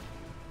on me.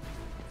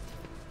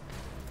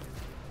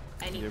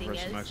 Give her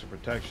some extra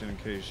protection in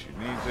case she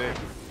needs it.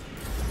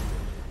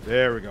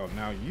 There we go.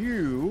 Now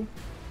you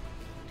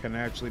can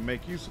actually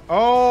make use.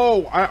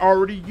 Oh, I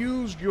already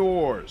used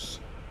yours.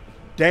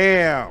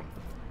 Damn.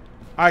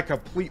 I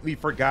completely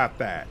forgot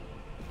that.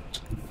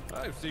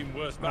 I've seen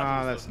worse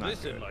battles that's than not this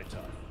good. in my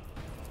time.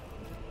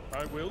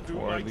 I will do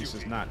Or my at least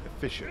duty. it's not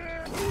efficient.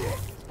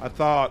 I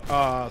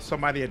thought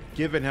somebody had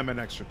given him an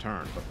extra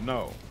turn, but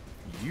no.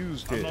 He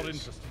used his. I'm not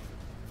interested.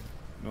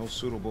 No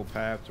suitable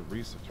path to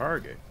reach the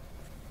target.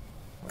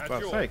 What At about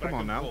to your say? Come beck on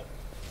and now. call.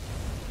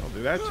 Don't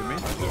do that to me.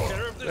 Took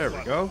care of this There we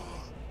one. go.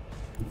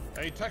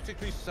 A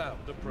tactically sound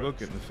approach.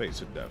 Look in the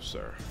face of death,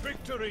 sir.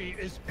 Victory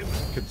is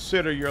imminent.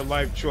 Consider your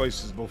life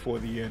choices before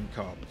the end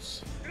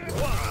comes.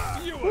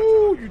 You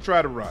Ooh, you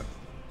try to run.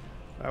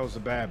 That was a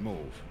bad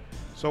move.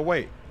 So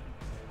wait.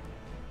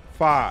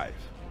 5.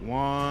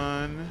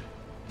 1.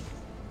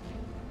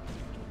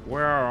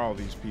 Where are all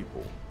these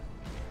people?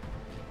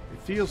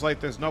 It feels like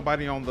there's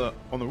nobody on the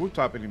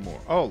rooftop anymore.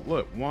 Oh,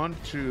 look. 1,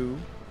 2.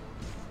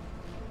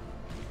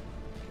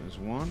 There's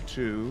 1,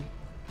 2.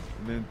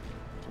 And then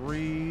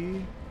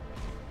 3.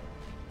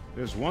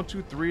 There's 1,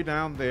 2, 3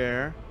 down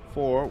there.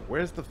 4.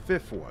 Where's the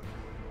 5th one?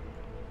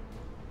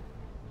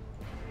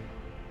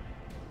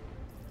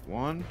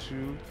 1,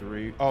 2,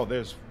 3. Oh,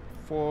 there's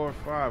 4,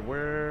 5.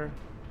 Where?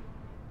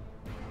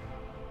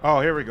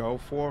 Oh, here we go.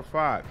 4,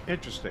 5.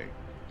 Interesting.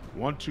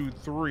 1, 2,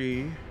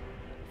 3,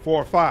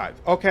 4, 5.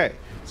 Okay,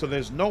 so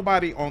there's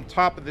nobody on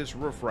top of this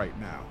roof right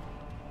now.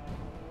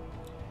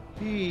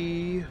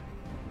 He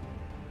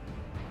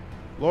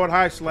Lord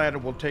Highlander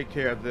will take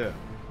care of them.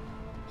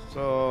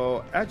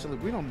 So, actually,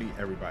 we don't need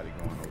everybody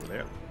going over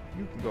there.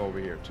 You can go over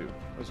here, too.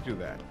 Let's do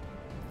that.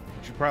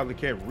 But you probably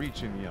can't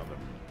reach any of them,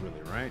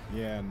 really, right?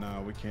 Yeah,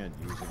 no, we can't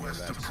use any of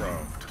that, so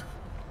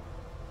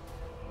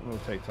it'll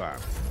take time.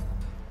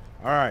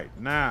 All right,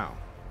 now,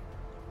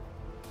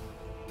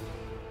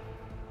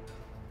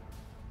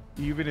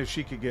 even if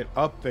she could get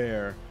up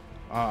there,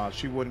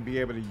 she wouldn't be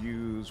able to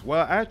use...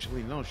 Well,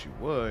 actually, no, she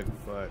would,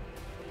 but...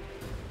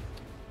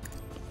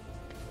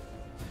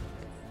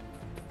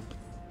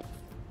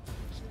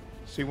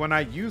 See, when I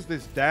use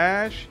this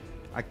dash,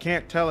 I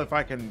can't tell if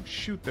I can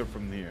shoot them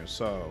from here,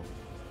 so...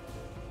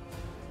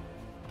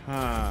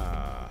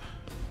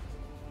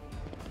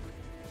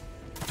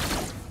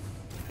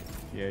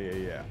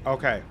 Yeah.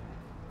 Okay.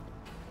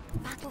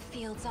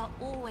 Battlefields are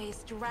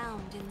always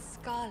drowned in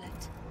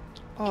scarlet.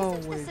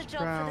 Always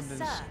drowned in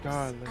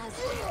scarlet.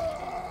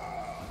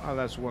 Oh,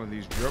 that's one of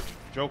these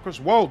jokers.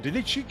 Whoa,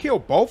 she kill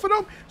both of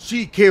them?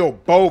 She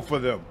killed both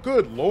of them.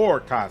 Good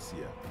Lord,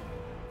 Cassia.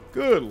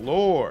 Good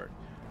Lord.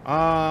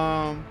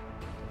 How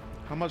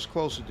much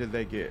closer did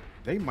they get?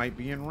 They might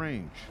be in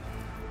range.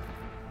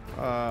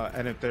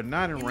 And if they're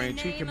not in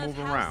range, he can move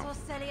around.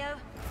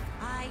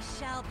 I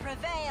shall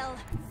prevail.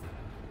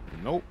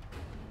 Nope.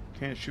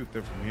 Can't shoot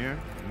them from here.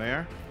 From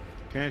there.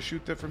 Can't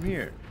shoot them from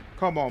here.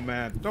 Come on,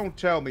 man. Don't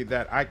tell me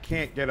that I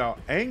can't get an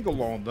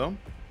angle on them.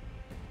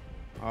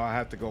 I'll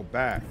have to go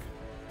back.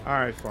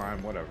 Alright,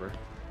 fine. Whatever.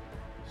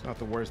 It's not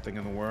the worst thing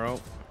in the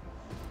world.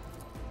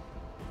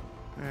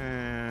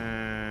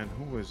 And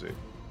who is it?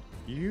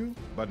 You,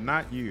 but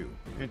not you.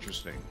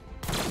 Interesting.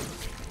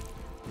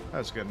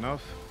 That's good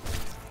enough.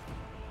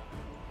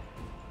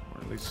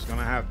 Or at least it's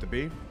gonna have to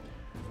be.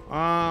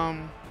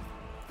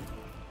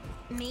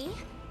 Me?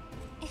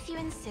 If you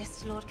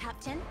insist, Lord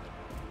Captain.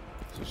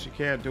 So she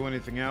can't do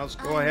anything else.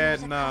 Go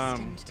ahead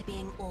and to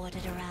being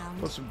ordered around.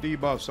 put some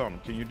debuffs on him.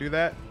 Can you do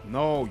that?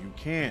 No, you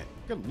can't.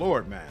 Good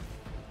Lord, man.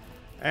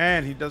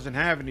 And he doesn't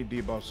have any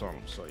debuffs on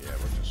him, so yeah,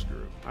 we're just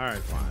screwed. Alright,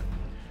 fine.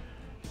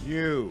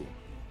 You.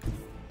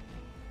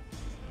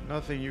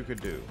 Nothing you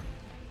could do.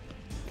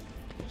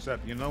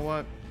 Except, you know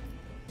what?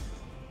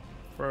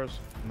 First,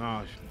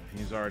 no,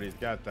 he's already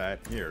got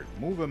that. Here,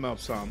 move him up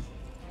some.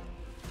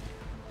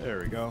 There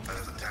we go.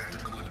 As the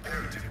tactical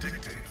imperative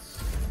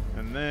dictates.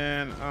 And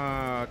then,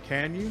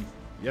 can you?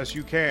 Yes,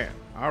 you can.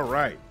 All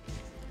right.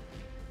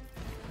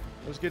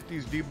 Let's get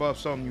these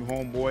debuffs on you,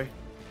 homeboy.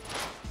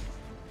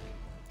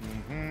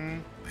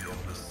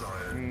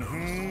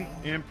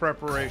 In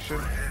preparation.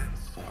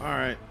 All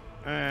right.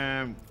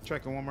 And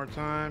checking one more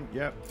time.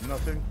 Yep,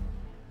 nothing.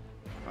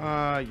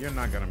 You're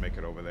not gonna make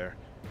it over there.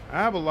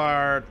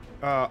 Abelard.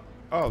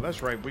 Oh,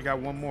 that's right. We got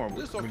one more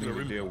we need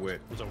to deal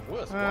with.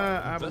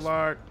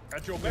 Abelard.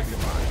 At your back.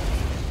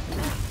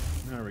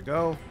 There we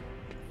go.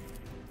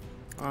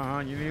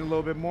 You need a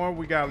little bit more?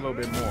 We got a little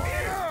bit more.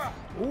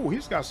 Ooh,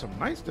 he's got some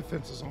nice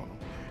defenses on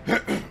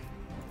him.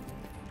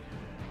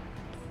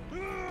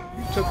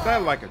 You took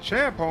that like a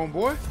champ,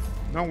 homeboy.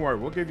 Don't worry,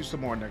 we'll give you some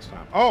more next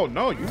time. Oh,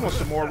 no, you want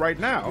some more right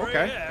now.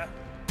 Okay.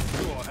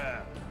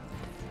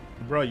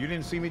 Bro, you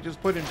didn't see me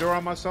just put Endure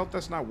on myself?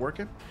 That's not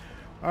working.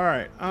 All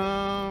right.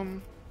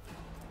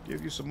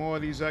 Give you some more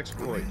of these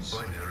exploits.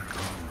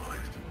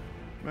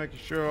 Making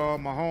sure all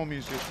my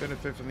homies just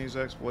benefit from these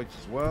exploits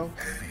as well.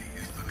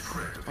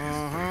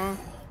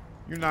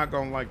 You're not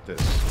gonna like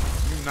this.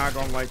 You're not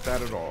gonna like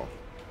that at all.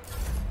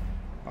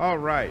 All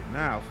right,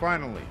 now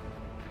finally.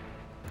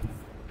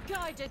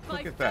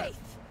 Look at that.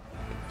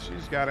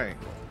 She's got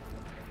ankle.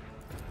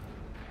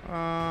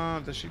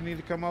 Does she need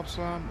to come up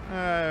some?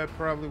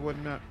 Probably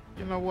wouldn't.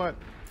 You know what?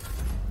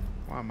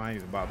 Why am I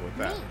even bothered with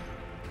that?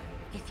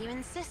 If you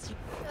insist.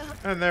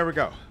 And there we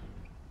go.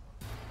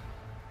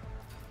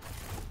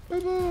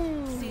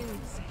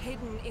 Sins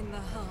hidden in the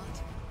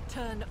heart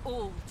turn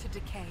all to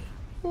decay.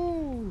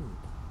 Ooh.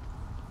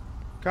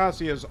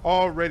 Cassia is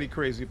already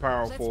crazy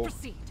powerful. Let's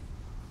proceed.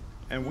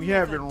 And we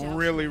haven't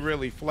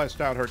really fleshed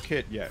out her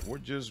kit yet. We're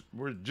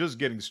just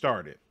getting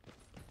started.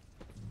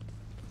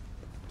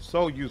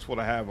 So useful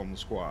to have on the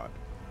squad.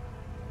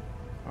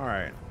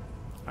 Alright.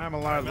 I'm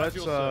alive. Let's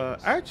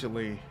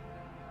actually,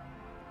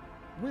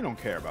 we don't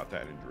care about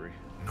that injury.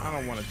 I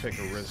don't want to take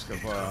a risk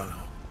of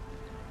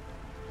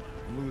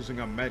losing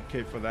a med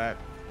kit for that.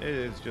 It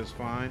is just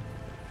fine.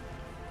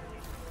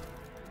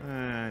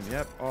 And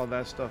yep, all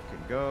that stuff can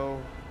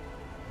go.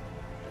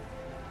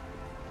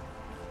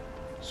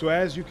 So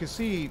as you can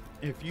see,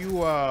 if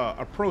you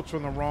approach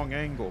from the wrong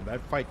angle,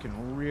 that fight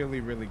can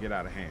really get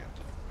out of hand.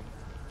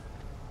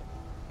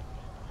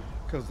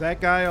 Because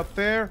that guy up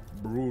there,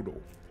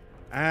 brutal.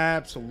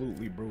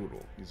 Absolutely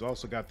brutal. He's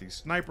also got these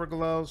sniper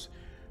gloves,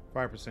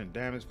 5%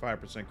 damage,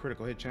 5%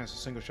 critical hit chance of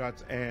single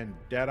shots, and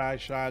dead-eye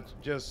shots.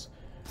 Just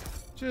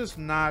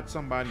not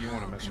somebody you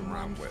want to mess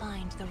around with.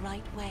 Find the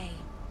right way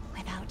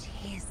without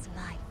his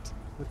light.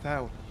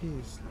 Without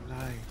his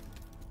light.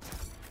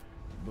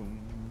 Boom,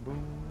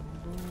 boom,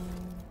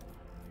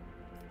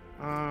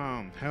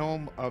 boom.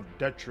 Helm of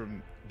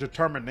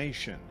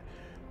Determination.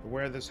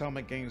 Wear this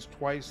helmet gains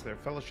twice their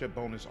fellowship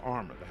bonus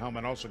armor. The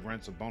helmet also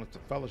grants a bonus to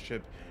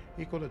fellowship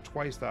equal to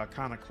twice the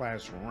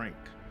iconoclast rank.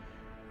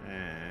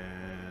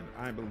 And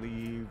I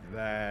believe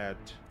that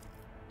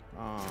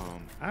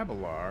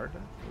Abelard,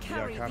 the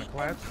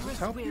iconoclast, does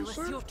help you,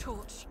 sir? Your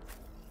torch.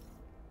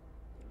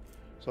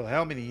 So the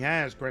helmet he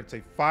has grants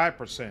a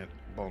 5%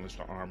 bonus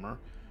to armor.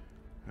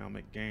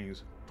 Helmet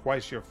gains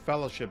twice your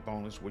fellowship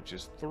bonus, which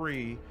is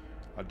 3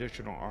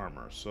 additional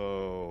armor.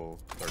 So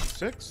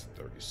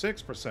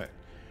 36%.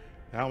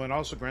 The helmet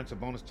also grants a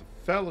bonus to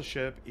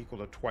fellowship equal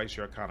to twice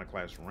your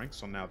iconoclast rank,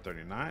 so now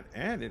 39,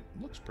 and it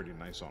looks pretty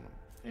nice on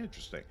him.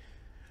 Interesting.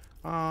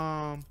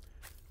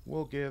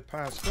 We'll give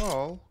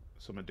Pasqal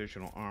some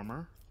additional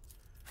armor,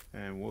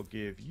 and we'll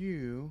give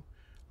you,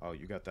 oh,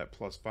 you got that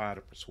 +5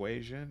 to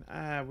persuasion.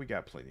 We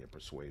got plenty of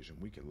persuasion.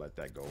 We can let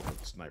that go with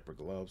the sniper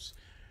gloves.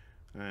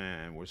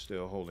 And we're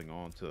still holding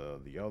on to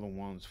the other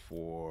ones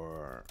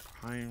for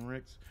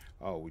Heinrix.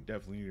 Oh, we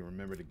definitely need to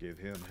remember to give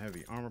him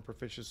heavy armor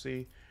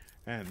proficiency.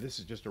 And this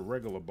is just a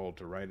regular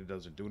bolter, right? It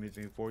doesn't do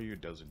anything for you.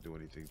 It doesn't do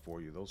anything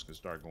for you. Those can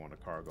start going to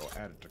cargo.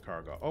 Add it to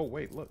cargo. Oh,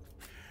 wait, look.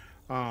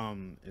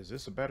 Is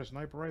this a better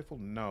sniper rifle?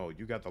 No,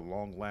 you got the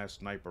long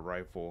last sniper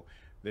rifle.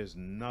 There's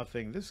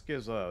nothing. This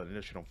gives an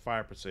additional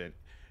 5%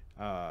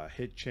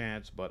 hit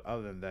chance, but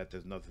other than that,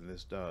 there's nothing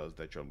this does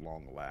that your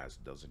long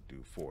last doesn't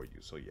do for you.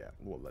 So yeah,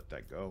 we'll let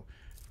that go.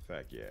 In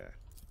fact, yeah,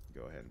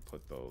 go ahead and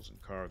put those in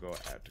cargo,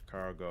 add to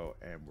cargo,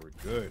 and we're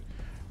good.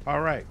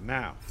 All right,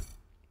 now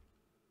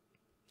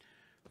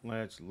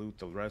let's loot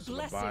the rest of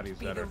the bodies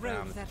that are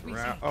down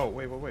around. Oh,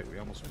 wait, we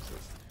almost missed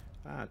this.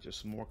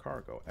 Just some more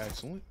cargo.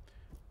 Excellent.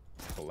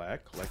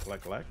 Collect.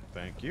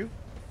 Thank you.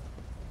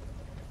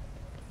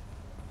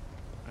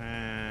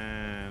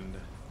 And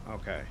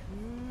okay,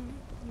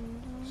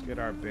 let's get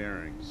our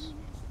bearings.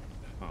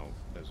 Oh,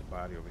 there's a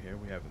body over here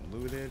we haven't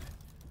looted.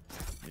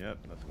 Yep,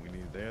 nothing we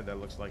need there. That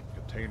looks like a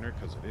container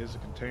because it is a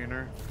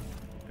container.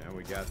 And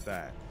we got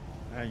that.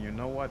 And you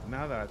know what?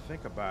 Now that I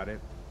think about it,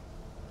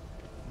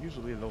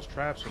 usually those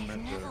traps are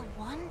meant to... I've never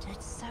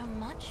wondered so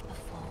much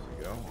before. There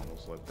we go.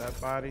 Almost left that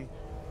body.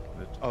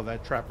 Oh,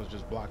 that trap was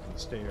just blocking the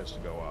stairs to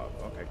go up.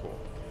 Okay, cool.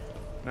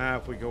 Now,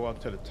 if we go up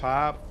to the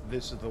top,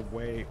 this is the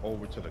way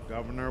over to the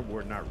governor.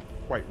 We're not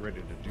quite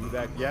ready to do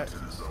that yet.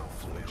 So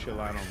we'll chill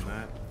out on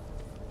that.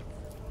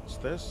 What's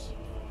this?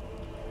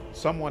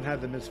 Someone had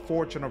the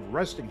misfortune of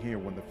resting here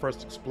when the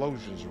first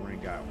explosions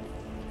rang out.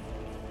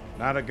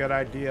 Not a good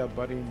idea,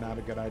 buddy. Not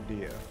a good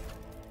idea.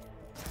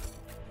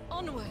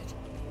 Onward.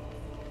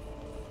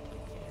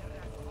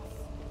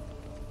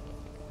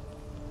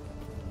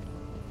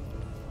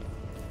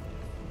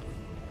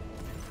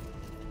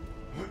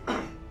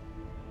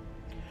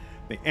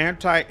 The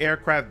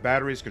anti-aircraft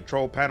battery's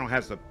control panel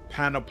has a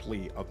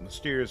panoply of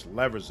mysterious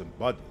levers and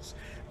buttons.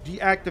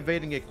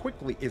 Deactivating it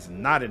quickly is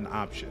not an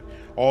option.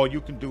 All you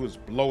can do is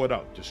blow it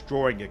up,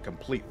 destroying it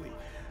completely.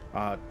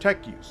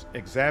 Tech use.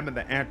 Examine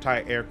the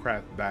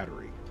anti-aircraft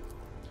battery.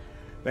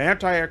 The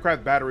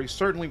anti-aircraft battery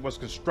certainly was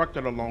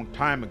constructed a long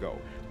time ago,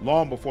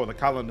 long before the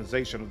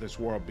colonization of this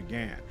world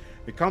began.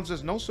 It comes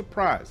as no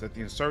surprise that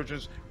the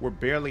insurgents were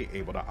barely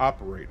able to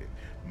operate it.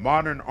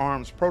 Modern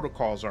arms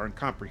protocols are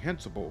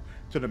incomprehensible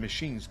to the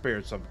machine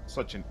spirits of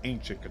such an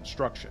ancient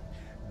construction.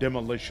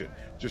 Demolition.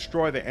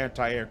 Destroy the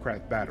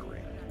anti-aircraft battery.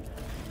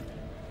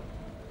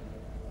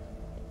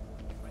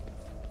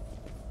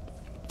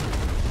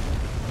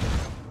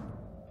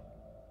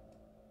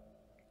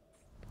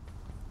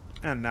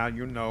 And now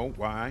you know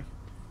why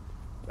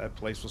that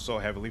place was so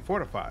heavily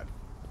fortified.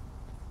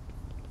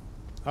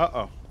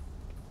 Uh-oh.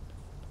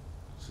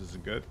 This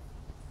isn't good.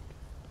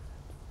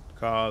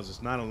 Because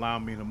it's not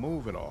allowing me to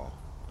move at all.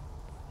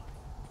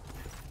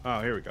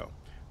 Oh, here we go.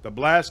 The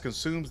blast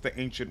consumes the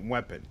ancient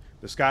weapon.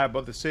 The sky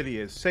above the city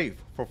is safe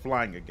for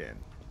flying again.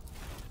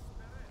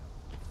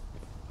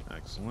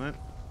 Excellent.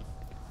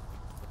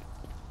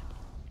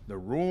 The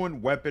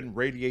ruined weapon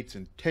radiates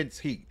intense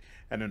heat,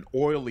 and an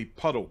oily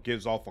puddle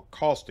gives off a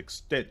caustic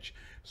stench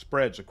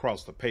spreads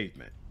across the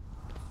pavement.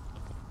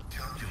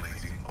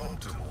 Calculating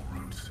optimal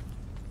route.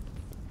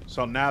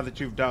 So now that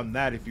you've done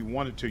that, if you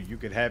wanted to, you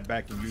could head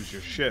back and use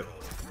your ship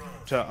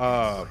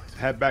to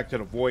head back to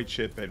the void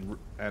ship and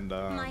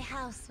My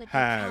house would be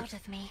have proud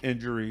of me.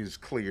 injuries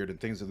cleared and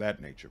things of that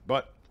nature.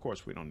 But of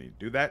course, we don't need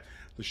to do that.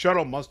 The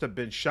shuttle must have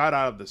been shot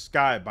out of the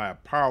sky by a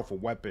powerful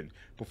weapon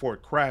before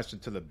it crashed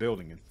into the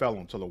building and fell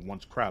onto the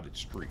once crowded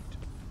street.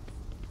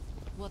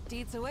 What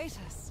deeds await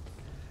us?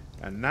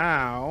 And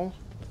now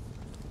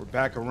we're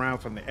back around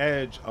from the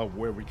edge of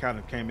where we kind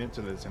of came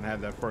into this and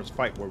had that first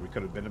fight where we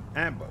could have been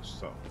ambushed.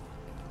 So,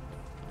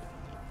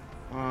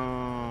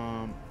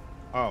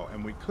 oh,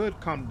 and we could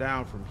come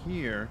down from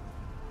here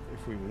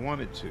if we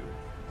wanted to.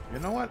 You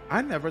know what?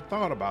 I never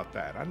thought about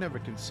that. I never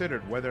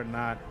considered whether or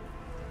not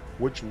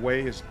which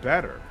way is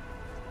better,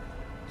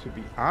 to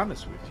be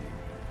honest with you.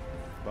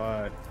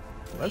 But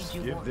let's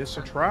give this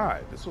a try.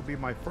 This will be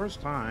my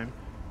first time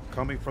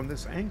coming from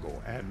this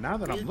angle, and now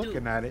that I'm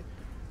looking at it,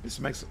 this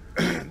makes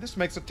this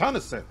makes a ton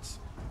of sense.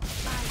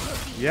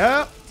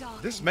 Yep.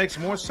 This makes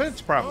more sense,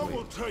 I probably.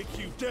 will take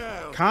you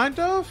down. Kind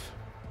of?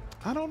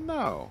 I don't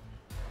know.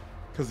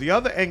 Because the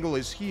other angle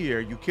is here.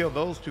 You kill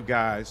those two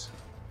guys.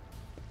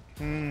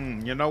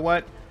 You know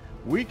what?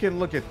 We can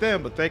look at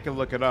them, but they can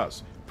look at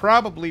us.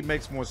 Probably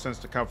makes more sense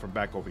to come from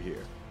back over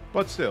here.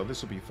 But still,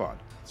 this will be fun.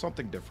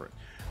 Something different.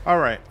 All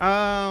right.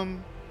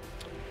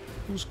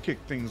 Who's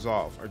kicked things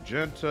off?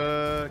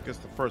 Argenta gets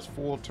the first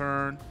full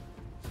turn.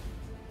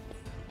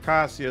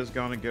 Cassia is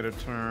going to get a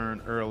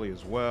turn early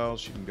as well.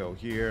 She can go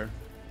here.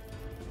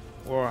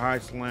 Or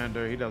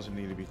Highlander. He doesn't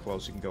need to be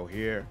close. He can go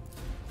here.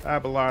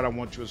 Abelard, I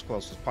want you as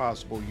close as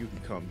possible. You can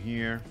come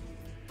here.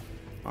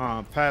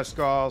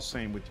 Pasqal,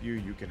 same with you.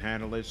 You can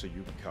handle it, so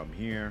you can come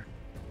here.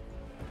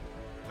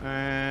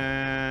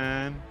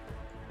 And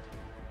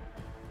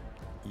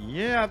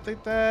yeah, I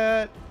think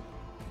that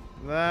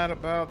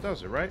about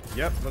does it, right?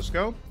 Yep, let's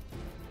go.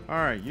 All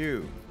right,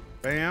 you.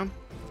 Bam.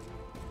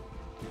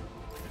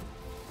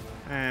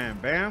 And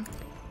bam.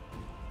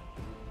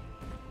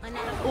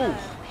 Ooh,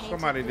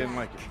 somebody didn't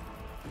like it.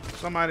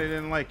 Somebody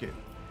didn't like it.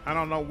 I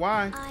don't know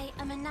why. I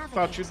am a navigator,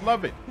 thought you'd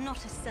love it.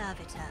 not a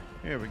servitor.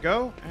 Here we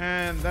go.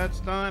 And that's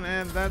done,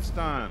 and that's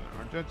done.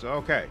 Argenta.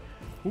 Okay.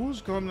 Who's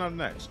coming up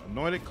next?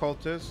 Anointed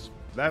cultist,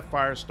 that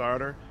fire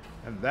starter,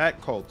 and that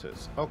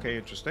cultist. Okay,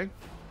 interesting.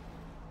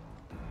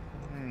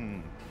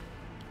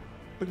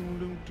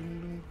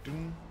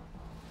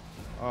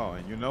 Oh,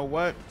 and you know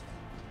what?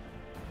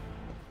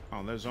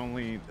 Oh, there's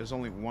only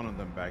one of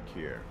them back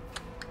here.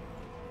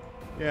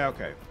 Yeah,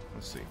 okay.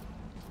 Let's see.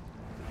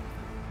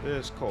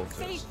 This cultist.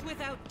 Faith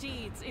without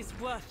deeds is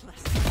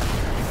worthless.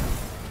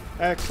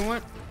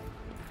 Excellent.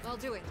 I'll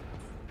do it.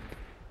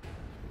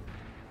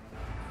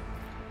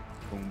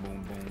 Boom,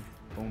 boom, boom.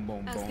 Boom,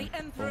 boom, boom. As the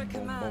Emperor boom,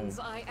 boom, commands,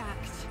 boom. I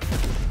act.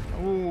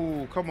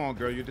 Ooh, come on,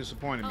 girl. You're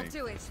disappointing me. I'll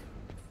do it.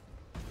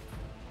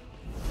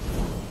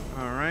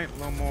 All right,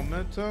 low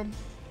momentum.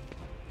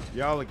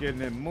 Y'all are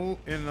getting in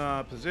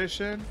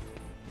position.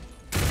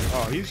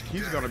 Oh, he's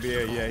gonna be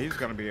he's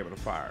gonna be able to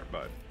fire,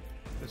 but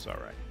it's all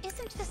right.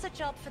 Isn't this a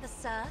job for the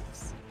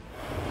serfs?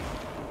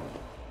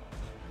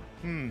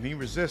 He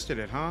resisted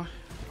it, huh?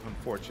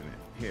 Unfortunate.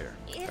 Here,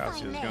 If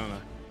Cassia's I may.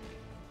 gonna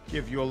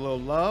give you a little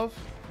love,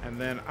 and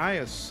then I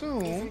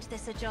assume. Isn't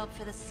this a job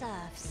for the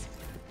serfs?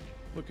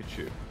 Look at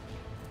you.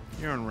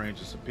 You're in range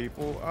of some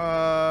people.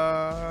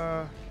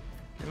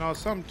 You know,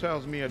 something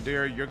tells me,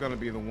 Adair, you're gonna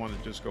be the one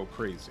to just go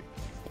crazy.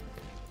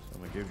 So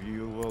I'm gonna give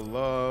you a little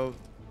love.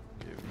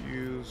 Give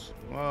you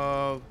some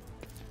love.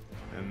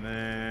 And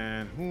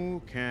then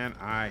who can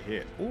I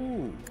hit?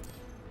 Ooh.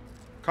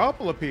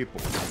 Couple of people.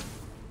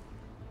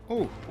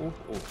 Ooh, ooh,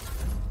 ooh.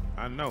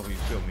 I know he's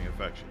showing me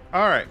affection.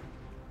 Alright.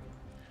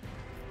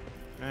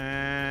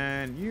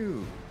 And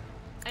you.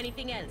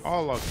 Anything else?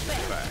 All of you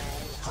back.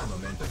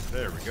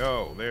 There we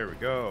go. There we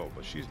go.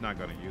 But she's not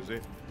gonna use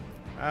it.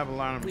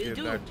 Avalon, I'm gonna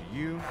give that to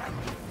you.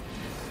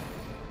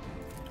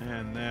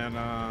 And then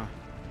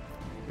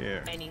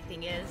here.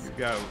 Anything else? You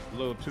got a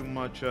little too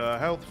much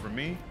health for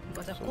me.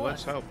 But of So course.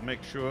 let's help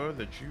make sure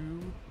that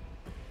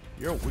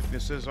your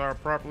weaknesses are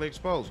properly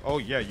exposed. Oh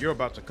yeah, you're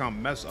about to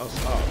come mess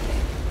us up.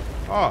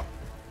 Oh,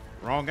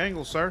 wrong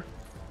angle, sir.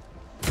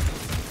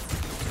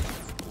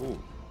 Ooh,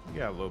 you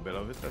got a little bit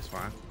of it. That's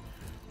fine.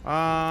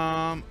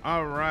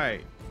 All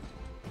right.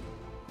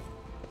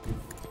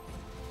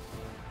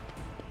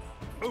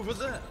 Over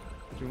there.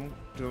 Doom,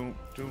 doom,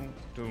 doom,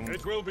 doom.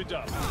 It will be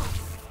done.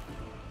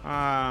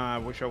 I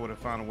wish I would have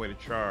found a way to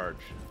charge.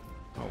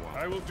 Oh well.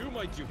 I will do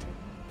my duty.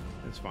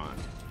 It's fine.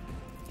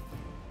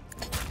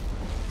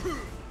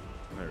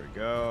 There we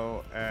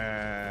go.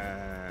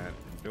 And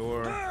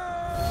endure.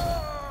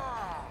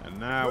 And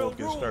now we'll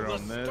get started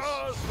on this.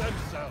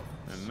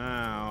 And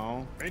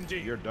now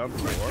Indeed. you're done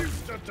for.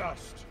 Reduced to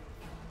dust.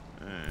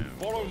 And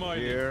Follow my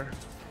here.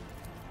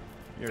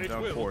 You're It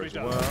done will for be as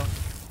done. well.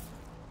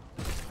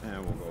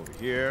 And we'll go over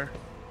here.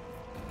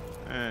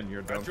 And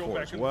you're done At your for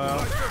beck as and well.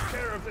 I took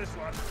care of this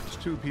one. There's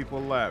two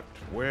people left.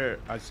 Where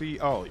I see,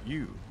 oh,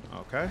 you.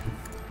 Okay.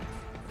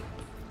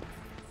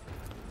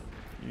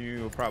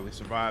 You'll probably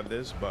survive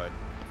this, but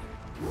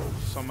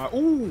somehow.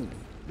 Ooh,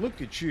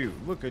 look at you.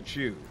 Look at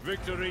you.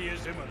 Victory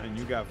is imminent. And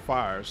you got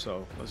fire,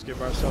 so let's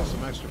give ourselves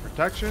some extra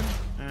protection.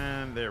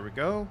 And there we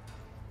go.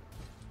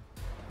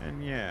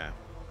 And yeah.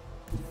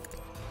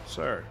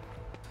 Sir,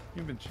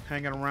 you've been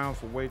hanging around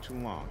for way too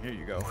long. Here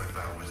you go.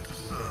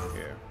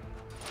 Here.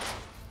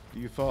 Do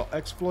you feel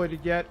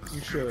exploited yet?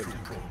 You should.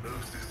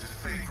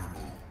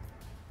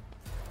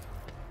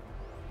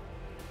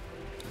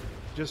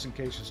 Just in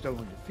case you're still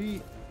on your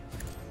feet.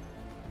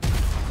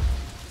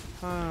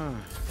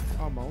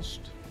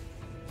 Almost.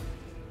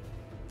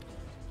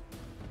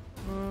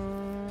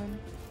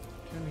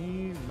 Can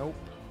he? Nope.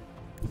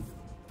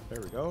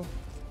 There we go.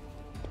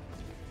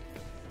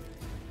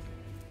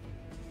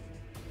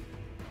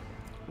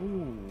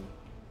 Ooh.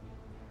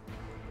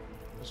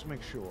 Let's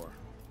make sure.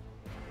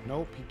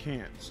 Nope, he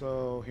can't.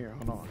 So here,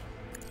 hold on.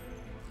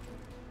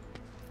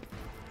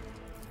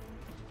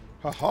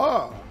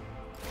 Haha.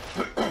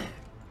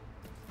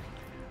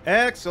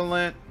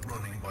 Excellent.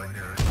 Running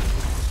binary.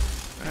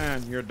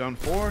 And you're done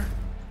for.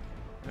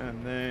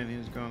 And then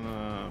he's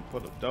gonna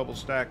put a double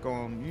stack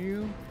on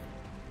you.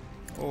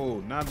 Oh,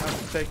 not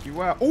enough to take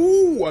you out.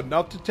 Ooh,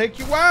 enough to take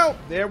you out.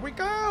 There we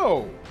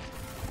go.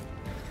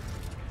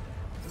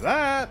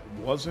 That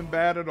wasn't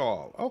bad at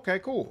all. Okay,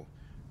 cool.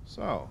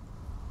 So,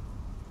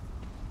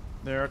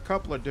 there are a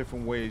couple of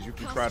different ways you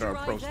can try to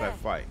approach that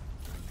fight.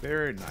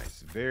 Very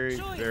nice. Very,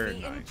 very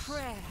nice.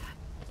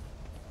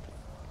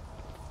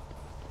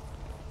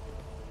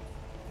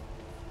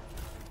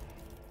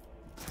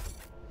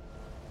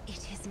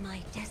 It is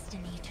my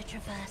destiny to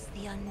traverse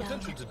the unknown.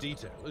 Attention to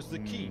detail is the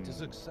key to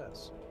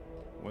success.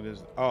 What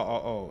is...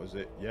 Oh, is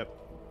it? Yep.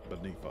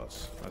 Beneath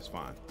us. That's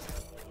fine.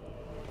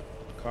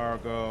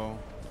 Cargo.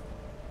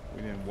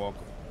 We didn't walk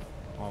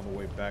all the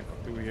way back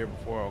through here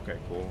before. Okay,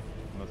 cool.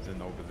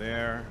 Nothing over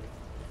there.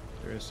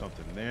 There is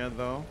something there,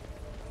 though.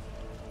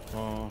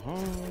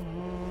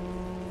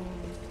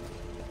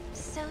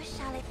 So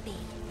shall it be.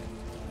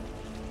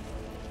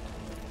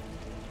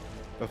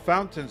 The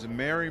fountain's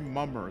merry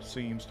murmur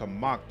seems to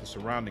mock the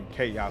surrounding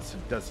chaos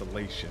and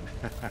desolation.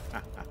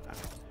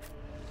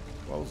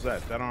 What was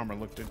that? That armor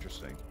looked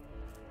interesting.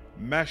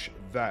 Mesh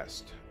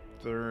vest.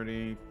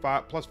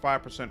 35 plus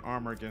 5%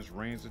 armor against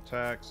ranged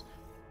attacks.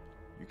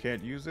 You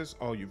can't use this?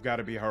 Oh, you've got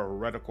to be a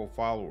heretical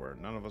follower.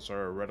 None of us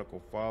are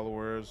heretical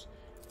followers.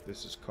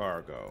 This is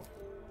cargo.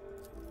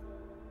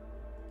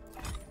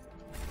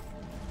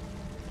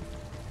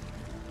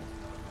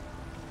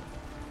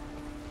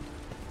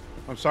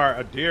 I'm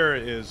sorry, Adira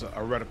is a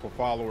heretical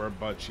follower,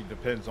 but she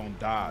depends on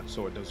dodge,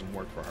 so it doesn't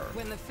work for her.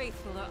 When the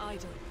faithful are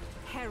idle,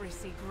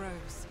 heresy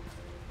grows.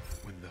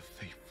 When the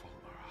faithful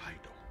are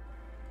idle,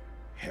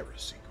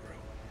 heresy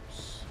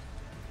grows.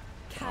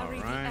 Carry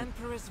the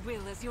Emperor's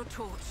will as your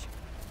torch.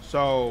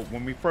 So,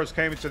 when we first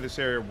came into this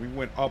area, we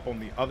went up on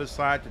the other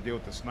side to deal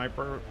with the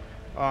sniper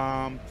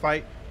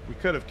fight. We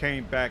could have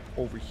came back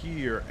over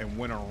here and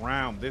went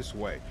around this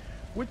way,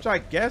 which I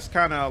guess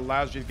kind of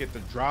allows you to get the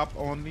drop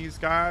on these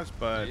guys,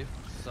 but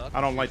I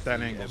don't like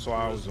that angle, so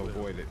I always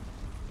avoid it.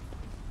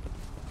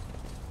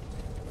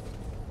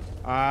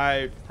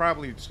 I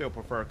probably still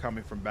prefer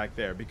coming from back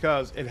there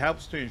because it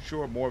helps to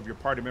ensure more of your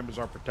party members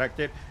are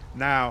protected.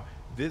 Now,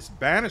 this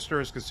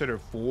banister is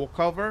considered full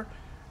cover,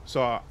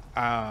 so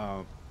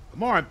the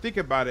more I'm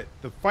thinking about it,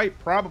 the fight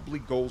probably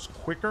goes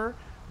quicker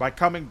by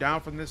coming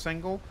down from this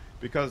angle,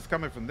 because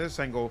coming from this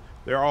angle,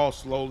 they're all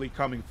slowly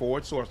coming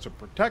forward, so it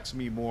protects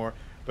me more,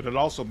 but it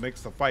also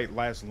makes the fight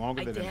last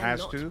longer than it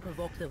has to.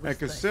 And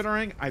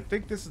considering I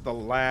think this is the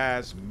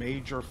last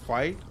major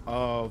fight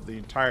of the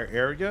entire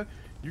area,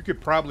 you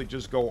could probably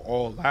just go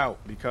all out,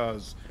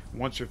 because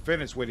once you're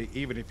finished with it,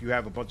 even if you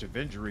have a bunch of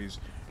injuries,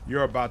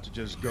 you're about to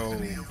just go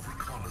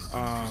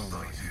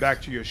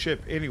back to your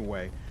ship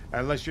anyway,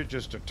 unless you're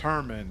just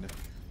determined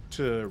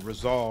to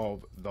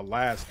resolve the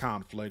last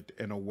conflict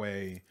in a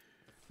way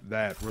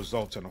that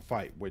results in a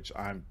fight, which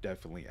I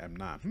definitely am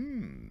not.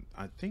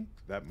 I think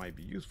that might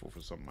be useful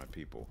for some of my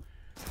people.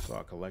 So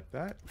I'll collect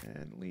that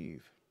and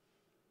leave.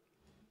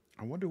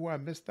 I wonder where I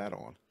missed that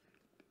on.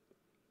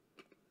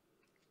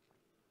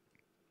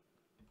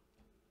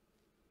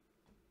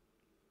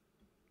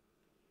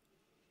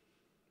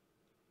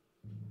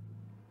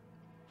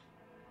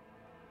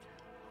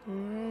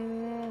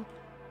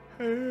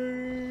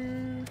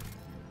 Hey,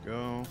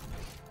 go.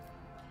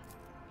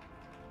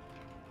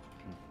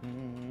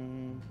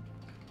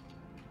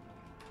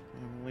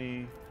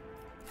 Emily.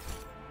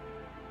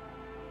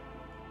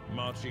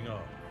 Marching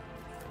on.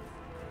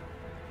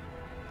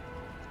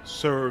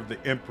 Serve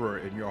the Emperor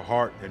in your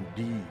heart and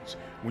deeds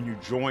when you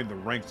join the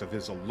ranks of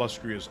his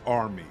illustrious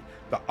army,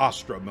 the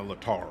Astra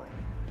Militarum.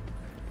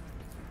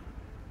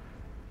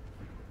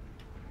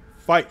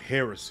 Fight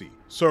heresy,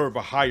 serve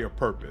a higher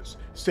purpose,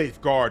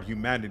 safeguard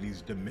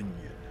humanity's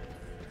dominion.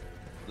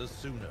 The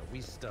sooner we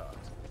start.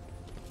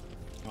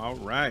 All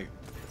right.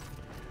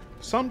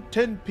 Some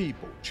 10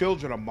 people,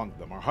 children among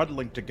them, are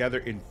huddling together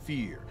in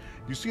fear.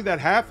 You see that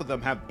half of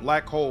them have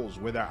black holes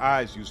where their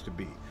eyes used to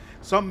be.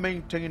 Some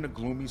maintain a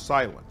gloomy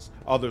silence.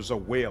 Others are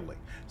wailing.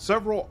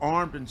 Several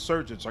armed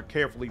insurgents are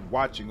carefully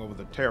watching over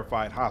the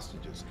terrified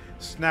hostages,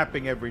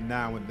 snapping every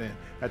now and then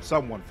at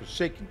someone for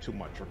shaking too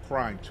much or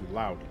crying too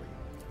loudly.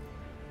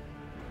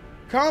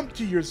 Come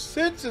to your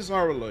senses,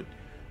 Arlen.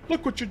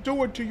 Look what you're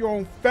doing to your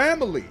own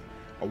family.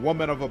 A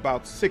woman of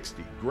about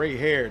 60,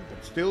 gray-haired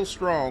but still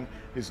strong,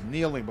 is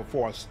kneeling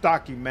before a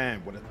stocky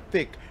man with a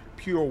thick,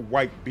 pure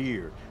white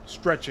beard,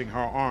 stretching her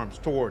arms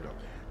toward her.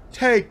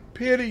 Take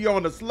pity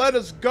on us. Let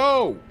us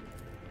go.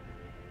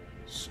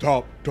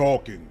 Stop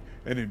talking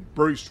and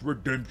embrace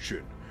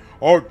redemption.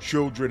 Our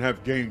children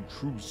have gained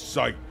true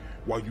sight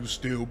while you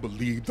still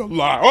believe the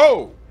lie.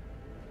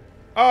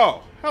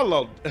 Oh,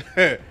 hello.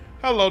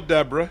 Hello,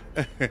 Deborah.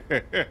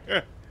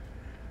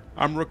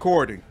 I'm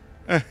recording.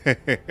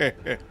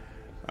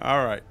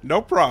 All right,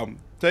 no problem.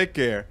 Take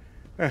care.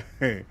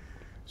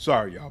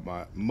 Sorry, y'all.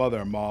 My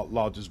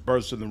mother-in-law just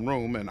burst in the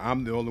room, and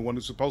I'm the only one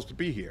who's supposed to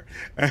be here.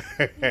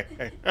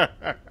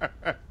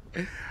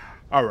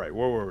 All right,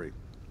 where were we?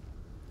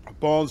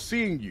 Upon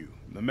seeing you,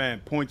 the man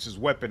points his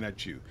weapon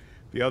at you.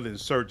 The other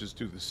insurgents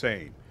do the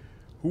same.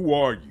 Who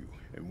are you,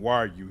 and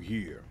why are you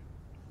here?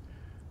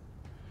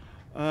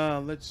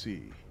 Let's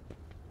see.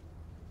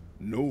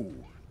 No,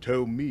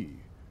 tell me.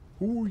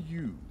 Who are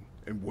you,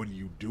 and what are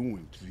you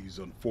doing to these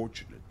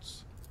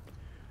unfortunates?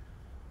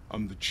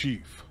 I'm the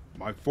chief.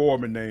 My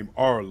former name,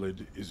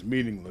 Arlid, is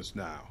meaningless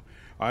now.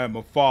 I am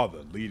a father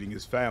leading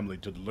his family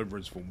to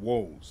deliverance from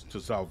woes, to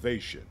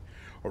salvation.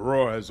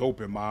 Aurora has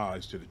opened my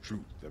eyes to the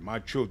truth, and my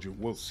children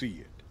will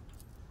see it.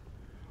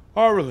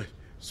 Arlid,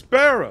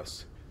 spare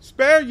us!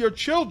 Spare your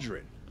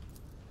children!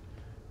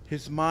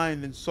 His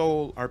mind and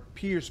soul are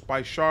pierced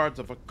by shards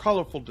of a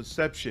colorful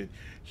deception,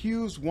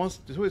 hues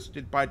once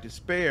twisted by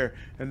despair,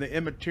 and the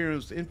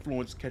immaterial's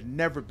influence can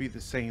never be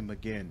the same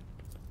again.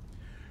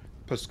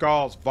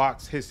 Pasqal's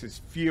vox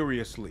hisses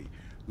furiously.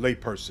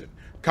 Layperson,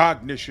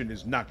 cognition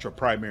is not your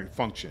primary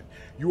function.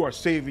 You are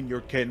saving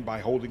your kin by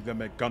holding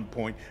them at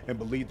gunpoint and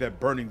believe that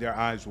burning their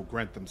eyes will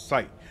grant them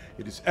sight.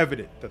 It is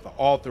evident that the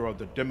author of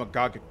the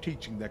demagogic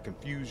teaching that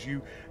confused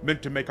you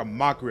meant to make a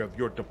mockery of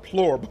your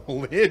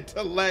deplorable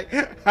intellect.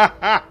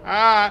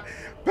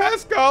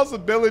 Pasqal's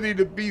ability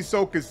to be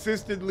so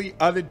consistently,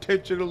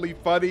 unintentionally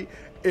funny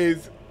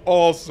is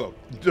awesome.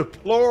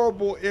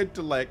 Deplorable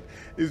intellect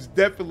is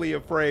definitely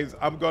a phrase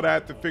I'm going to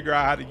have to figure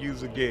out how to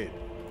use again.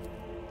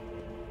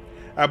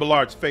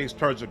 Abelard's face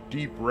turns a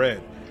deep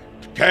red.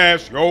 To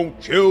cast your own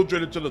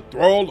children into the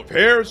thrall of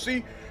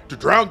heresy? To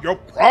drown your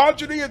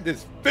progeny in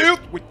this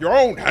filth with your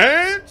own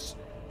hands?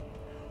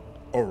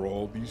 Are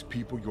all these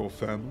people your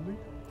family?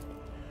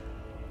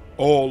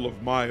 All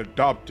of my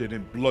adopted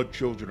and blood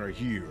children are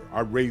here.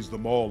 I raised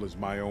them all as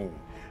my own,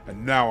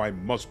 and now I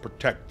must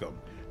protect them,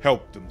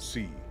 help them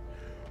see.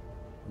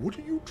 What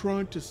are you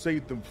trying to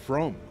save them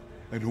from,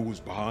 and who is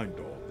behind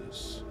all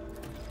this?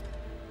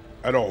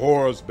 At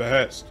Ahora's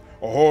behest.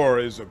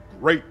 Ahura is a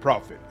great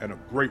prophet and a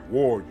great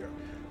warrior.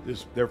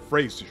 Their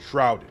face is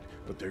shrouded,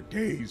 but their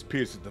gaze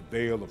pierces the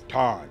veil of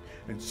time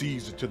and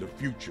sees into the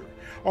future.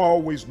 I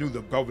always knew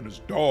the governor's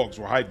dogs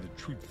were hiding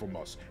the truth from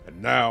us,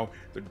 and now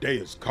the day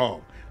has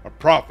come. A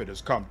prophet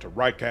has come to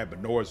Rykab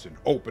and Norris and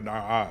open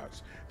our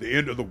eyes. The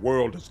end of the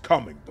world is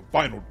coming, the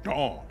final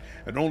dawn,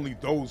 and only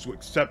those who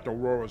accept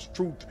Aurora's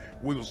truth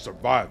will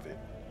survive it.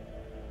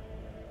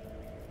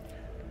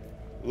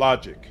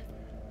 Logic.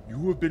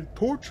 You have been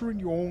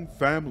torturing your own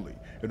family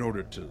in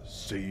order to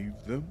save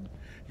them.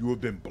 You have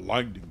been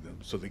blinding them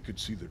so they could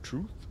see the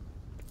truth.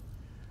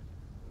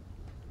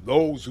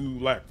 Those who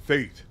lack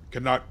faith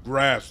cannot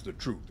grasp the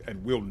truth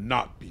and will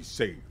not be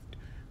saved.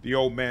 The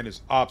old man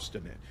is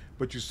obstinate,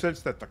 but you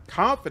sense that the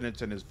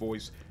confidence in his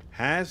voice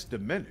has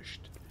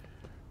diminished.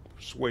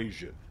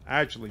 Persuasion.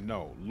 Actually,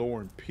 no. Lore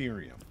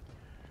Imperium.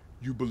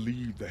 You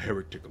believe the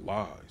heretic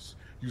lies.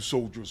 You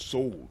sold your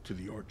soul to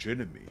the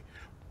archenemy.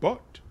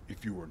 But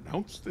if you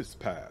renounce this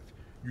path,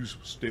 you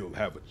still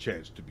have a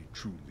chance to be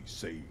truly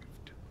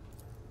saved.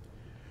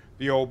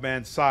 The old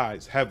man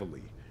sighs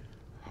heavily.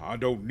 I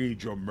don't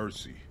need your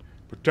mercy.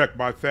 Protect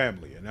my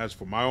family, and as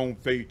for my own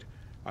fate,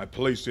 I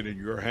place it in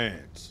your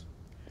hands.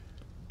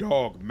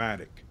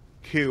 Dogmatic.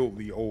 Kill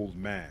the old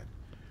man.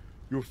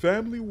 Your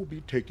family will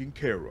be taken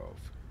care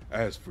of.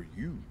 As for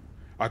you,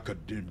 I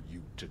condemn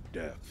you to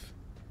death.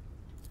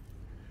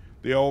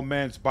 The old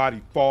man's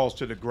body falls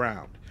to the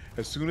ground.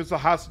 As soon as the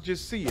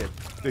hostages see it,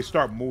 they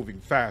start moving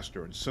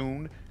faster and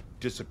soon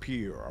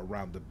disappear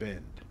around the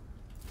bend.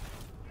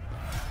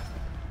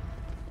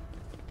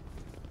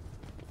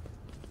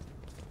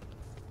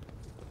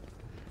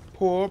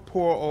 Poor,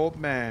 poor old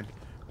man.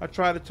 I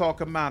try to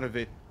talk him out of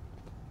it.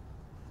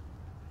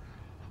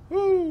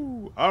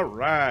 Ooh, all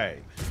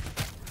right.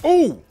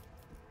 Ooh!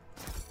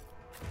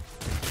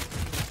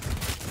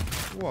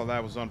 Well,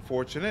 that was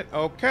unfortunate.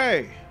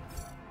 Okay.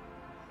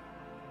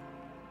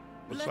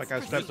 Looks like I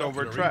stepped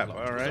over a trap.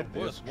 All right,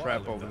 there's a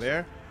trap over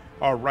there.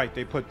 All right,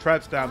 they put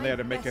traps down there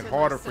to make it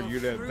harder for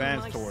you to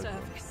advance towards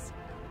them.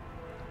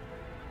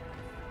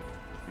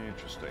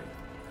 Interesting.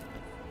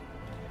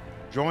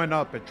 Join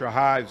up at your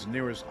hive's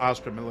nearest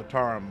Astra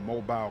Militarum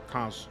mobile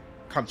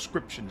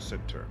conscription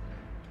center.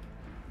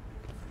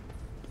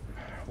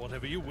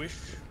 Whatever you wish.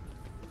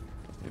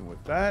 And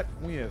with that,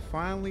 we have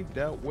finally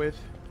dealt with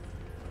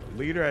the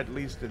leader, at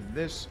least in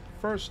this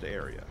first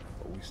area.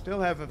 But we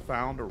still haven't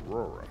found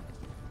Aurora.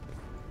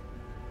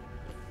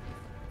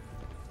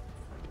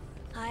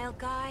 I'll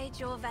guide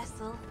your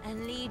vessel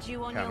and lead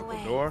you on your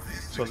way. Door.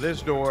 So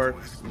this door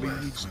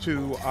leads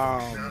to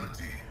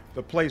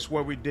the place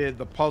where we did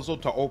the puzzle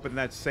to open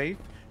that safe.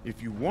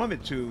 If you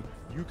wanted to,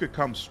 you could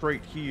come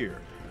straight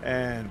here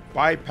and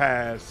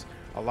bypass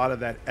a lot of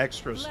that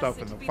extra stuff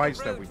in the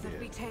fights that we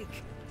did.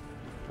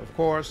 Of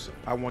course,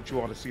 I want you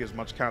all to see as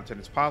much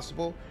content as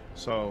possible,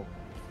 so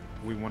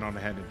we went on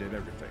ahead and did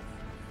everything.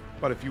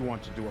 But if you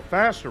want to do a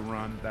faster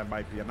run, that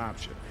might be an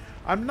option.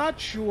 I'm not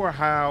sure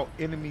how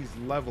enemies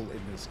level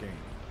in this game.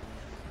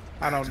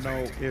 I don't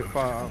know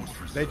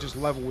if they just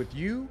level with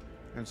you,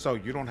 and so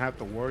you don't have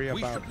to worry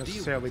about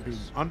necessarily being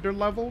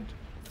under-leveled,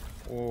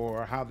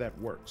 or how that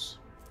works.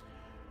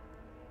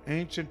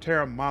 Ancient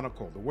Terra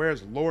Monocle. The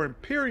Where's Lore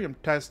Imperium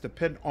tests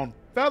depend on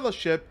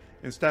fellowship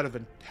instead of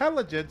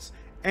intelligence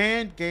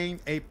and gain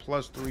a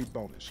 +3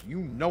 bonus. You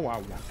know I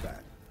want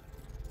that.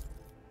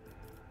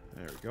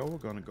 There we go. We're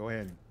going to go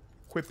ahead and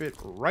equip it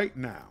right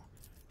now.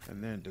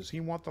 And then does he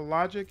want the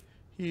logic?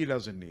 He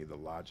doesn't need the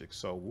logic.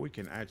 So we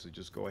can actually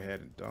just go ahead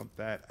and dump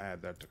that,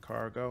 add that to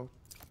cargo.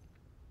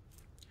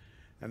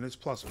 And this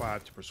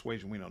 +5 to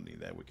persuasion, we don't need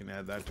that. We can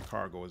add that to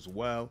cargo as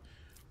well.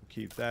 We'll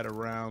keep that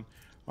around.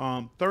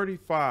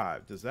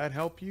 35, does that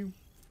help you?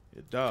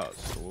 It does.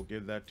 So we'll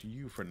give that to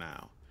you for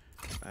now.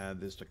 Add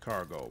this to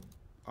cargo.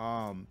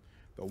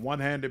 The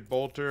one-handed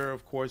bolter,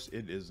 of course,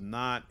 it is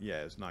not.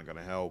 Yeah, it's not going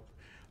to help.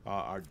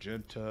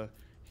 Argenta,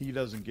 he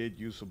doesn't get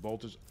use of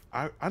bolters.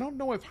 I don't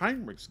know if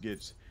Heinrix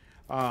gets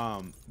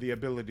the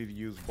ability to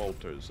use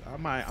bolters. I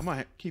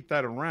might keep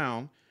that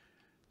around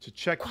to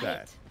check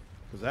that,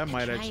 because that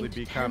might actually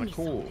be kind of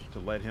cool to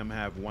let him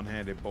have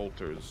one-handed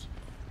bolters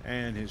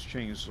and his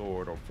chain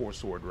sword, or four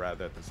sword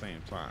rather, at the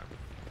same time.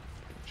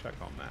 Check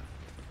on that.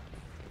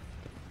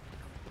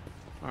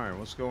 All right,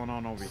 what's going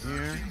on over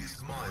here?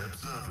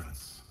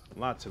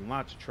 Lots and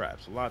lots of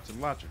traps. Lots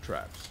and lots of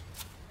traps.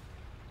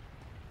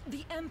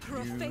 The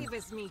Emperor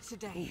favors me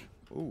today.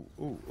 Ooh,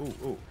 ooh, ooh,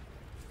 ooh.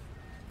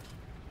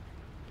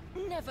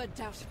 Never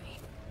doubt me.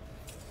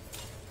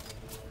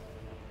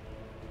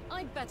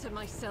 I better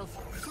myself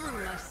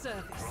through my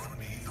service. Grant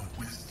me the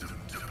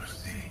wisdom to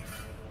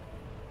perceive.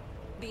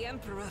 The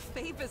Emperor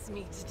favors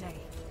me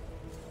today.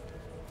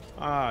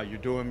 Ah, you're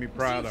doing me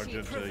proud, Duty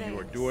Argenta. You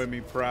are prevails. doing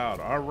me proud.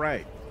 All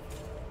right.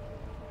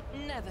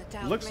 Never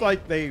doubt Looks me.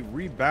 like they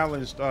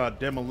rebalanced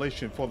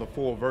demolition for the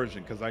full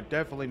version, because I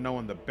definitely know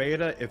in the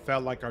beta it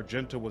felt like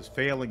Argenta was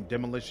failing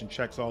demolition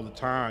checks all the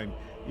time,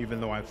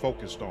 even though I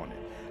focused on it.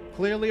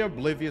 Clearly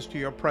oblivious to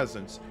your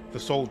presence, the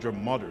soldier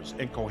mutters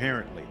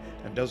incoherently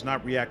and does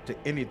not react to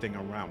anything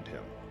around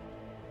him.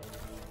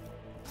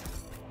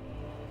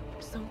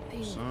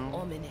 Something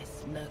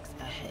ominous lurks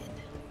ahead.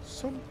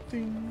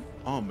 Something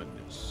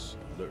ominous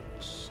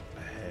lurks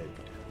ahead.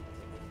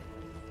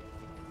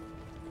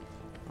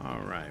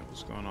 All right,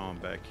 what's going on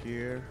back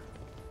here?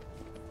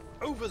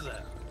 Over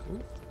there. Ooh.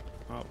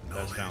 Oh,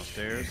 that's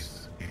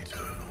downstairs.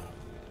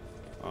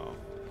 Oh,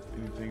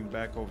 anything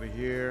back over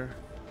here?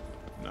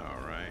 No,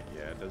 right.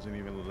 Yeah, it doesn't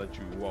even let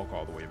you walk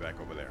all the way back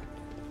over there.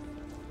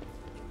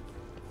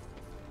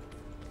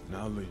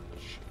 Knowledge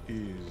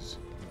is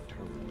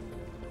eternal.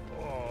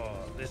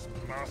 Oh, this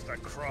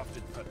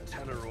master-crafted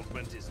patella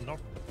augment is not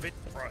fit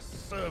for a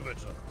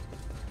servitor.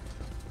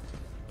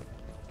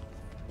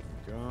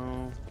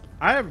 Go.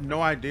 I have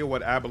no idea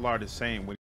what Abelard is saying when